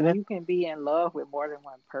said, but Should it? you can be in love with more than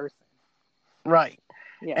one person. Right.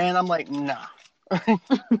 Yeah. And I'm like, nah.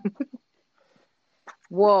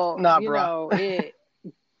 Well, Nah, you bro. know,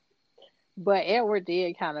 but Edward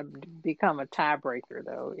did kind of become a tiebreaker,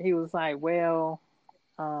 though. He was like, well,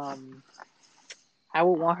 I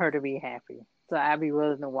would want her to be happy, so I'd be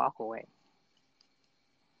willing to walk away.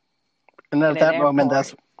 And And at at that that moment,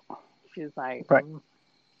 point, she was like, right.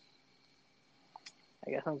 I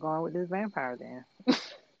guess I'm going with this vampire then.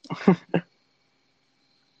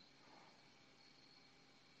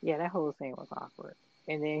 Yeah, that whole scene was awkward.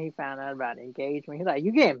 And then he found out about the engagement. He's like,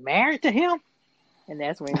 you getting married to him? And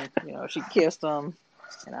that's when, she kissed him.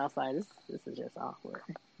 And I was like, this is just awkward.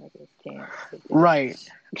 I just can't take this. Right.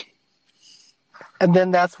 And then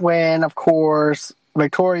that's when, of course,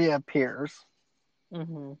 Victoria appears.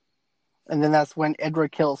 Mm-hmm. And then that's when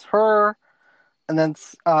Edward kills her. And then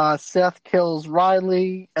Seth kills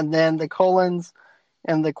Riley. And then the Cullens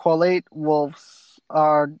and the Qualate Wolves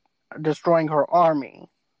are destroying her army.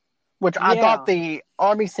 Which I thought the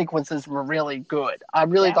army sequences were really good. I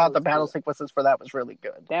really thought the battle sequences for that was really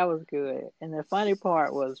good. That was good. And the funny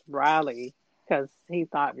part was Riley, because he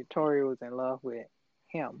thought Victoria was in love with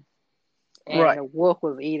him. And the wolf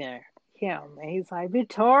was eating him. And he's like,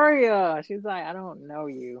 Victoria! She's like, I don't know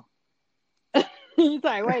you. He's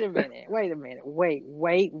like, wait a minute.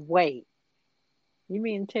 Wait. You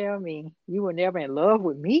mean to tell me you were never in love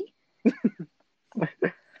with me?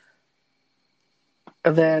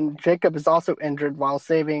 And then Jacob is also injured while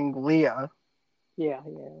saving Leah. Yeah, he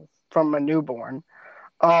is. From a newborn.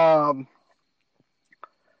 And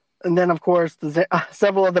then, of course,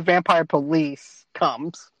 several of the vampire police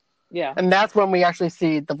comes. Yeah. And that's when we actually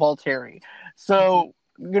see the Volturi. So,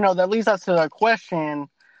 that leads us to the question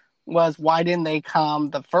was, why didn't they come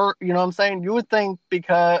the first? You know what I'm saying? You would think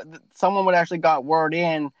because someone would actually got word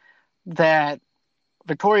in that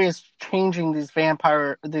Victoria's changing these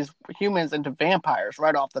humans into vampires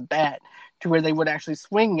right off the bat to where they would actually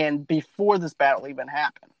swing in before this battle even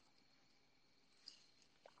happened.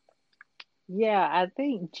 Yeah, I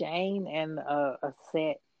think Jane and a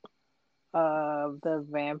set of the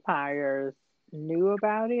vampires knew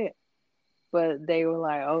about it, but they were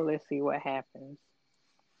like, oh, let's see what happens.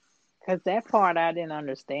 Because that part I didn't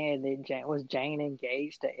understand. Was Jane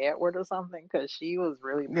engaged to Edward or something? Because she was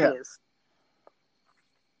really pissed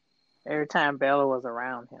every time Bella was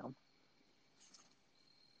around him.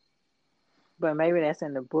 But maybe that's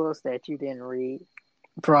in the books that you didn't read.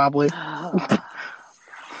 Probably.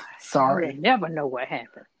 Sorry. You'll never know what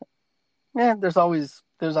happened. Yeah, there's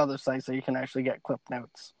other sites that you can actually get clip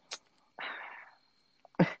notes.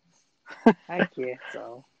 I guess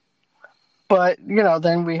so. But,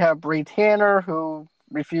 then we have Bree Tanner, who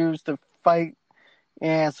refused to fight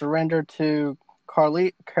and surrendered to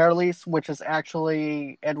Carlisle, which is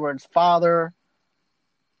actually Edward's father.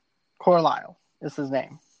 Carlisle is his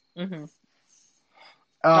name. Mm-hmm.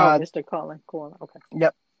 Mr. Carlisle. Okay.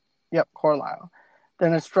 Yep, Carlisle.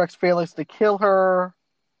 Then instructs Felix to kill her.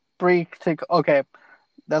 Okay,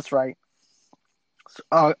 that's right.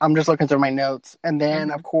 I'm just looking through my notes. And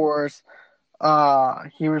then, of course,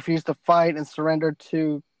 he refused to fight and surrendered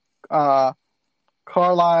to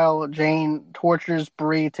Carlisle. Jane tortures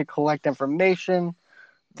Bree to collect information,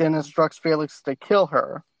 then instructs Felix to kill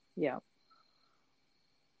her. Yeah.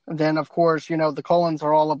 And then, of course, the Cullens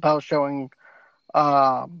are all about showing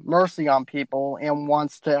mercy on people and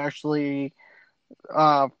wants to actually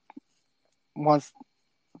uh, wants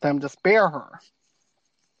them to spare her.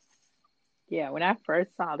 Yeah, when I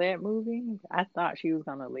first saw that movie, I thought she was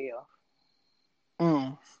gonna live.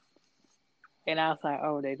 Mm. And I was like,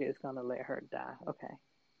 oh, they're just gonna let her die. Okay.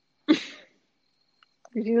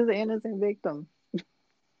 She was an innocent victim.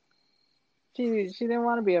 She didn't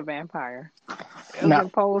want to be a vampire. It was No.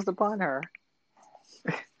 imposed upon her.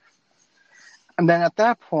 And then at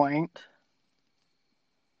that point,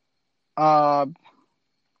 uh,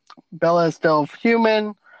 Bella is still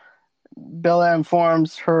human. Bella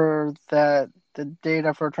informs her that the date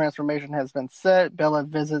of her transformation has been set. Bella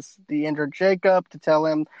visits the injured Jacob to tell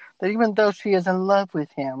him that even though she is in love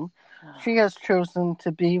with him, she has chosen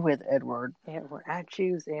to be with Edward. Edward, I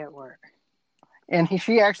choose Edward. And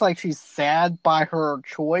she acts like she's sad by her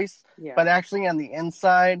choice, Yeah. but actually on the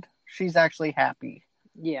inside, she's actually happy.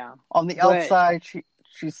 Yeah. On the But outside,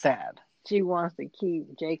 she's sad. she wants to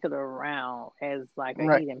keep Jacob around as like a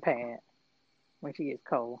Right. heating pad when she gets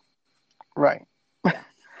cold. Right. Yeah.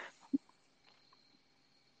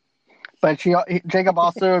 But Jacob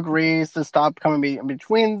also agrees to stop coming in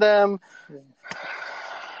between them. Yeah.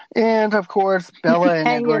 And of course, Bella and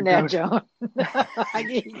Hang Edward in there, go. John. I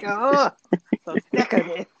get you go. So sick of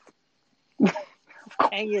this.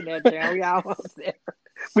 Hang in there, John. We almost there.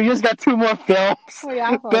 We just got 2 more films. We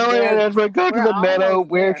almost Bella there. and Edward go to We're the meadow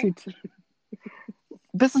almost where there.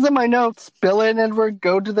 This is in my notes. Bella and Edward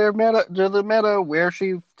go to the meadow where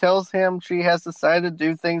she tells him she has decided to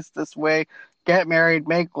do things this way: get married,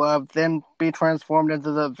 make love, then be transformed into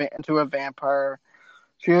a vampire.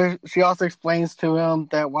 She also explains to him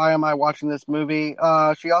that why am I watching this movie?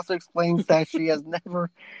 She also explains that she has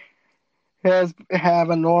never have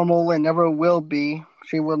a normal and never will be.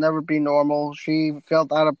 She will never be normal. She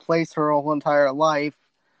felt out of place her whole entire life.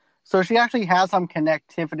 So she actually has some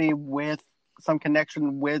connection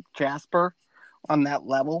with Jasper on that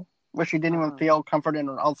level, where she didn't even feel comfort in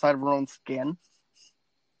her outside of her own skin.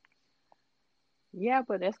 Yeah,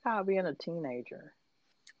 but that's called being a teenager.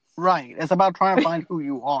 Right. It's about trying to find who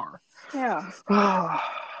you are. Yeah.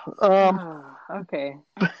 Okay.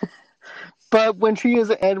 But when she is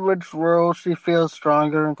in Edward's world, she feels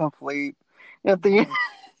stronger and complete. At the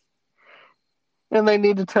and they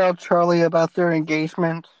need to tell Charlie about their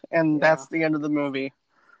engagement, and that's the end of the movie.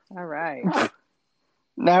 All right.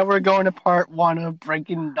 Now we're going to part 1 of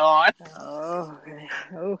Breaking Dawn. Oh,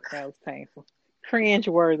 that was painful.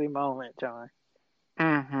 Cringe-worthy moment, John.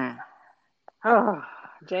 Mm-hmm. Oh,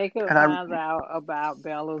 Jacob finds out about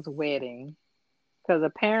Bella's wedding because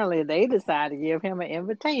apparently they decided to give him an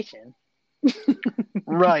invitation.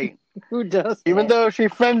 Right. Who does that? Even though she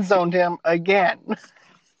friend-zoned him again.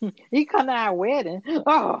 He come to our wedding.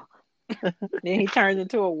 Oh. Then he turns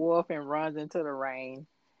into a wolf and runs into the rain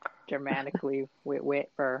dramatically with wet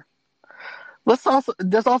fur. That's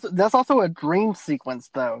also a dream sequence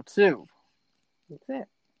though, too. That's it.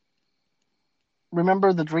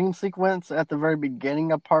 Remember the dream sequence at the very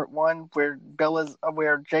beginning of part 1 where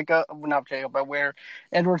where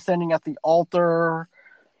Edward's standing at the altar.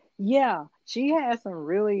 Yeah, she has some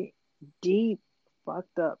really deep,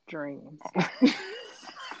 fucked up dreams.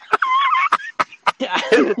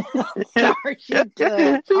 Sorry, she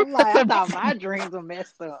does. I'm like, I thought my dreams were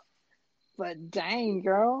messed up. But dang,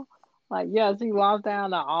 girl. Like, yeah, she walks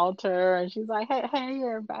down the altar and she's like, hey,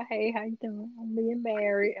 everybody. Hey, how you doing? I'm getting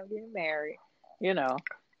married. You know.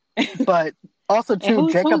 But also, too,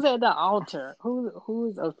 who's at the altar?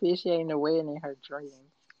 Who's officiating the wedding in her dreams?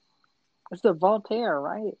 It's the Voltaire,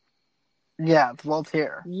 right? Yeah, it's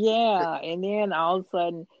Voltaire. Yeah, and then all of a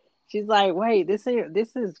sudden, she's like, wait, this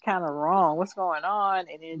is kind of wrong. What's going on?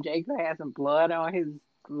 And then Jacob has some blood on his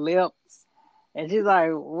lips. And she's like,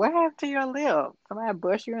 what happened to your lip? Somebody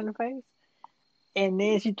bust you in the face? And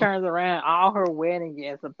then she turns around, all her wedding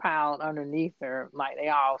guests are piled underneath her, like they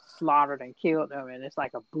all slaughtered and killed them, and it's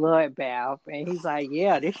like a bloodbath. And he's like,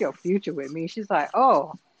 yeah, this your future with me. She's like,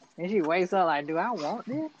 oh. And she wakes up like, do I want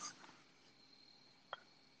this?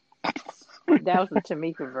 That was the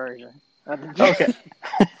Tamika version. Okay.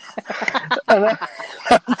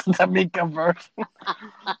 That's the Tamika version.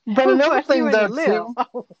 But another thing, though, too,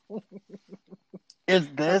 is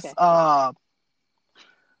this. Okay.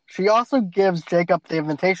 She also gives Jacob the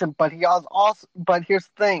invitation, but But here's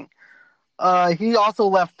the thing. He also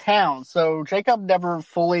left town, so Jacob never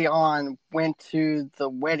fully went to the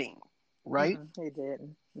wedding, right? He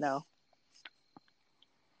didn't. No.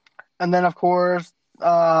 And then, of course,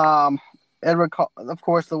 Edward, of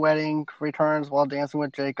course, the wedding returns while dancing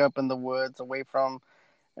with Jacob in the woods, away from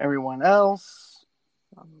everyone else.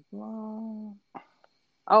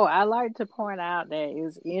 Oh, I like to point out that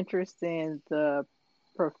it's interesting the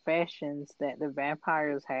professions that the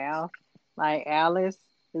vampires have. Like Alice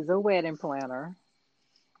is a wedding planner.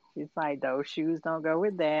 She's like, those shoes don't go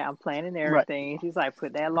with that. I'm planning Right. everything. She's like,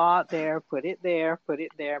 put that lot there, put it there, put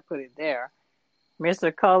it there, put it there.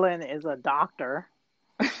 Mr. Cullen is a doctor.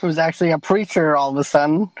 Who's actually a preacher all of a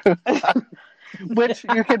sudden. Which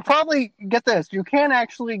you could probably get this. You can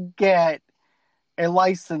actually get a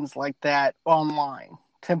license like that online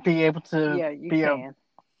to be able to Yeah, you be can.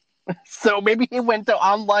 So maybe he went to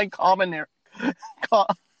online commentary.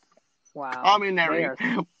 Wow, Commentary. they are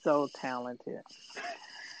so talented.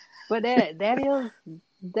 But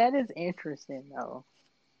that is interesting though.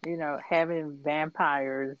 You know, having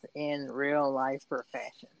vampires in real life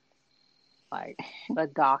professions, like a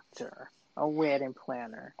doctor, a wedding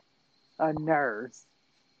planner, a nurse,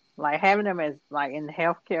 like having them as like in the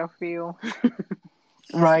healthcare field.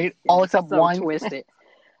 Right? All except so one. twisted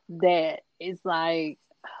that it's like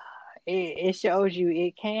it shows you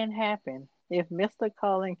it can happen if Mr.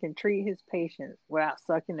 Cullen can treat his patients without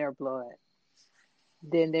sucking their blood.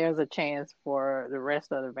 Then there's a chance for the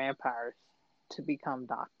rest of the vampires to become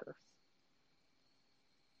doctors.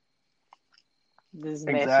 This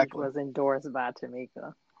message Exactly. was endorsed by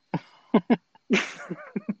Tamika.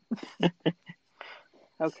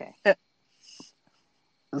 Okay.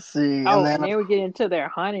 Let's see. Oh, And and then, then we get into their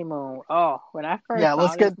honeymoon. Oh, when I first yeah,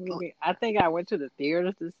 saw let's this get. movie, I think I went to the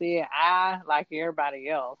theaters to see it. I, like everybody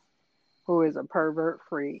else, who is a pervert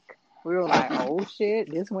freak, we were like, oh shit,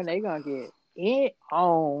 this when they gonna get it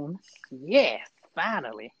on. Yes,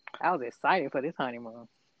 finally. I was excited for this honeymoon.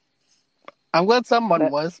 I'm glad someone But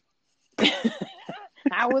was.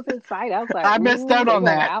 I was excited. I was like, I missed ooh, out they on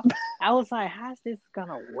gonna that. I was like, how's this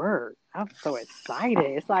gonna work? I'm so excited.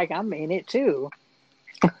 It's like I'm in it too.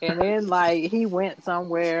 And then like he went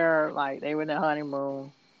somewhere, like they went on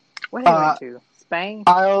honeymoon. Where they went to? Spain?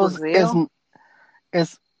 Isles Brazil?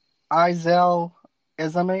 is Isel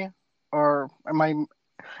Isame? Or am I.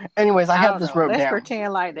 Anyways, I I have don't this know. wrote Let's down.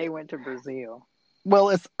 pretend like they went to Brazil. Well,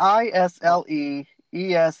 it's ISLEESME.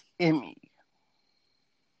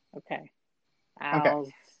 Okay. Okay.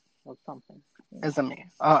 Isles or something. Isame.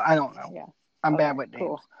 I don't know. Yeah. I'm bad Okay, with names.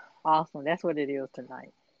 cool. Awesome. That's what it is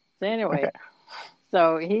tonight. So Okay. anyway,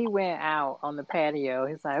 so he went out on the patio.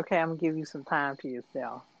 He's like, okay, I'm gonna give you some time to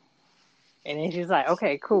yourself. And then she's like,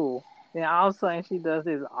 okay, cool. Then all of a sudden she does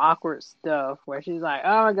this awkward stuff where she's like,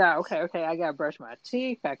 oh my God, okay, I gotta brush my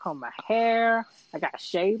teeth, I comb my hair, I gotta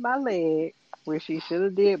shave my leg, which she should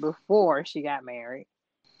have did before she got married.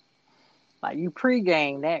 Like you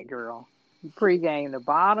pregame that girl. You pregame the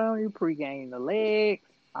bottom, you pregame the legs,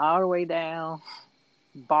 all the way down,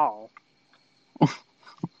 ball.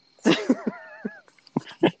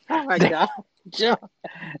 Oh my God. Joe.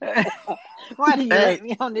 Why do you let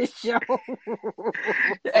me on this show?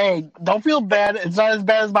 Hey, don't feel bad. It's not as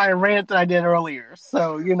bad as my rant that I did earlier.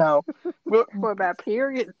 So, we're For about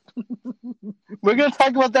period. going to talk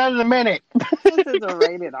about that in a minute. This is a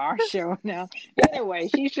rated R show now. Anyway,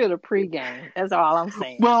 she should have pre-gamed. That's all I'm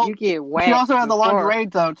saying. Well, You get she waxed also had the before. lingerie,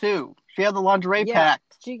 though, too. She had the lingerie Yeah,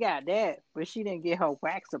 packed. she got that, but she didn't get her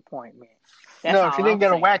wax appointment. That's No, all she didn't I'm get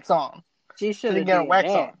her saying. wax on. She should didn't have get her did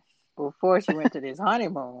wax that on. before she went to this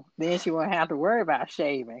honeymoon. Then she wouldn't have to worry about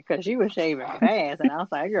shaving because she was shaving fast, and I was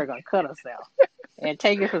like, that girl gonna cut herself and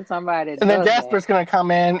take it from somebody that And then does Jasper's going to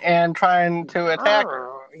come in and trying to attack her.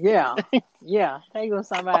 Yeah, take it from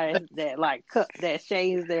somebody that like that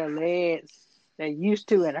shaves their legs. They're used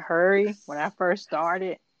to in a hurry. When I first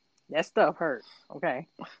started, that stuff hurt. Okay.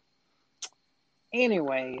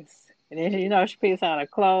 Anyways, and then she picks out her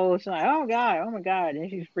clothes. She's like, oh my God. And then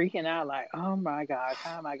she's freaking out like, oh my God,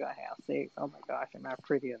 how am I gonna have sex? Oh my gosh, am I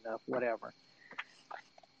pretty enough? Whatever.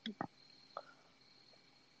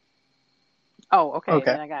 Oh, okay.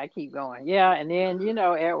 Then I gotta keep going. Yeah, and then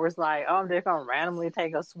Edward's like, oh, I'm just gonna randomly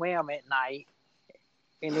take a swim at night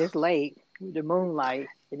in this lake with the moonlight.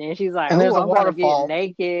 And then she's like, And there's oh, a I'm gonna waterfall. get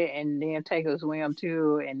naked and then take a swim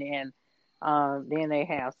too. And then they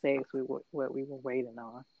have sex with what we were waiting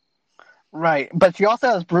on. Right. But she also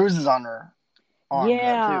has bruises on her arm,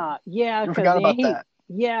 Yeah, too. yeah. You forgot about that.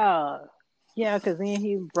 Yeah, because then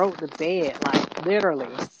he broke the bed, like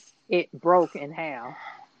literally, it broke in half.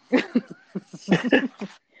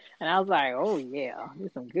 And I was like, oh yeah, this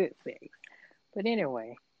is some good sex. But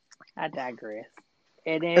anyway, I digress.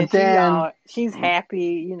 And then she's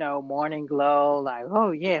happy, morning glow, like,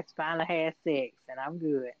 oh yes, finally had sex and I'm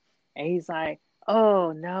good. And he's like,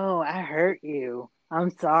 oh no, I hurt you. I'm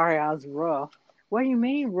sorry, I was rough. What do you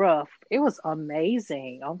mean rough? It was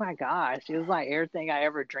amazing. Oh my gosh. It was like everything I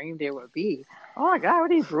ever dreamed it would be. Oh my God, what are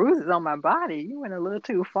these bruises on my body? You went a little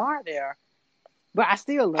too far there. But I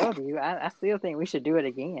still love you. I still think we should do it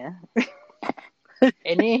again.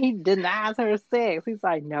 And then he denies her sex. He's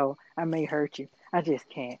like, no, I may hurt you. I just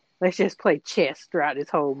can't. Let's just play chess throughout this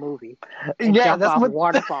whole movie. And Yeah, jump that's off what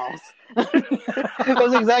waterfalls.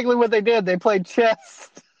 that's exactly what they did. They played chess.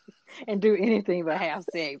 And do anything but have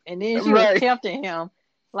sex. And then she was Right. tempting him,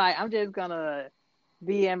 like, I'm just gonna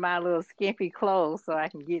be in my little skimpy clothes so I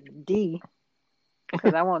can get the D,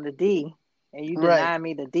 because I want the D, and you Right. deny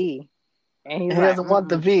me the D. And he's He like, doesn't want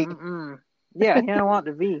the V. Yeah, he don't want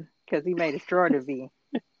the V because he may destroy the V,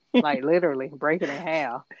 like literally break it in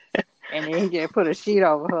half. And then he just put a sheet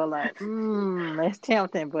over her, like, that's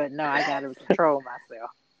tempting, but no, I gotta control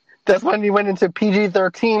myself. That's when he went into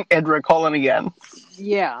PG-13 Edric Cullen again.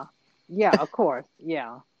 Yeah, of course,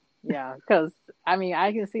 yeah, because I mean,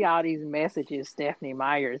 I can see all these messages Stephenie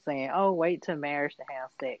Meyer is saying, oh, wait till marriage to have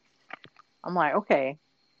sex. I'm like, okay,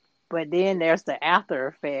 but then there's the after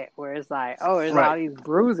effect where it's like, oh, there's all these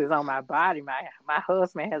bruises on my body. My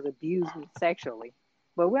husband has abused me sexually,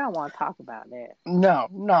 but we don't want to talk about that. No,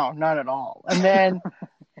 not at all. And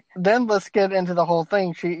then let's get into the whole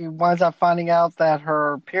thing. She winds up finding out that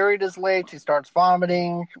her period is late. She starts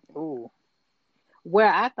vomiting. Ooh.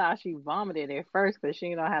 Well, I thought she vomited at first because she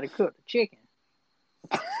didn't know how to cook the chicken.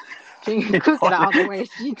 She didn't cook it all the way.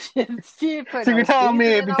 She put So you're telling me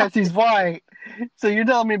seasoning because she's white. So you're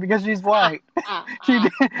telling me because she's white. She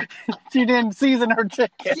didn't season her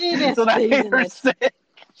chicken. She didn't so that made season her it. sick.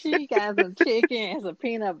 She got some chicken and some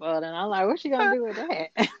peanut butter, and I'm like, what's she gonna do with that?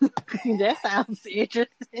 That sounds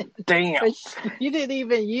interesting. Damn. But you didn't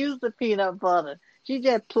even use the peanut butter. She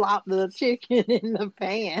just plopped the chicken in the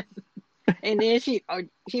pan, and then she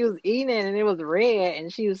was eating it, and it was red,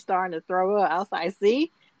 and she was starting to throw up. I was like,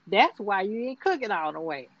 see, that's why you didn't cook it all the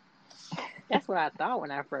way. That's what I thought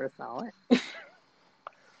when I first saw it.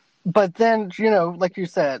 But then, like you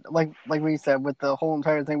said, like we said, with the whole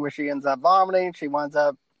entire thing where she ends up vomiting, she winds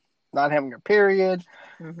up not having her period,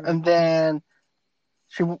 and then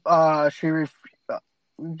she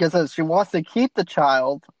says she wants to keep the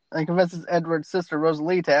child and convinces Edward's sister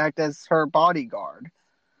Rosalie to act as her bodyguard.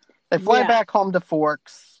 They fly back home to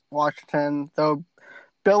Forks, Washington, though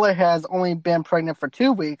Bella has only been pregnant for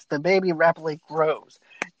 2 weeks. The baby rapidly grows,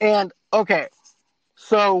 and okay.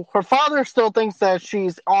 So her father still thinks that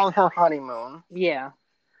she's on her honeymoon. Yeah.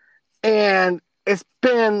 And it's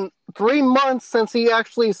been 3 months since he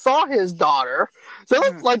actually saw his daughter. So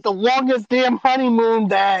it's like the longest damn honeymoon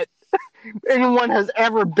that anyone has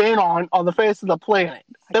ever been on the face of the planet.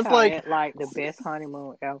 That's like the best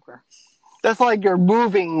honeymoon ever. That's like you're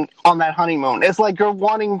moving on that honeymoon. It's like you're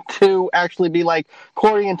wanting to actually be like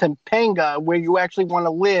Cory and Topanga, where you actually want to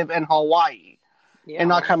live in Hawaii and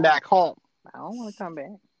not come back home. I don't want to come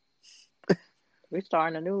back. We're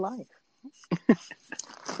starting a new life.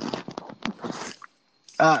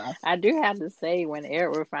 I do have to say, when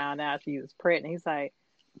Edward found out she was pregnant, he's like,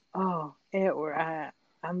 oh, Edward, I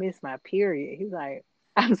missed my period. He's like,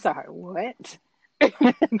 I'm sorry, what?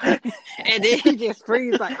 And then he just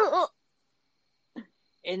freezes like, oh.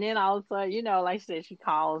 And then all of a sudden, like I said, she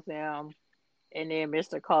calls him. And then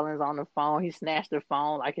Mr. Cullen's on the phone. He snatched the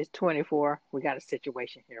phone like it's 24. We got a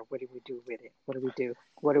situation here. What do we do with it? What do we do?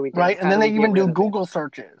 What do we do? Right, and then they even do Google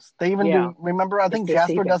searches. They even do, remember, I think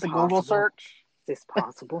Jasper does a Google search. Is this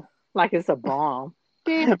possible? Like it's a bomb.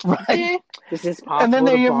 Right. Is this possible? And then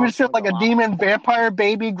they even show like a demon vampire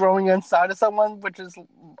baby growing inside of someone, which is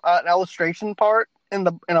an illustration part in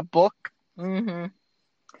a book. Mm-hmm.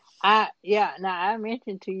 Now I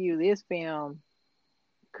mentioned to you this film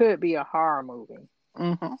could be a horror movie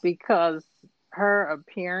because her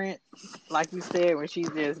appearance, like you said, when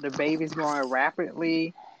the baby's growing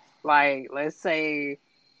rapidly, like let's say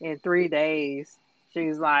in 3 days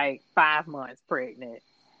she's like 5 months pregnant,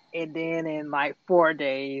 and then in like 4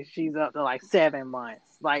 days she's up to like 7 months.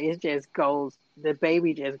 Like it just goes, the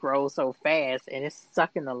baby just grows so fast, and it's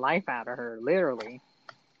sucking the life out of her, literally.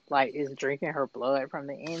 Like it's drinking her blood from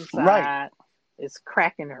the inside. Right. It's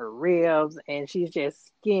cracking her ribs, and she's just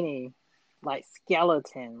skinny, like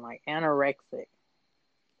skeleton, like anorexic.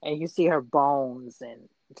 And you see her bones and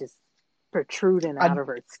just protruding out of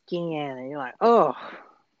her skin, and you're like, oh.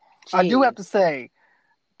 Geez. I do have to say,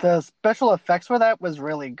 the special effects for that was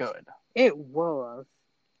really good. It was.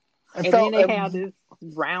 And then they have this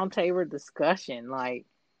round table discussion, like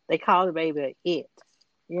they call the baby It,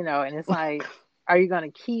 and it's like, are you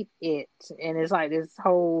going to keep it? And it's like this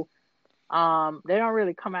whole. They don't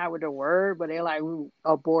really come out with a word, but they're like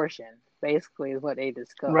abortion, basically, is what they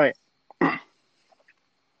discuss. Right.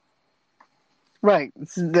 Right.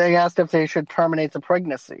 They asked if they should terminate the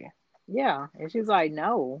pregnancy. Yeah, and she's like,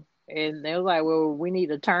 no. And they was like, well, we need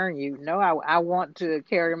to turn you. No, I want to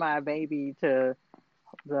carry my baby to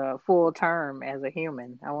the full term as a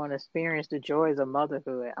human. I want to experience the joys of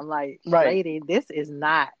motherhood. I'm like, Right. lady, this is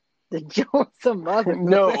not the joys of motherhood.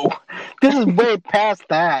 No. This is way past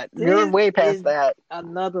that. You're This way past is that.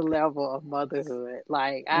 another level of motherhood.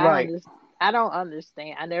 Like Right. I don't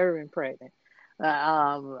understand. I never been pregnant.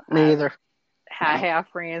 Me either. I have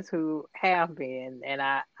friends who have been, and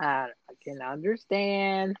I can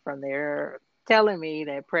understand from their telling me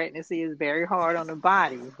that pregnancy is very hard on the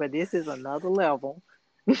body, but this is another level.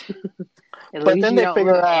 At But least then you they don't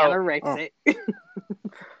look figure out. anorexic.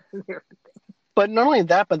 But not only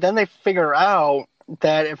that, but then they figure out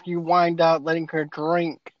that if you wind up letting her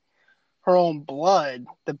drink her own blood,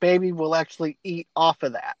 the baby will actually eat off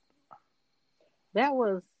of that. That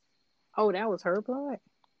was, that was her blood.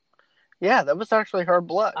 Yeah, that was actually her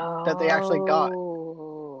blood that they actually got.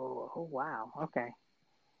 Oh wow. Okay.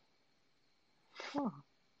 Huh.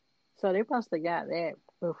 So they must have got that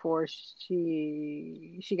before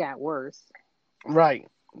she got worse. Right.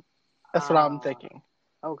 That's what I'm Uh, thinking.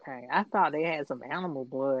 okay. I thought they had some animal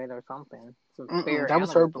blood or something. Some Mm-mm, spare that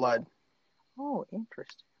was her animal blood. Oh,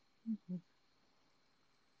 interesting.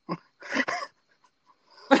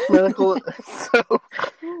 Medical. So,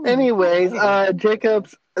 anyways, Okay.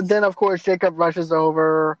 Jacob's. Then of course Jacob rushes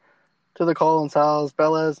over to the Collins house.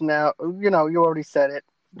 Bella's now. You already said it.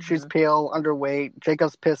 She's Hmm. pale, underweight.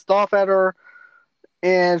 Jacob's pissed off at her,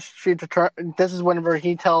 and this is whenever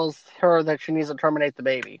he tells her that she needs to terminate the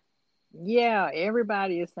baby. Yeah,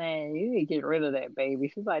 everybody is saying you need to get rid of that baby.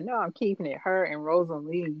 She's like, no, I'm keeping it. Her and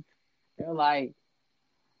Rosalie, they're like,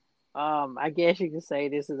 I guess you could say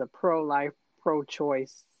this is a pro-life,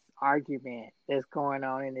 pro-choice argument that's going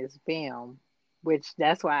on in this film, which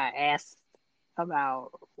that's why I asked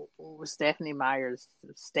about Stephanie Meyer's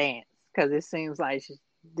stance because it seems like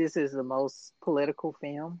this is the most political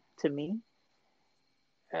film to me.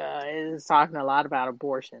 It's talking a lot about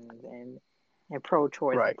abortion and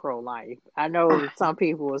pro-choice and Right. pro-life. I know some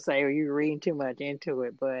people will say, "Oh, you're reading too much into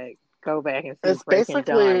it," but go back and see It's Breaking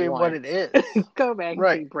Dawn basically what one. it is. Go back and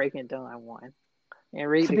see Right. Breaking Dawn one and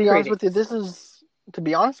read To the be honest with you, critics. this is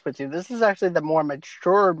actually the more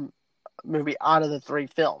mature movie out of the three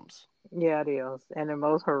films. Yeah, it is, and the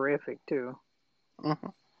most horrific too.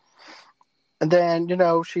 Hmm. And then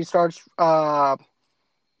she starts.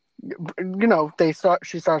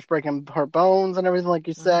 She starts breaking her bones and everything, like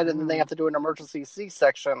you said, and then they Hmm. have to do an emergency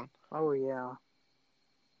C-section. Oh yeah.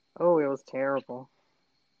 Oh, it was terrible.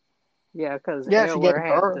 Yeah, because Yeah, she gave Edward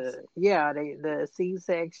had birth. to. Yeah, the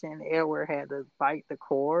C-section. Edward had to bite the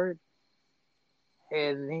cord,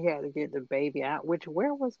 and he had to get the baby out.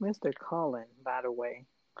 Where was Mr. Cullen, by the way?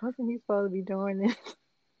 Wasn't he supposed to be doing this?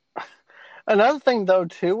 Another thing, though,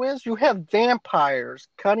 too, is you have vampires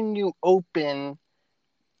cutting you open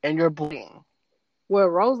and you're bleeding. Well,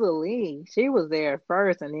 Rosalie, she was there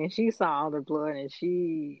first, and then she saw all the blood, and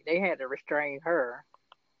they had to restrain her.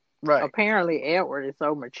 Right. Apparently, Edward is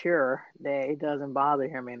so mature that it doesn't bother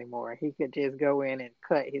him anymore. He could just go in and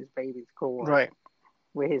cut his baby's cord Right.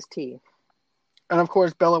 with his teeth. And of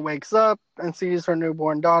course, Bella wakes up and sees her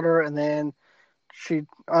newborn daughter, and then she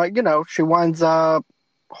winds up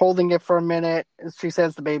holding it for a minute. She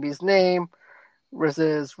says the baby's name, which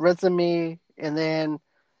is Rizumi, and then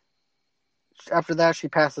after that, she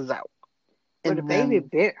passes out. Well, the And baby then,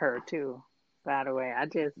 bit her too. By the way,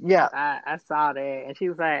 yeah, I saw that, and she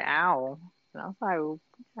was like, "Ow!" And I was like, well,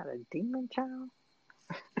 "You got a demon child?"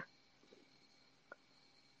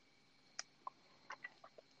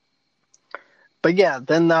 but yeah,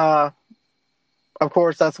 then of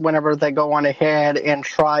course that's whenever they go on ahead and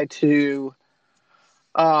try to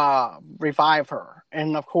revive her,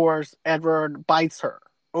 and of course Edward bites her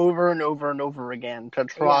over and over and over again to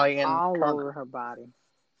Yeah, try and all turn her. over her body.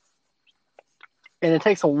 And it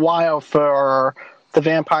takes a while for the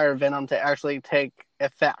vampire venom to actually take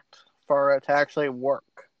effect, for it to actually work.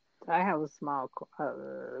 I have a small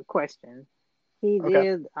question. He Okay.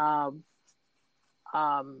 did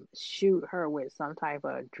shoot her with some type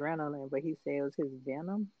of adrenaline, but he said it was his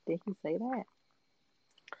venom. Did he say that?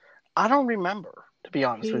 I don't remember, to be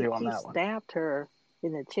honest with you, on He that one. stabbed her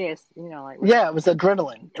in the chest, like with Yeah, it was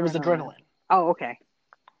adrenaline. It was adrenaline. adrenaline. Oh, okay.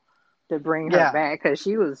 To bring her Yeah, back because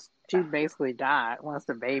she basically died once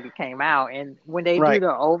the baby came out, and when they do right.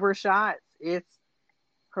 the overshots, it's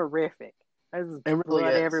horrific. There's It really blood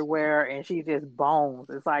is. everywhere, and she just bones.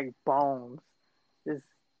 It's like bones. It's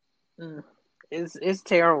mm, it's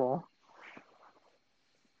terrible.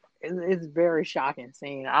 It's very shocking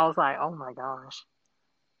scene. I was like, oh my gosh.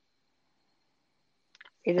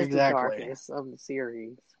 It is the Exactly. darkest of the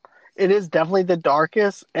series. It is definitely the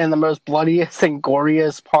darkest and the most bloodiest and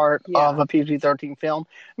goriest part of Yeah, a PG-13 film.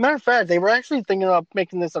 Matter of fact, they were actually thinking of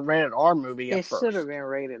making this a rated R movie at it should have first. been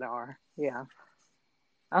rated R. Yeah,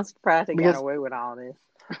 I'm surprised they got Because, away with all this.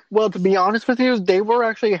 well, to be honest with you, they were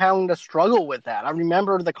actually having to struggle with that. I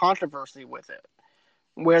remember the controversy with it,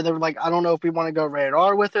 where they were like, I don't know if we want to go rated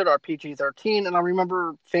R with it or PG-13. And I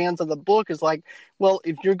remember fans of the book is like, well,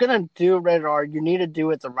 if you're going to do rated R, you need to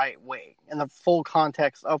do it the right way in the full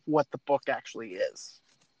context of what the book actually is.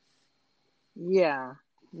 Yeah,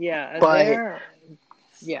 yeah, But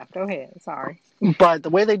yeah. Go ahead. Sorry. but the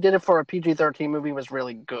way they did it for a PG-13 movie was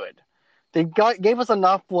really good. They gave us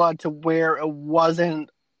enough blood to where it wasn't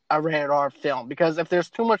a rated R film. Because if there's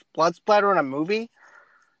too much blood splatter in a movie,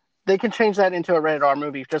 they can change that into a rated R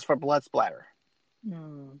movie just for blood splatter.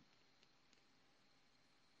 Mm.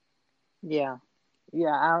 Yeah,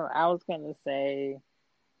 yeah. I was gonna say,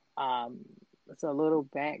 um, it's a little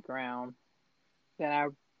background that I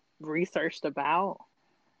researched about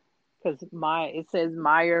because it says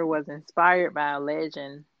Meyer was inspired by a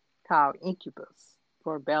legend called Incubus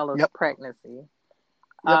for Bella's Yep. pregnancy.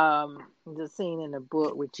 Yep. The scene in the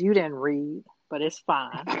book, which you didn't read, but it's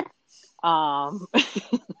fine. Um,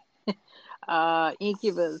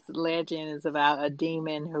 Incubus legend is about a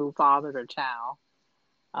demon who fathered a child.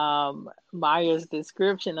 Meyer's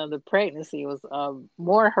description of the pregnancy was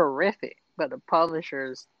more horrific, but the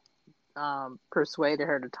publishers persuaded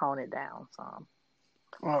her to tone it down some.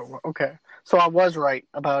 Oh, okay. So I was right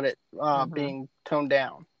about it Hmm. being toned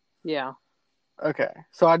down. Yeah. Okay.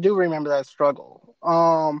 So I do remember that struggle.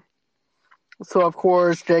 So of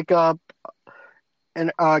course Jacob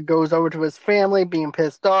and goes over to his family, being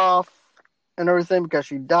pissed off and everything because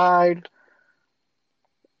she died.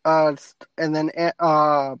 And then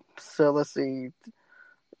so let's see.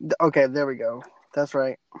 Okay, there we go. That's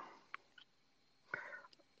right.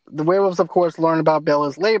 The werewolves, of course, learn about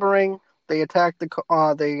Bella's laboring. They attack the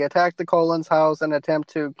Colin's house and attempt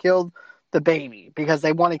to kill the baby because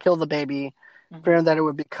they want to kill the baby, fearing Hmm. that it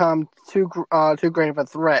would become too great of a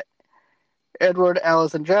threat. Edward,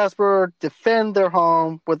 Alice, and Jasper defend their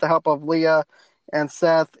home with the help of Leah and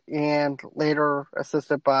Seth, and later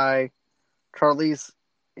assisted by Charlize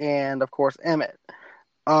and, of course, Emmett.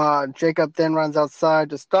 Jacob then runs outside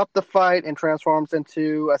to stop the fight and transforms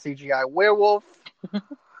into a CGI werewolf.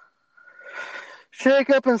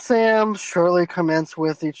 Jacob and Sam surely commence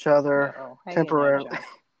with each other Uh-oh. Hang in there, temporarily, Joe.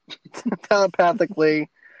 telepathically.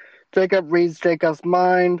 Jacob reads Jacob's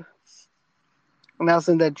mind,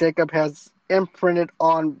 announcing that Jacob has imprinted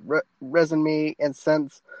on Resume, and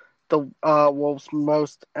since the wolf's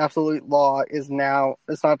most absolute law is now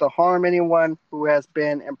it's not to harm anyone who has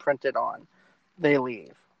been imprinted on. They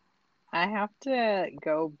leave. I have to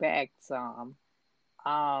go back some.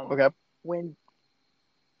 Okay. When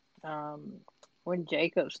um when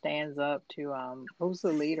Jacob stands up to who's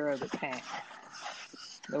the leader of the pack?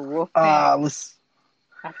 The wolf pack? Let's.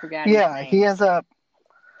 I forgot his Yeah, he name. ends up.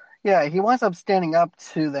 Yeah, he winds up standing up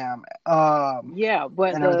to them. Yeah,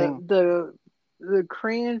 but And everything. the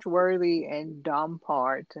cringe worthy and dumb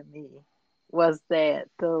part to me was that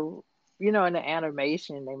in the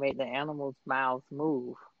animation they made the animals' mouths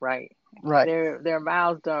move, right? Right. Their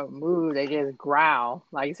mouths don't move, they just growl.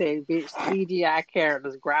 Like you said, big CGI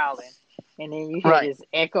characters growling. And then you hear Right. this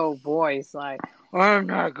echo voice like, I'm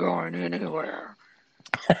not going anywhere.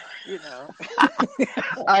 You know.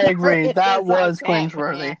 I agree. That It's like was that,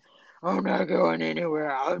 man. cringeworthy. I'm not going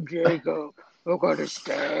anywhere. I'm Jacob. I'm gonna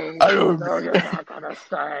stay. I don't. No, you're not gonna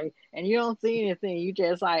stay. And you don't see anything. You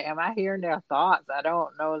just like, am I hearing their thoughts? I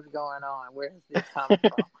don't know what's going on. Where's this coming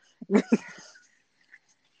from?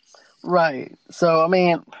 Right. So I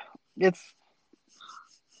mean, it's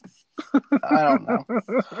I don't know,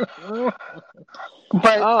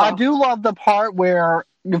 but I Oh, do love the part where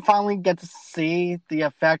you finally get to see the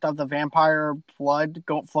effect of the vampire blood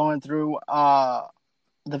flowing through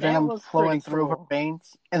the that venom was flowing pretty through her cool.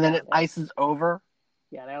 veins, and then Yeah, it ices over,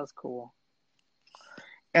 that was cool.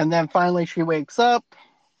 and then finally she wakes up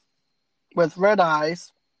with red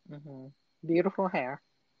eyes. Hmm. Beautiful hair.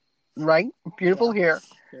 Right, beautiful Yeah, hair,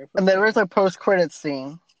 beautiful and there is skin. a post-credit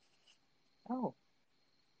scene Oh,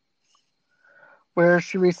 where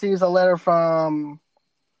she receives a letter from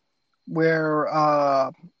where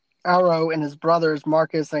Arrow and his brothers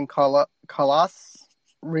Marcus and Colossus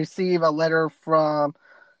receive a letter from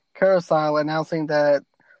Carousel announcing that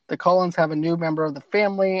the Cullens have a new member of the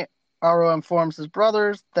family. Arrow informs his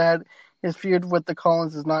brothers that his feud with the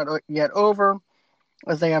Cullens is not yet over,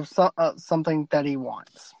 as they have something that he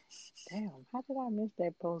wants. damn. How did I miss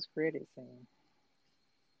that post credit scene?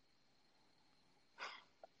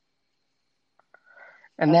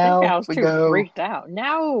 And I think now I was we too go. freaked out.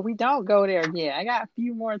 No, we don't go there yet. I got a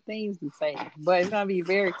few more things to say, but it's gonna be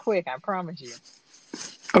very quick. I promise you.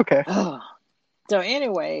 Okay. So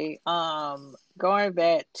anyway, going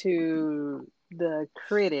back to the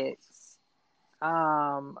critics,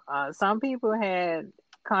 some people had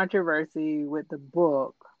controversy with the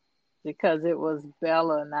book because it was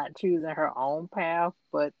Bella not choosing her own path,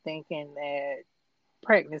 but thinking that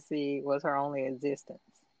pregnancy was her only existence,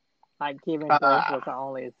 like giving birth was her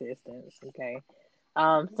only existence. Okay.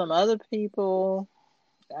 Some other people,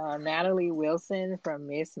 Natalie Wilson from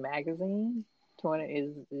Miss Magazine,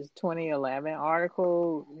 2011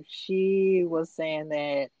 article. She was saying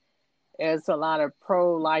that there's a lot of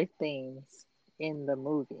pro-life themes in the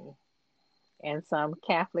movie, and some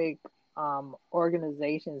Catholic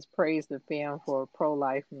organizations praised the film for a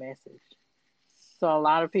pro-life message. So a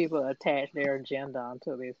lot of people attach their agenda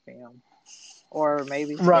onto this film, or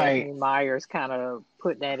maybe Right. Stephanie Meyer's kind of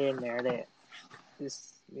put that in there, that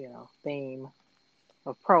this theme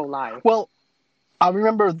of pro-life. Well, I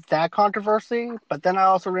remember that controversy, but then I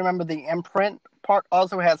also remember the imprint part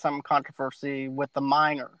also had some controversy with the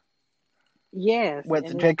minor. Yes, With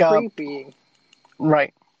and it's Jacob. creepy.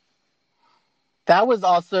 Right. That was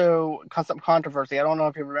also some controversy. I don't know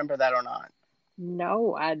if you remember that or not.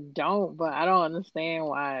 No, I don't, but I don't understand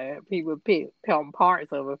why people pick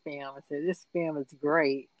parts of a film and say this film is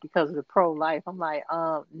great because of the pro-life. I'm like,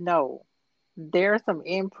 no. There's some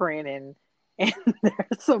imprinting and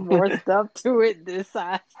there's some more stuff to it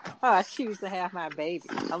besides I choose to have my baby.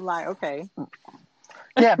 I'm like, okay.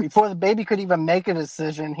 Yeah, before the baby could even make a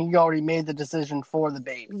decision, he already made the decision for the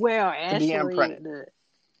baby. Well, to be actually, imprinted.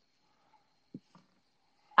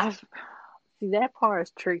 See, that part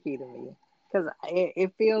is tricky to me because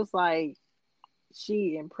it feels like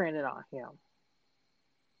she imprinted on him,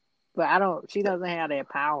 but she doesn't have that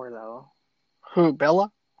power though. Who,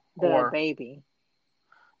 Bella? The baby.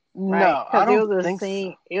 Right? No, I Because it don't was a think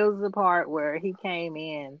scene. so. It was the part where he came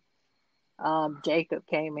in. Jacob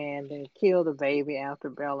came in and killed the baby after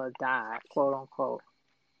Bella died, quote unquote.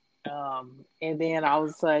 And then all of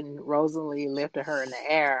a sudden, Rosalie lifted her in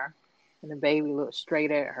the air, and the baby looked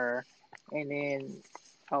straight at her. And then,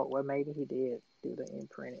 maybe he did do the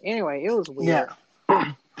imprint. Anyway, it was weird.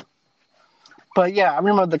 Yeah. But yeah, I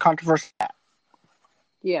remember the controversy.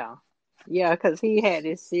 Yeah, because he had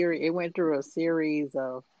this series. It went through a series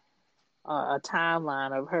of a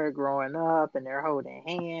timeline of her growing up, and they're holding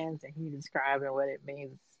hands, and he describing what it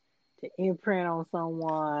means to imprint on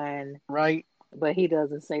someone. Right. But he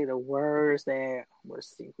doesn't say the words that we're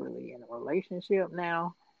secretly in a relationship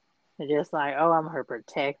now. And just like, oh, I'm her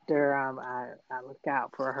protector. I look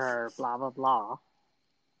out for her. Blah blah blah.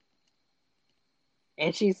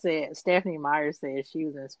 And Stephanie Meyer said she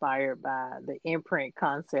was inspired by the imprint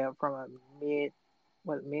concept from a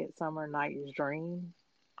Midsummer Night's Dream.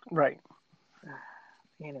 Right.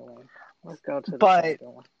 Anyway, let's go to the second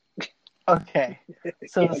one. Okay.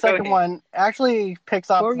 So the second one actually picks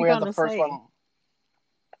up where the first one.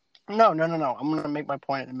 No. I'm going to make my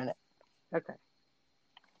point in a minute. Okay.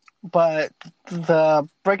 But the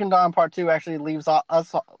Breaking Dawn Part 2 actually leaves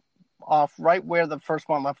us off right where the first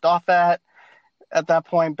one left off at. At that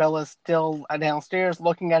point, Bella's still downstairs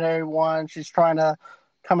looking at everyone. She's trying to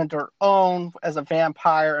come into her own as a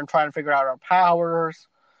vampire and trying to figure out her powers.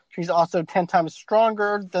 She's also 10 times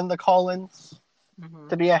stronger than the Cullens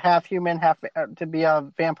to be a half human, to be a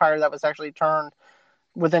vampire that was actually turned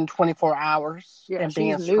within 24 hours and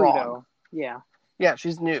being she's strong. New, though. Yeah,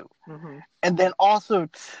 she's new. Mm-hmm. And then also,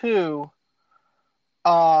 too,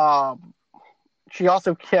 she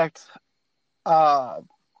also kicked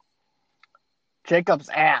Jacob's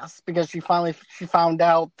ass because she found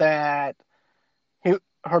out that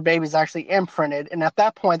her baby's actually imprinted, and at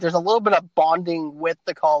that point there's a little bit of bonding with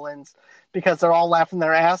the Cullens because they're all laughing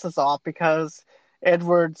their asses off because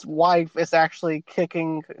Edward's wife is actually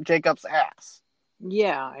kicking Jacob's ass.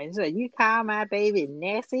 Yeah, and so you call my baby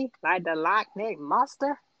Nessie like the Loch Ness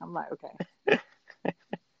Monster? I'm like, okay.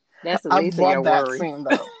 That's the least of your that worry. Scene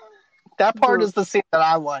though. That part is the scene that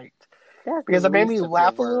I liked because it made me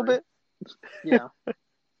laugh a little bit. Yeah.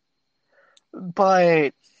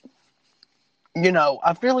 But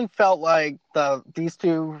I really felt like these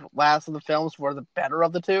two last of the films were the better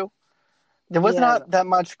of the two. There was not that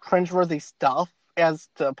much cringeworthy stuff as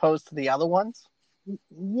opposed to the other ones.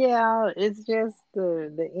 Yeah, it's just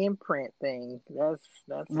the imprint thing. That's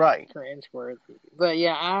right. Cringeworthy. But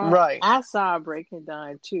yeah, I saw Breaking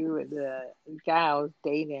Dawn too. The guy I was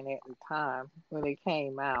dating at the time when it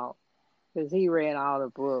came out, because he read all the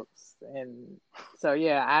books, and so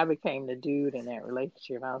yeah, I became the dude in that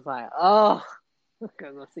relationship. I was like, oh,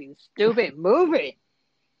 because I see stupid movie.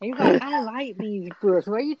 He's like, I like these books.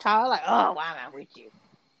 Where you talk like, oh, why am I with you?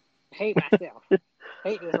 Hate myself.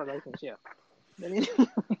 Hate this relationship.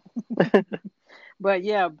 But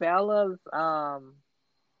yeah, Bella's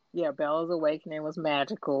awakening was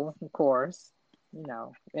magical, of course.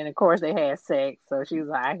 And of course they had sex, so she was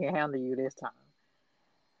like, I can handle you this time.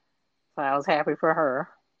 So I was happy for her.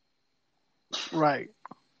 Right.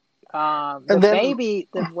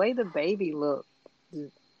 The way the baby looked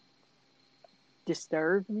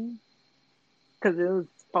disturbed me because it was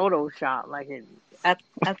Photoshop. Like I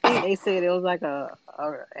think they said it was like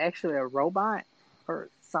actually a robot or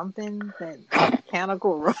something, that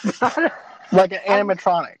mechanical robot, like an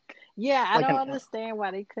animatronic. Yeah, I don't understand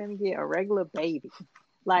why they couldn't get a regular baby.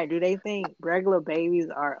 Like, do they think regular babies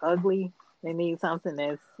are ugly? They need something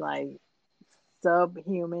that's like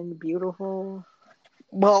subhuman beautiful.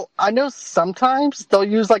 Well, I know sometimes they'll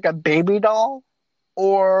use like a baby doll,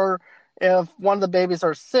 or if one of the babies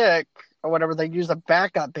are sick or whatever, they use a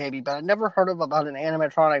backup baby. But I never heard about an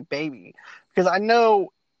animatronic baby, because I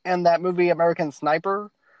know in that movie American Sniper,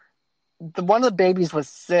 one of the babies was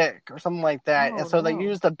sick or something like that, and so they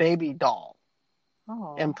used a baby doll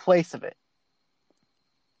in place of it.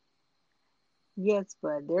 Yes,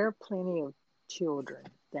 but there are plenty of children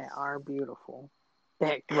that are beautiful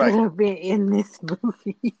that could have been in this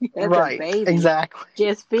movie as a baby. Exactly.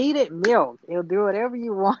 Just feed it milk. It'll do whatever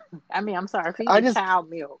you want. I mean, I'm sorry, feed the child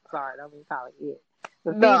milk. Sorry, I don't mean call it it.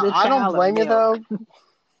 But no, I don't blame you though.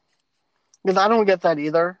 Because I don't get that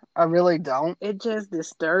either. I really don't. It just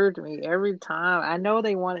disturbed me every time. I know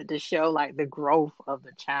they wanted to show like the growth of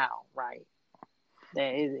the child, right?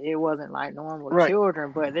 That it wasn't like normal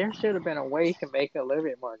children, but there should have been a way to make it a little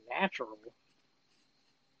bit more natural.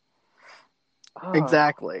 Oh,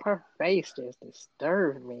 exactly. Her face just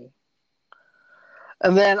disturbed me.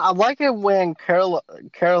 And then I like it when Caroline,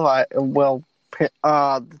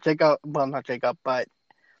 Jacob, well, not Jacob, but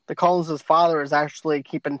the Collins' father is actually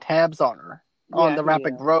keeping tabs on her, on the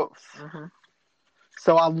rapid growth. Mm-hmm.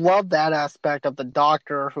 So I love that aspect of the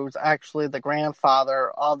doctor, who's actually the grandfather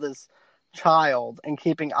of this child, and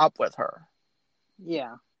keeping up with her.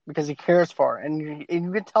 Yeah. Because he cares for her, and you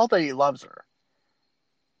can tell that he loves her.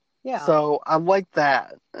 Yeah. So I like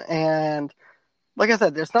that. And like I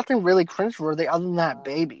said, there's nothing really cringeworthy other than that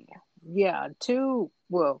baby. Yeah. This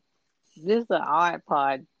is the odd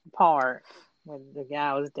part when the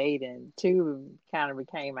guy I was dating. 2 kind of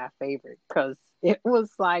became my favorite because it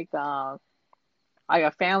was like a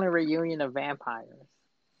family reunion of vampires.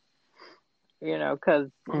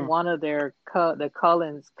 Because one of the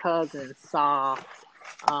Cullens cousins saw,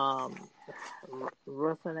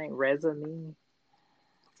 what's her name, Resamy?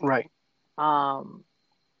 Right. And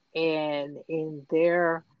in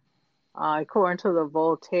their, according to the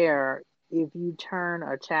Voltaire, if you turn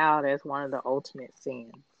a child, as one of the ultimate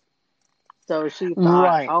sins. So she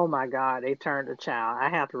thought, oh my God, they turned a child. I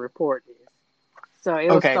have to report this. So it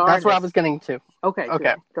was that's what I was getting to. Okay.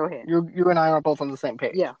 Good. Go ahead. You and I are both on the same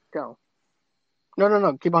page. Yeah, go.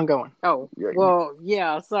 No. Keep on going. Oh, well,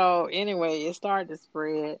 yeah. So anyway, it started to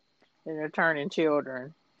spread, and they're turning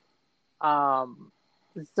children.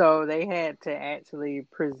 So they had to actually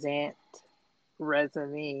present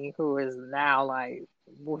Resamy, who is now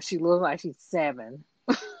she looks like she's 7.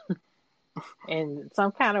 In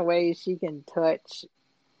some kind of way, she can touch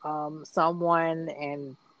someone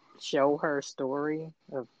and show her story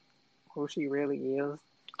of who she really is.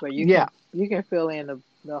 But you can fill in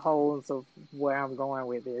the holes of where I'm going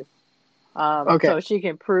with this. So she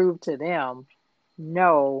can prove to them,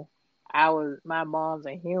 no, my mom's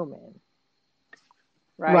a human.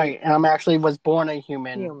 Right, and I'm actually was born a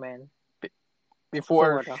human.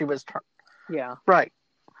 Before she was turned. Yeah. Right.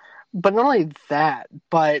 But not only that,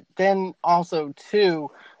 but then also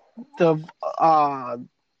too, the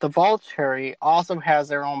Volturi also has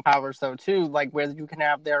their own powers though too, like where you can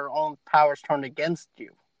have their own powers turned against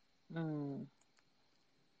you.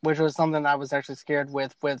 Which was something I was actually scared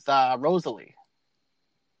with Rosalie.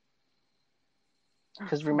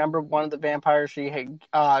 Because remember one of the vampires she had,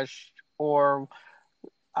 or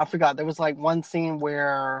I forgot, there was like one scene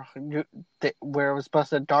where it was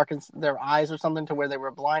supposed to darken their eyes or something to where they were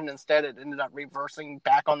blind. Instead, it ended up reversing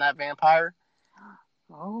back on that vampire.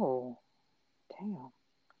 Oh, damn.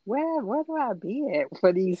 Where do I be at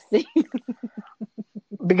for these things?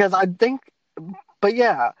 Because I think, but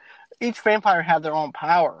yeah, each vampire had their own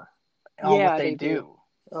power on what they do.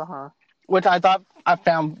 Which I thought I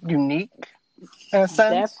found unique in a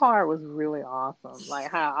sense. That part was really awesome. Like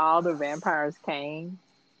how all the vampires came.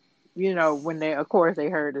 When they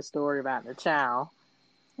heard the story about the child.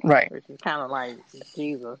 Right. Which is kind of like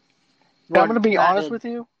Jesus. I'm going to be not honest that with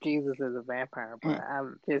you. Jesus is a vampire, but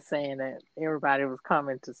I'm just saying that everybody was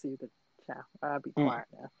coming to see the child. I'll be quiet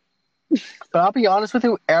now. But I'll be honest with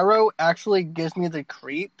you, Arrow actually gives me the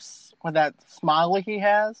creeps with that smile he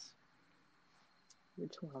has.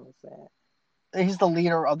 Which one was that? He's the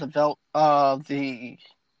leader of the The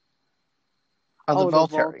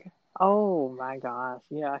Volturi. Oh my gosh.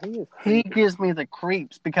 Yeah, he is He creepy. gives me the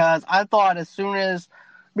creeps because I thought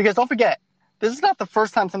because don't forget, this is not the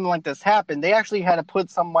first time something like this happened. They actually had to put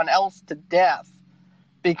someone else to death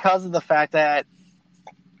because of the fact that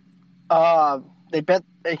they bit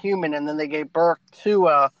a human and then they gave birth to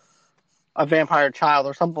a vampire child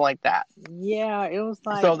or something like that. Yeah, it was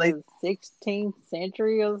like So the 16th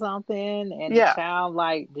century or something, and Yeah. the child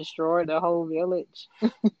like destroyed the whole village.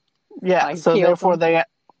 Yeah, Like, so killed therefore them.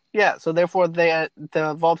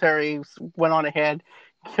 the Volturi went on ahead,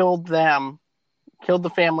 killed them, killed the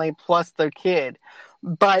family plus the kid.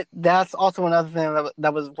 But that's also another thing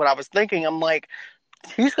that was what I was thinking. I'm like,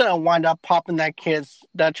 he's gonna wind up popping that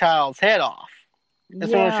child's head off as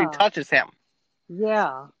soon as she Yeah, touches him.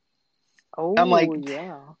 yeah. I'm like, Oh,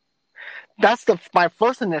 yeah. that's my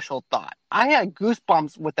first initial thought. I had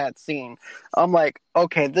goosebumps with that scene. I'm like,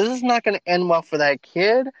 okay, this is not going to end well for that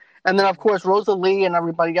kid. And then, of course, Rosalie and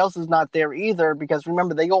everybody else is not there either because,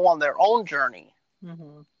 remember, they go on their own journey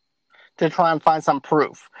to try and find some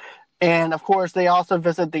proof. And, of course, they also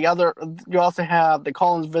visit you also have the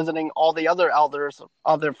Cullens visiting all the other elders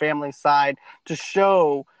of their family side to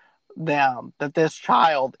show them that this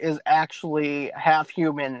child is actually half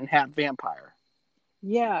human and half vampire.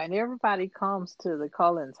 Yeah, and everybody comes to the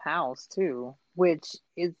Cullens' house too, which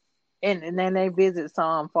is, and then they visit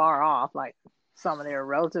some far off, like some of their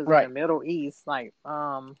relatives in the Middle East, like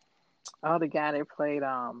the guy that played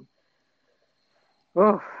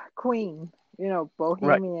Queen,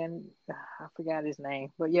 Bohemian. Right. I forgot his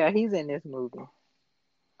name, but yeah, he's in this movie.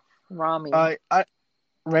 Rami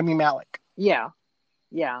Malek. Yeah,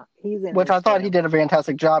 he's in. Which I thought film. he did a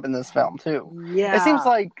fantastic job in this film too. Yeah, it seems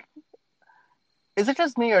like. Is it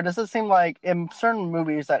just me, or does it seem like in certain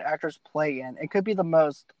movies that actors play in, it could be the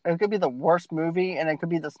worst movie, and it could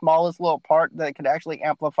be the smallest little part that could actually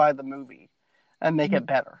amplify the movie and make it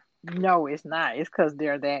better? No, it's not. It's because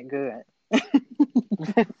they're that good.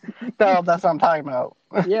 No, that's what I'm talking about.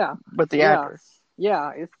 Yeah. With the actors.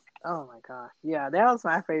 Yeah, it's, oh my gosh. Yeah, that was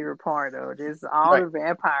my favorite part, though. There's all the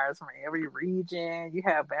vampires from every region. You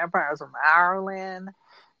have vampires from Ireland.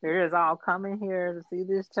 They're just all coming here to see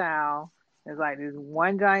this child. It's like this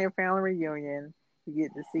one giant family reunion. You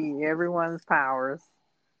get to see everyone's powers.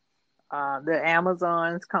 The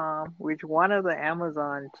Amazons come, which one of the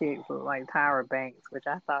Amazon chicks was like Tyra Banks, which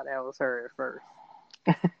I thought that was her at first.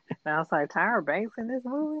 And I was like, Tyra Banks in this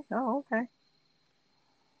movie? Oh, okay.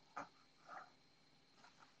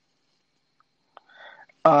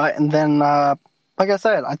 And then, like I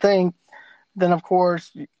said, I think then, of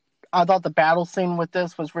course, I thought the battle scene with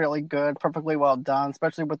this was really good, perfectly well done,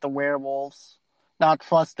 especially with the werewolves, not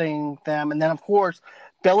trusting them. And then, of course,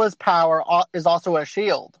 Bella's power is also a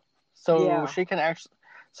shield. So she can actually...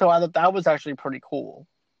 So I thought that was actually pretty cool.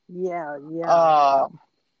 Yeah.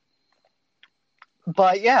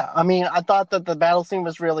 But yeah, I mean, I thought that the battle scene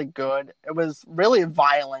was really good. It was really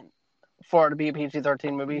violent for it to be a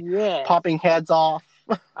PG-13 movie. Yeah. Popping heads off.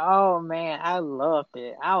 Oh, man, I loved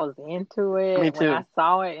it. I was into it. Me too. When I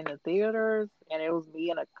saw it in the theaters, and it was me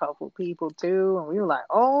and a couple people, too, and we were like,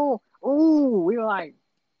 we were like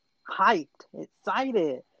hyped,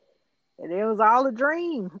 excited. And it was all a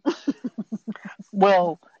dream.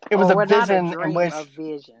 Well, it was a vision not a dream, in which... a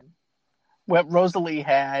vision. What Rosalie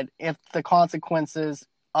had, if the consequences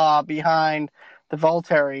behind the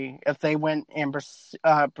Volturi, if they went and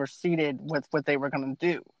proceeded with what they were going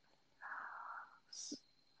to do.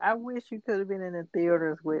 I wish you could have been in the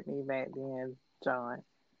theaters with me back then, John.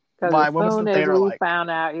 Why? Because What was the theater as we like? found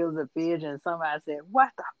out it was a vision, somebody said, "What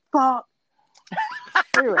the fuck?"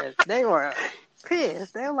 they were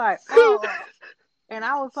pissed. They were like, "Oh," and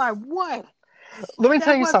I was like, "What?" Let me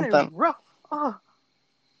tell you something.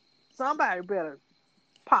 Somebody better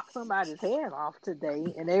pop somebody's head off today.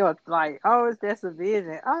 And they were like, "Oh, it's just a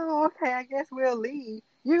vision." Oh, okay, I guess we'll leave.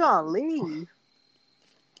 You're gonna leave.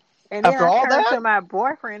 And then I turned to my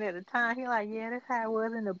boyfriend at the time. He like, "Yeah, that's how it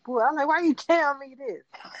was in the book." I'm like, "Why you telling me this?"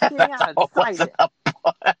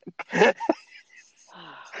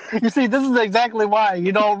 You see, this is exactly why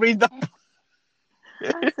you don't read the book.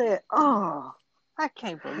 I said, "Oh, I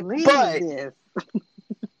can't believe this."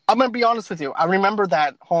 I'm going to be honest with you. I remember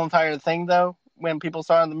that whole entire thing, though, when people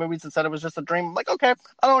saw it in the movies and said it was just a dream. I'm like, okay,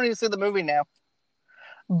 I don't need to see the movie now.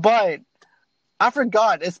 But I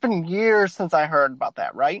forgot. It's been years since I heard about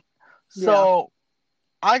that, right? Yeah. So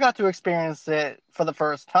I got to experience it for the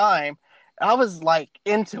first time. I was like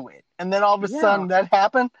into it. And then all of a Yeah. sudden that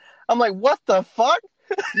happened. I'm like, what the fuck?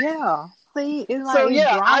 Yeah. See, it's So like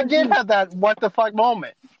yeah, I did have that what the fuck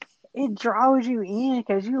moment. it draws you in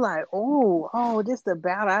because you like, oh, this the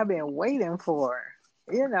battle I've been waiting for,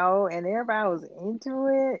 and everybody was into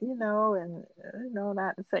it, and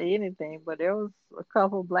not to say anything, but there was a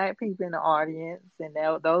couple black people in the audience, and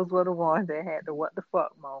those were the ones that had the what the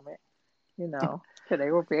fuck moment, because they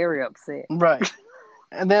were very upset. Right.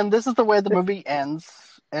 And then this is the way the movie ends.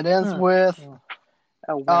 It ends with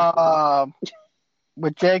A whimper. uh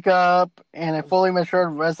with Jacob and a fully matured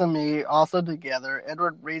Resumi also together.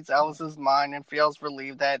 Edward reads Alice's mind and feels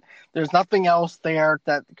relieved that there's nothing else there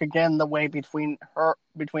that could get in the way between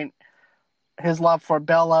his love for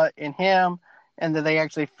Bella and him, and that they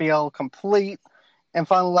actually feel complete. And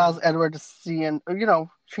finally allows Edward to see, and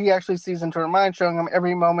she actually sees into her mind, showing him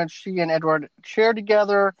every moment she and Edward share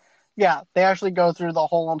together. Yeah, they actually go through the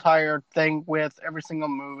whole entire thing with every single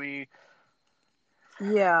movie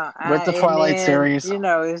Yeah, with the and Twilight then series.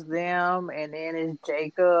 it's them, and then it's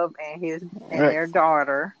Jacob and Right. their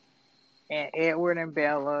daughter, and Edward and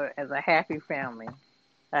Bella as a happy family,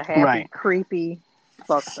 a happy, Right. creepy,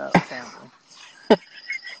 fucked up family.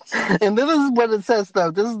 And this is what it says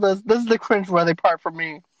though. This is the cringe-worthy part for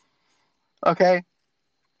me. Okay,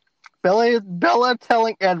 Bella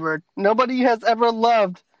telling Edward, "Nobody has ever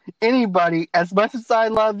loved anybody as much as I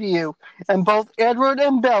love you," and both Edward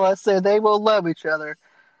and Bella say they will love each other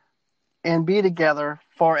and be together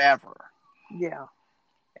forever. Yeah,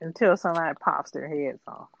 until somebody pops their heads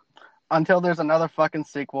off. Until there's another fucking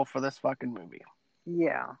sequel for this fucking movie.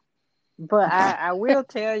 Yeah, but I will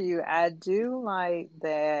tell you, I do like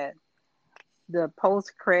that the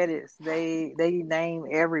post credits they name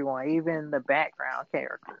everyone, even the background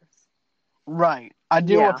characters. Right. I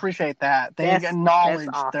do Yeah, appreciate that. They that's acknowledge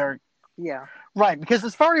awesome. their Yeah. right, because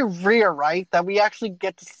it's very rare, right, that we actually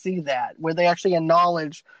get to see that, where they actually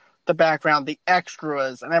acknowledge the background, the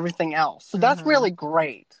extras, and everything else. So that's really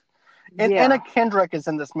great. And Yeah. Anna Kendrick is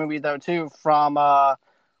in this movie though too. From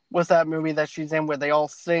what's that movie that she's in where they all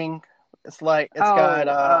sing? It's got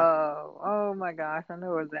Oh my gosh, I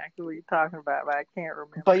know exactly what you're talking about, but I can't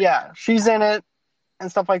remember. but yeah, she's in it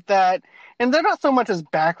and stuff like that. And they're not so much as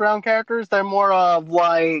background characters; they're more of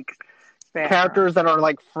like characters that are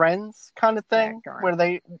like friends kind of thing, Background. where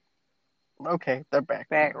they're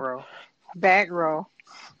Back row.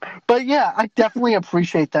 But yeah, I definitely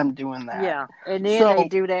appreciate them doing that. Yeah, and then they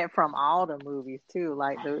do that from all the movies too,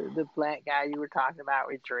 like the black guy you were talking about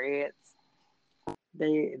with dreads.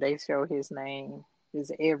 They show his name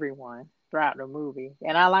is everyone throughout the movie,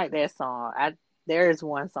 and I like that song. There is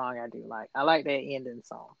one song I do like. I like that ending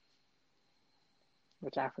song,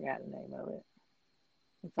 which I forgot the name of it.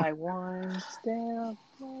 It's like one step.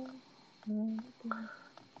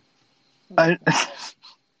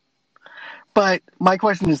 But my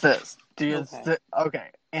question is this: okay?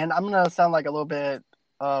 And I'm gonna sound like a little bit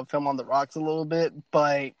film on the rocks a little bit,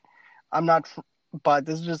 but I'm not. But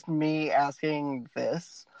this is just me asking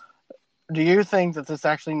this: do you think that this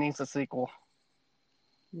actually needs a sequel?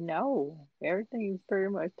 No, everything's pretty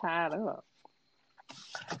much tied up.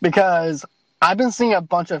 Because I've been seeing a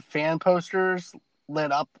bunch of fan posters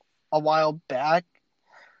lit up a while back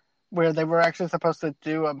where they were actually supposed to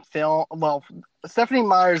do a film. Well, Stephanie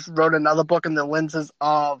Myers wrote another book in the lenses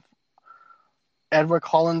of Edward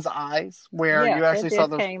Cullen's eyes, where you actually saw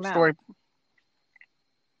the story.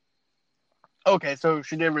 Okay, so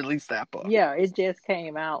she did release that book. Yeah, it just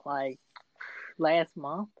came out like last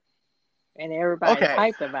month, and everybody's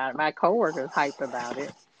hyped about it. My coworkers hyped about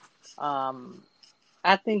it.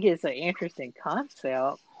 I think it's an interesting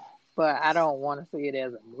concept, but I don't want to see it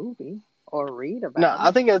as a movie or read about it. No,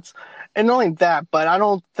 I think it's, and not only that, but I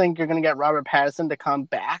don't think you're going to get Robert Pattinson to come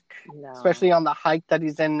back, especially on the hype that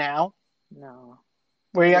he's in now. No.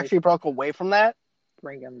 Where he actually broke away from that.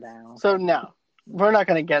 Bring him down. So, no, we're not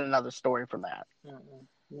going to get another story from that.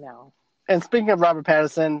 No. And speaking of Robert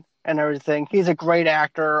Pattinson and everything, he's a great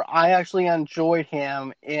actor. I actually enjoyed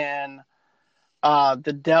him in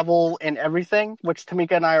The Devil and Everything, which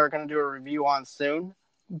Tamika and I are going to do a review on soon.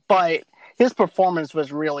 But his performance was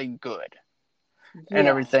really good and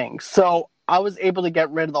everything. So I was able to get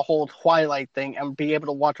rid of the whole Twilight thing and be able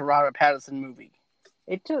to watch a Robert Pattinson movie.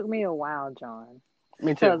 It took me a while, John.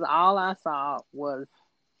 Me too. Because all I saw was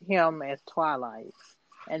him as Twilight.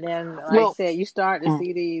 And then, like I said, you start to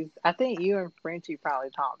see these. I think you and Frenchie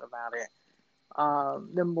probably talked about it.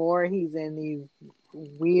 The more he's in these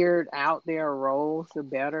weird out there roles, the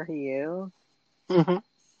better he is. Mm-hmm.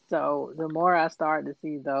 So the more I start to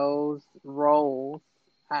see those roles,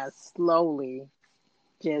 I slowly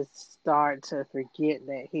just start to forget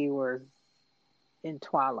that he was in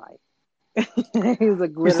Twilight. He was a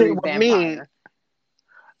You see, glittery with me, vampire.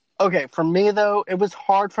 okay, for me though, it was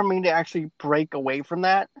hard for me to actually break away from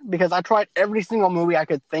that because I tried every single movie I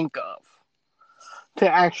could think of to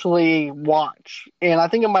actually watch. And I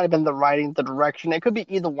think it might have been the writing, the direction. It could be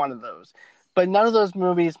either one of those. But none of those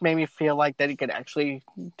movies made me feel like that he could actually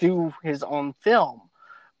do his own film.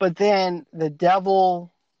 But then The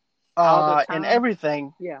Devil All the and time.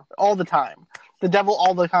 everything, Yeah. all the time. The Devil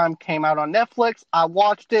All the Time came out on Netflix. I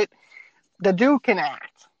watched it. The dude can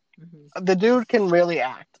act. Mm-hmm. The dude can really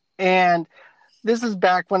act. And this is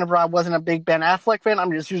back whenever I wasn't a big Ben Affleck fan.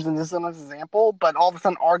 I'm just using this as an example. But all of a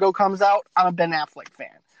sudden, Argo comes out. I'm a Ben Affleck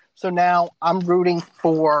fan. So now I'm rooting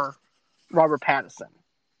for Robert Pattinson.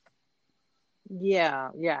 Yeah,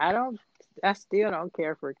 I still don't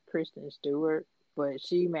care for Kristen Stewart, but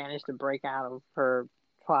she managed to break out of her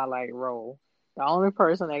Twilight role. The only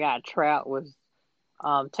person that got trapped was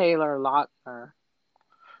Taylor Lautner.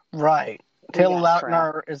 Right. He Taylor got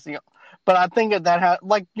trapped. Lautner is the. But I think that had,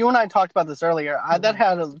 like you and I talked about this earlier, that Hmm.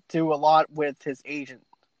 had to do a lot with his agent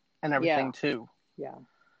and Yeah, everything too. yeah,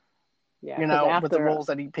 yeah. You Because know, with the after roles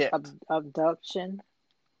that he picked. Abduction,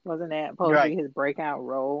 wasn't that supposed to be Right. his breakout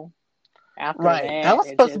role? After Right. That that, was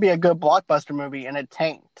it supposed to just be a good blockbuster movie, and it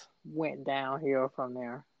tanked. went downhill from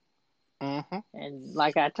there. Hmm. And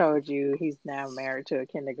like I told you, he's now married to a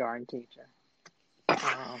kindergarten teacher.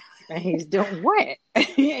 And he's doing what? And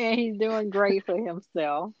he's doing great for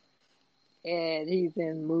himself. And he's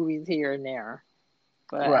in movies here and there.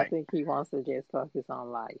 But I Right. think he wants to just focus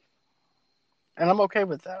on life. And I'm okay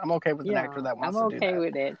with that. I'm okay with an actor Yeah, that I'm wants to do okay that.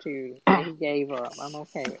 with that too. That he gave up. I'm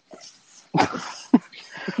okay with that.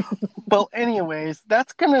 Well, anyways,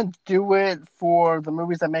 that's gonna do it for the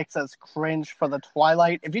movies that makes us cringe for the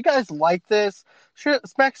Twilight. If you guys like this,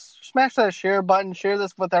 smash that share button, share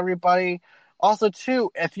this with everybody. Also,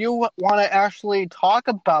 too, if you want to actually talk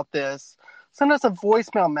about this, send us a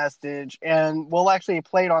voicemail message, and we'll actually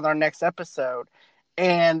play it on our next episode,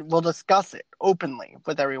 and we'll discuss it openly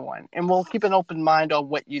with everyone, and we'll keep an open mind on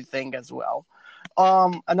what you think as well.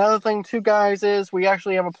 Another thing too, guys, is we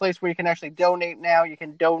actually have a place where you can actually donate now. You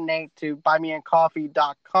can donate to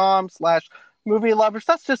buymeacoffee.com/movie lovers.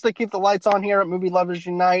 That's just to keep the lights on here at Movie Lovers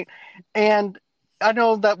Unite. And I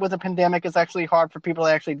know that with the pandemic, it's actually hard for people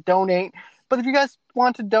to actually donate. But if you guys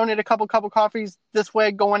want to donate a couple coffees this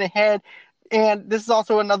way, going ahead. And this is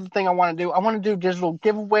also another thing I want to do. I want to do digital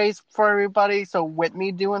giveaways for everybody. So with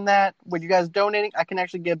me doing that, with you guys donating, I can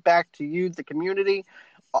actually give back to you, the community.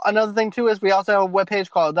 Another thing too is we also have a webpage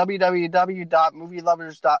called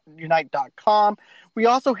www.movieloversunite.com. We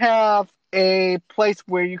also have a place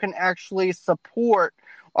where you can actually support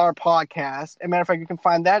our podcast. As a matter of fact, you can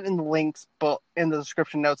find that in the links, but in the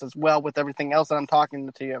description notes as well, with everything else that I'm talking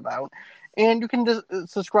to you about. And you can just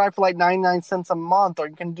subscribe for like 99 cents a month, or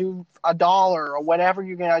you can do $1 or whatever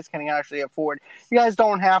you guys can actually afford. You guys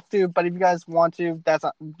don't have to, but if you guys want to,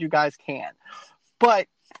 you guys can. But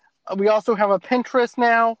we also have a Pinterest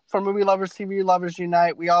now for Movie Lovers TV Lovers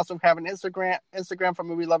Unite. We also have an Instagram for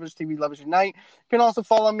Movie Lovers TV Lovers Unite. You can also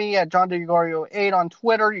follow me at John DeGregorio 8 on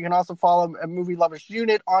Twitter. You can also follow Movie Lovers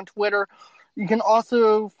Unit on Twitter. You can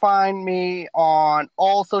also find me on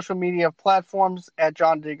all social media platforms at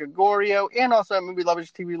John DeGregorio, and also at Movie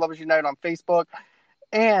Lovers TV Lovers Unite on Facebook.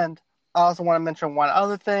 And I also want to mention one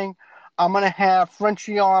other thing. I'm going to have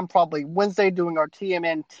Frenchie on probably Wednesday doing our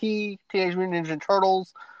TMNT, Teenage Mutant Ninja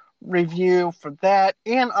Turtles review for that.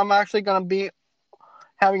 And I'm actually going to be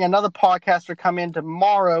having another podcaster come in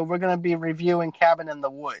tomorrow. We're going to be reviewing Cabin in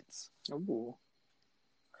the Woods. Ooh,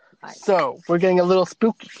 nice. So we're getting a little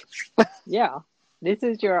spooky. Yeah, this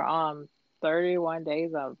is your 31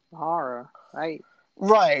 days of horror, right?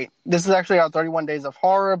 Right. This is actually our 31 days of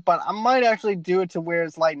horror, but I might actually do it to where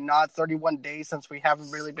it's like not 31 days, since we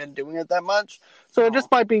haven't really been doing it that much. So it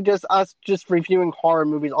just might be just us just reviewing horror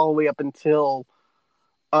movies all the way up until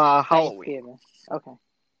Halloween. Okay.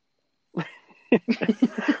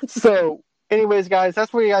 So anyways, guys,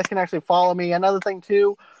 that's where you guys can actually follow me. Another thing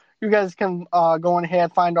too, you guys can go on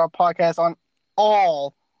ahead, find our podcast on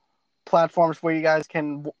all platforms where you guys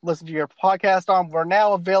can listen to your podcast on. We're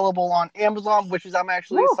now available on Amazon, which is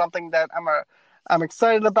actually Woo! something that I'm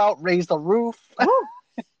excited about. Raise the roof.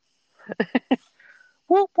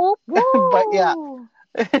 Whoop whoop. But yeah.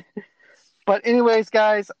 But anyways,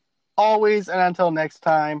 guys, always and until next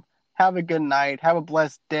time, have a good night, have a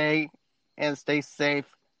blessed day, and stay safe.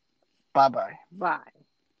 Bye-bye. Bye.